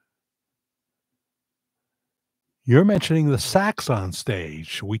 you're mentioning the sax on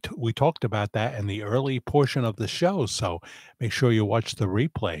stage. We talked about that in the early portion of the show, so make sure you watch the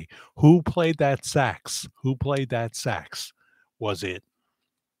replay. Who played that sax? Who played that sax? Was it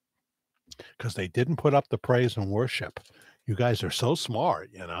because they didn't put up the praise and worship? You guys are so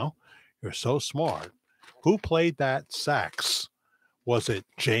smart, you know? You're so smart. Who played that sax? Was it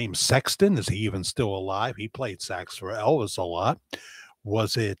James Sexton? Is he even still alive? He played sax for Elvis a lot.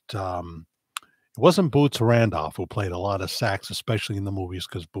 Was it it wasn't Boots Randolph who played a lot of sax, especially in the movies,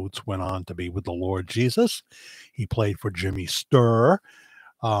 because Boots went on to be with the Lord Jesus. He played for Jimmy Sturr.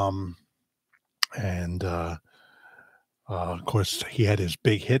 Um, and of course, he had his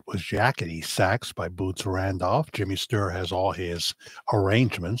big hit was Jackety Sax by Boots Randolph. Jimmy Sturr has all his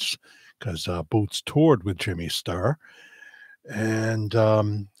arrangements because Boots toured with Jimmy Sturr. And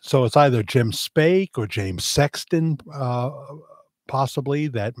so it's either Jim Spake or James Sexton, possibly,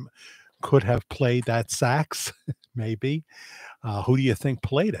 that could have played that sax, maybe. Who do you think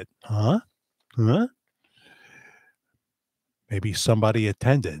played it? Huh? Huh? Maybe somebody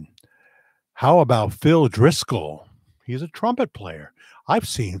attended. How about Phil Driscoll? He's a trumpet player. I've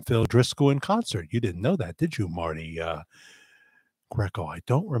seen Phil Driscoll in concert. You didn't know that, did you, Marty Greco? I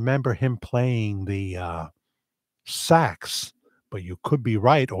don't remember him playing the sax, but you could be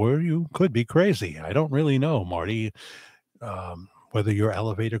right or you could be crazy. I don't really know, Marty, whether your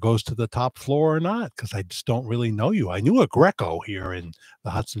elevator goes to the top floor or not, because I just don't really know you. I knew a Greco here in the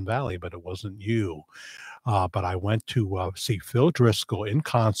Hudson Valley, but it wasn't you. But I went to see Phil Driscoll in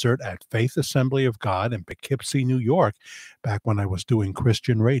concert at Faith Assembly of God in Poughkeepsie, New York, back when I was doing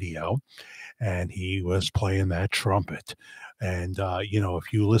Christian radio, and he was playing that trumpet. And,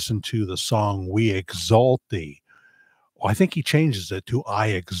 if you listen to the song We Exalt Thee, I think he changes it to I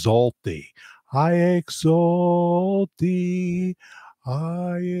Exalt Thee. I exalt thee,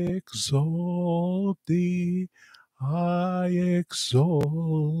 I exalt thee, I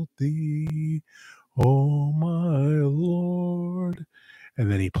exalt thee, oh my Lord.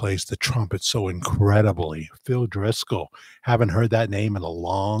 And then he plays the trumpet so incredibly. Phil Driscoll. Haven't heard that name in a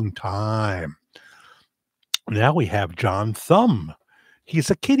long time. Now we have John Thumb.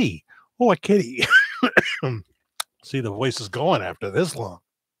 He's a kitty. Oh, a kitty. See, the voice is going after this long.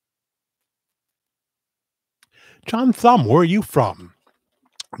 John Thumb, where are you from?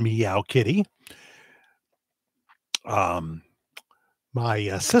 Meow kitty. My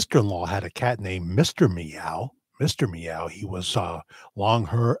sister-in-law had a cat named Mr. Meow. Mr. Meow, he was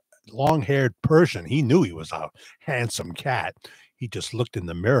long-haired Persian. He knew he was a handsome cat. He just looked in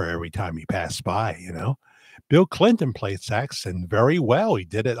the mirror every time he passed by, Bill Clinton played sax and very well. He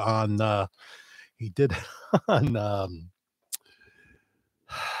did it on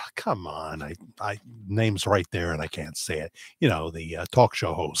come on, I name's right there and I can't say it. The talk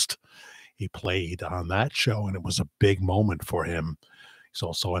show host. He played on that show, and it was a big moment for him. He's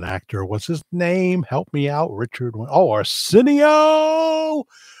also an actor. What's his name? Help me out, Richard. Oh, Arsenio.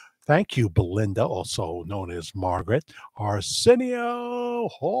 Thank you, Belinda, also known as Margaret. Arsenio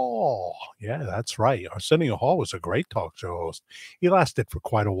Hall. Yeah, that's right. Arsenio Hall was a great talk show host. He lasted for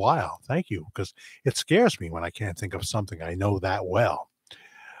quite a while. Thank you, because it scares me when I can't think of something I know that well.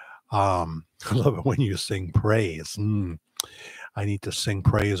 I love it when you sing praise. I need to sing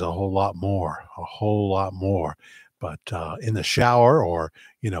praise a whole lot more. But in the shower or,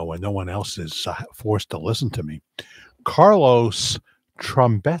 when no one else is forced to listen to me. Carlos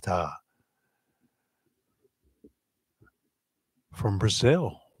Trombetta from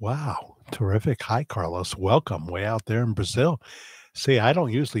Brazil. Wow. Terrific. Hi, Carlos. Welcome way out there in Brazil. See, I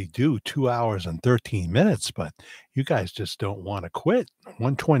don't usually do 2 hours and 13 minutes, but you guys just don't want to quit.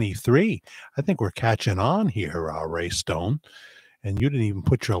 123. I think we're catching on here, Ray Stone. And you didn't even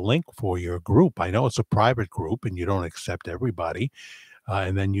put your link for your group. I know it's a private group and you don't accept everybody.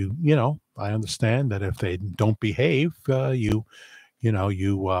 And then I understand that if they don't behave, you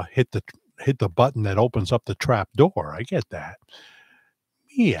hit the button that opens up the trap door. I get that.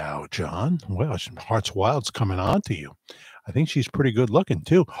 Meow, John. Well, Hearts Wild's coming on to you. I think she's pretty good looking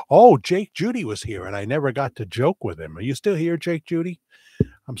too. Oh, Jake Judy was here and I never got to joke with him. Are you still here, Jake Judy?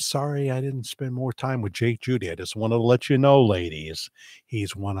 I'm sorry I didn't spend more time with Jake Judy. I just wanted to let you know, ladies,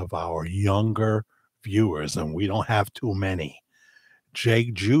 he's one of our younger viewers, and we don't have too many.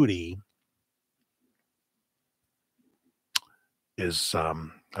 Jake Judy is,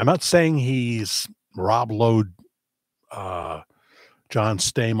 I'm not saying he's Rob Lowe, uh, John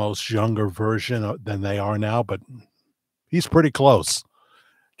Stamos' younger version than they are now, but he's pretty close.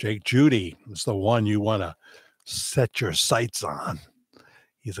 Jake Judy is the one you want to set your sights on.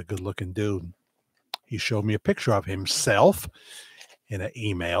 He's a good looking dude. He showed me a picture of himself in an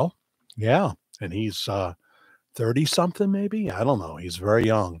email. Yeah. And he's 30 something, maybe. I don't know. He's very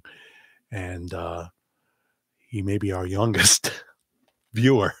young. And he may be our youngest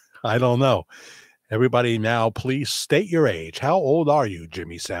viewer. I don't know. Everybody now, please state your age. How old are you,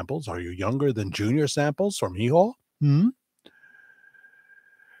 Jimmy Samples? Are you younger than Junior Samples from Hee-Haw?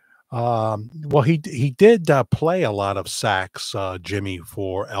 Well, he did play a lot of sax, Jimmy,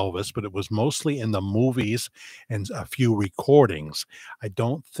 for Elvis, but it was mostly in the movies and a few recordings. I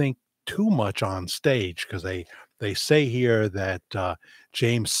don't think too much on stage because they say here that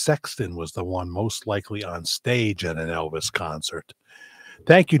James Sexton was the one most likely on stage at an Elvis concert.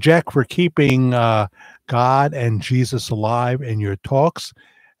 Thank you, Jack, for keeping God and Jesus alive in your talks,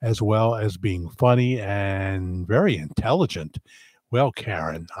 as well as being funny and very intelligent. Well,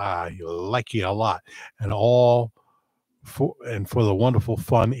 Karen, I like you a lot, and for the wonderful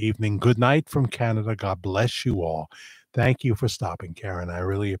fun evening. Good night from Canada. God bless you all. Thank you for stopping, Karen. I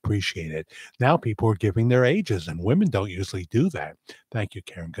really appreciate it. Now people are giving their ages, and women don't usually do that. Thank you,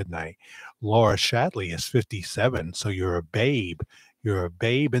 Karen. Good night. Laura Shadley is 57, so you're a babe. You're a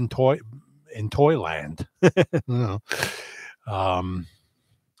babe in Toyland. You know.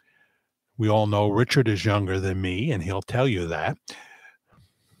 We all know Richard is younger than me, and he'll tell you that.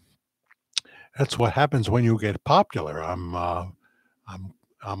 That's what happens when you get popular. I'm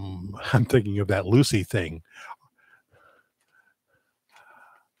thinking of that Lucy thing.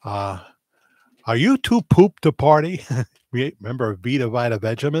 Are you too poop to party? Remember Vita Vita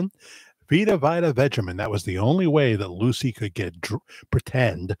Vegemin? Vita Vita Vegemin. That was the only way that Lucy could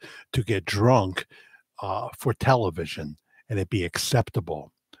pretend to get drunk for television, and it'd be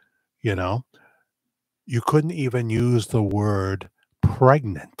acceptable. You know, you couldn't even use the word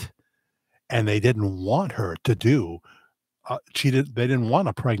pregnant, and they didn't want her to do. They didn't want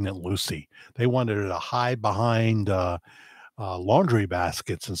a pregnant Lucy. They wanted her to hide behind laundry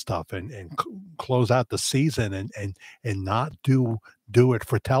baskets and stuff, and close out the season, and not do it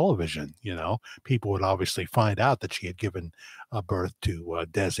for television. You know, people would obviously find out that she had given birth to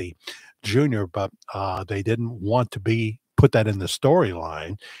Desi Jr., but they didn't want to put that in the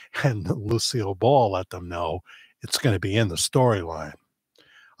storyline, and Lucille Ball let them know it's going to be in the storyline.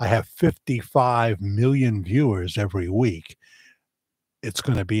 I have 55 million viewers every week. It's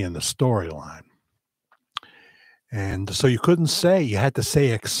going to be in the storyline. And so you couldn't say, you had to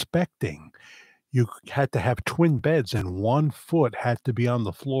say expecting. You had to have twin beds, and one foot had to be on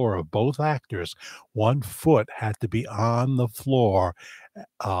the floor of both actors. One foot had to be on the floor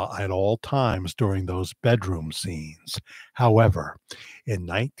at all times during those bedroom scenes. However, in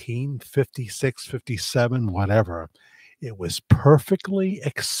 1956, 57, whatever, it was perfectly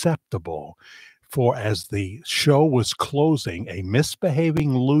acceptable for, as the show was closing, a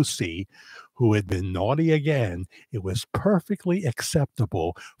misbehaving Lucy who had been naughty again, it was perfectly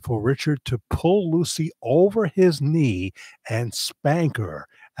acceptable for Richard to pull Lucy over his knee and spank her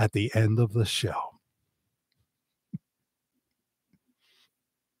at the end of the show.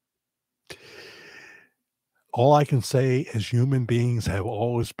 All I can say is human beings have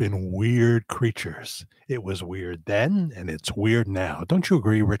always been weird creatures. It was weird then, and it's weird now. Don't you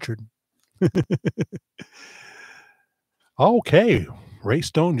agree, Richard? Okay. Ray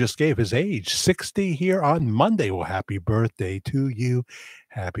Stone just gave his age, 60 here on Monday. Well, happy birthday to you.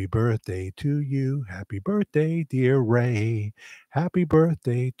 Happy birthday to you. Happy birthday, dear Ray. Happy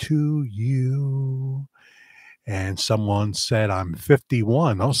birthday to you. And someone said, I'm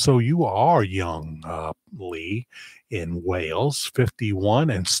 51. Oh, so you are young, Lee, in Wales,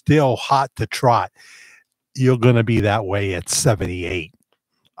 51 and still hot to trot. You're going to be that way at 78.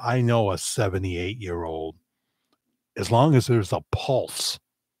 I know a 78-year-old. As long as there's a pulse,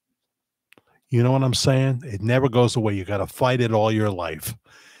 you know what I'm saying? It never goes away. You got to fight it all your life.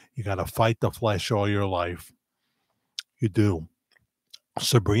 You got to fight the flesh all your life. You do.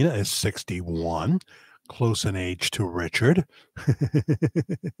 Sabrina is 61, close in age to Richard.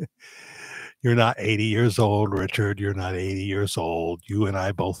 You're not 80 years old, Richard. You're not 80 years old. You and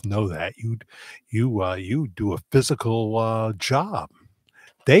I both know that. You do a physical job.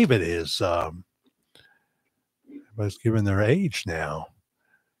 David is. Everybody's given their age now.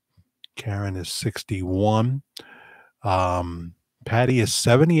 Karen is 61. Um, Patty is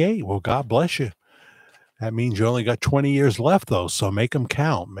 78. Well, God bless you. That means you only got 20 years left, though. So make them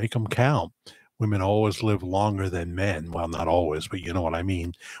count. Make them count. Women always live longer than men. Well, not always, but you know what I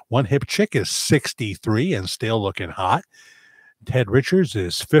mean. One hip chick is 63 and still looking hot. Ted Richards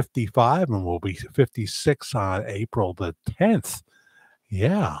is 55 and will be 56 on April the 10th.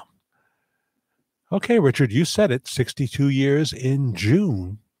 Yeah. Okay, Richard, you said it. 62 years in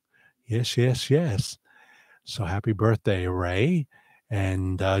June. Yes, yes, yes. So happy birthday, Ray.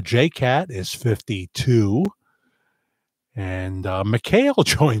 And J-Cat is 52. And Mikhail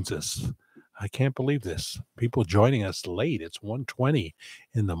joins us. I can't believe this. People joining us late. It's 1:20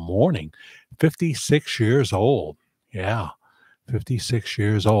 in the morning. 56 years old. Yeah, 56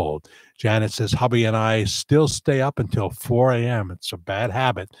 years old. Janet says, hubby and I still stay up until 4 a.m. It's a bad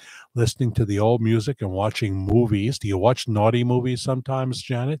habit, listening to the old music and watching movies. Do you watch naughty movies sometimes,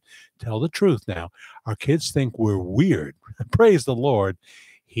 Janet? Tell the truth now. Our kids think we're weird. Praise the Lord.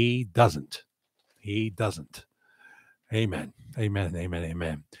 He doesn't. He doesn't. Amen. Amen. Amen.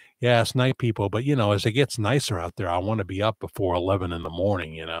 Amen. Yeah, it's night people, but as it gets nicer out there, I want to be up before 11 in the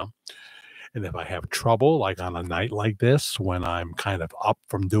morning. And if I have trouble, like on a night like this, when I'm kind of up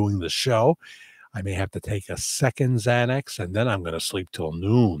from doing the show, I may have to take a second Xanax and then I'm going to sleep till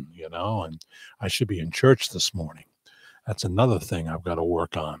noon, and I should be in church this morning. That's another thing I've got to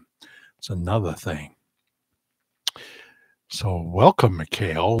work on. It's another thing. So welcome,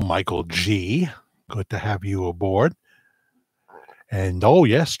 Mikhail, Michael G. Good to have you aboard. And oh,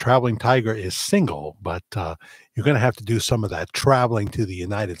 yes, Traveling Tiger is single, but you're going to have to do some of that traveling to the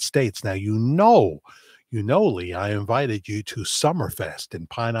United States. Now, Lee, I invited you to Summerfest in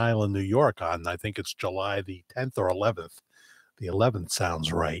Pine Island, New York on, I think it's July the 10th or 11th. The 11th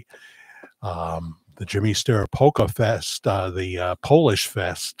sounds right. The Jimmy Sturr Polka Fest, the Polish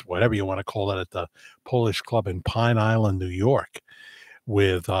Fest, whatever you want to call it, at the Polish Club in Pine Island, New York.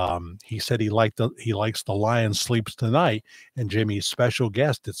 With he said he likes the Lion Sleeps Tonight, and Jimmy's special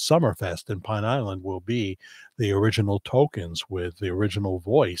guest at Summerfest in Pine Island will be the original Tokens with the original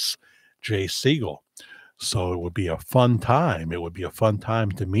voice, Jay Siegel. So it would be a fun time. It would be a fun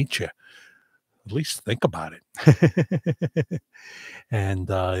time to meet you. At least think about it. And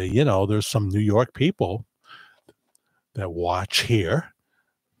there's some New York people that watch here.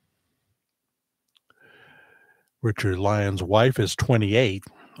 Richard Lyon's wife is 28.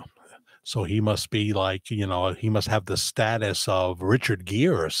 So he must be like, he must have the status of Richard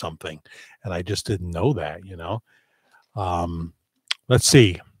Gere or something. And I just didn't know that. Let's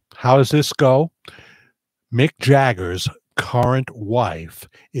see. How does this go? Mick Jagger's current wife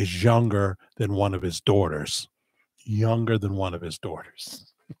is younger than one of his daughters. Younger than one of his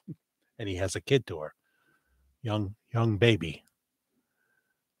daughters. And he has a kid to her. Young baby.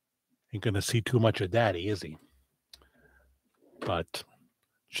 Ain't going to see too much of daddy, is he? But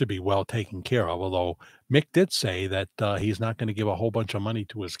should be well taken care of. Although Mick did say that he's not going to give a whole bunch of money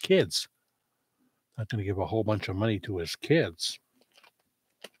to his kids. Not going to give a whole bunch of money to his kids.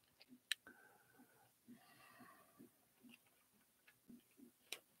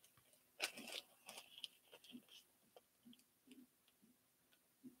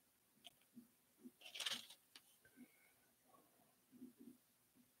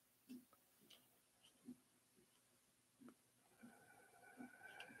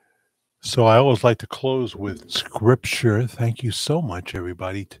 So I always like to close with scripture. Thank you so much,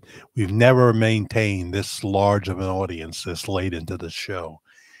 everybody. We've never maintained this large of an audience this late into the show.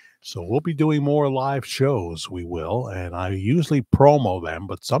 So we'll be doing more live shows, we will, and I usually promo them,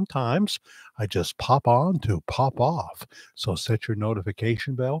 but sometimes I just pop on to pop off. So set your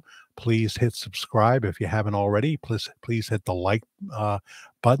notification bell. Please hit subscribe if you haven't already. Please hit the like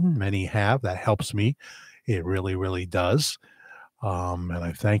button. Many have. That helps me. It really, really does. And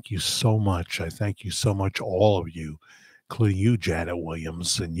I thank you so much. I thank you so much, all of you, including you, Janet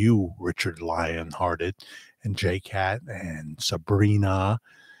Williams, and you, Richard Lionhearted, and J-Cat, and Sabrina,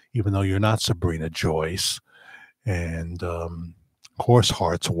 even though you're not Sabrina Joyce, and of course,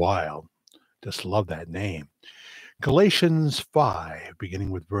 Hearts Wild. Just love that name. Galatians 5,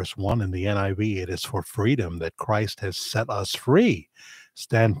 beginning with verse 1 in the NIV, it is for freedom that Christ has set us free.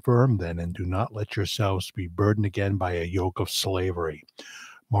 Stand firm then, and do not let yourselves be burdened again by a yoke of slavery.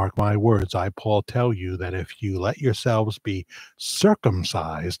 Mark my words, I, Paul, tell you that if you let yourselves be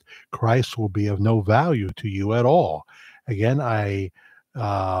circumcised, Christ will be of no value to you at all. Again, I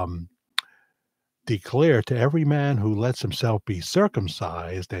declare to every man who lets himself be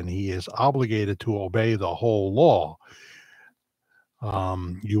circumcised, and he is obligated to obey the whole law.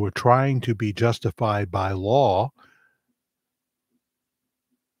 You are trying to be justified by law.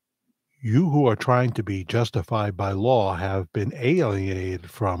 You who are trying to be justified by law have been alienated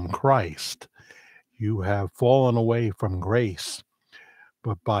from Christ. You have fallen away from grace.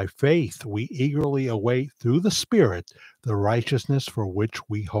 But by faith we eagerly await through the Spirit the righteousness for which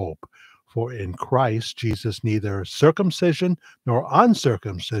we hope. For in Christ Jesus neither circumcision nor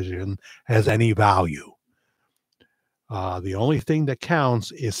uncircumcision has any value. The only thing that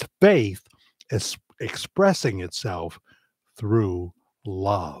counts is faith expressing itself through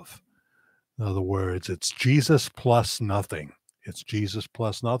love. In other words, it's Jesus plus nothing. It's Jesus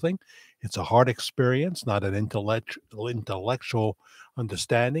plus nothing. It's a heart experience, not an intellectual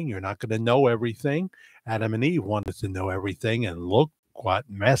understanding. You're not going to know everything. Adam and Eve wanted to know everything, and look what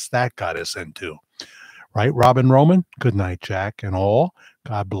mess that got us into. Right, Robin Roman? Good night, Jack, and all.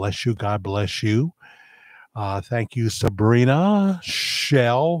 God bless you. God bless you. Thank you, Sabrina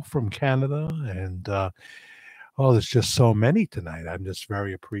Shell from Canada. And oh, there's just so many tonight. I'm just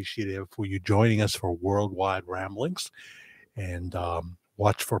very appreciative for you joining us for Worldwide Ramblings. And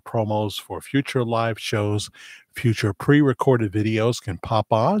watch for promos for future live shows. Future pre-recorded videos can pop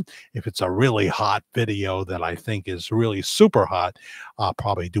on. If it's a really hot video that I think is really super hot, I'll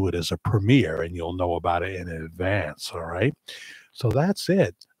probably do it as a premiere and you'll know about it in advance. All right. So that's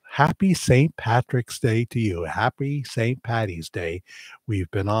it. Happy St. Patrick's Day to you. Happy St. Patty's Day. We've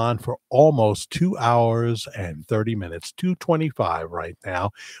been on for almost 2 hours and 30 minutes, 2:25 right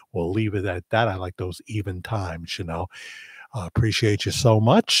now. We'll leave it at that. I like those even times, you know. Appreciate you so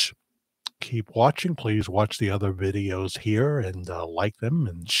much. Keep watching. Please watch the other videos here and like them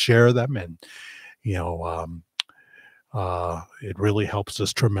and share them. And, you know, it really helps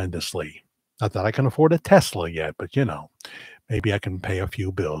us tremendously. Not that I can afford a Tesla yet, but, you know, maybe I can pay a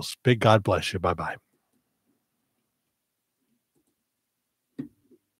few bills. Big God bless you. Bye-bye.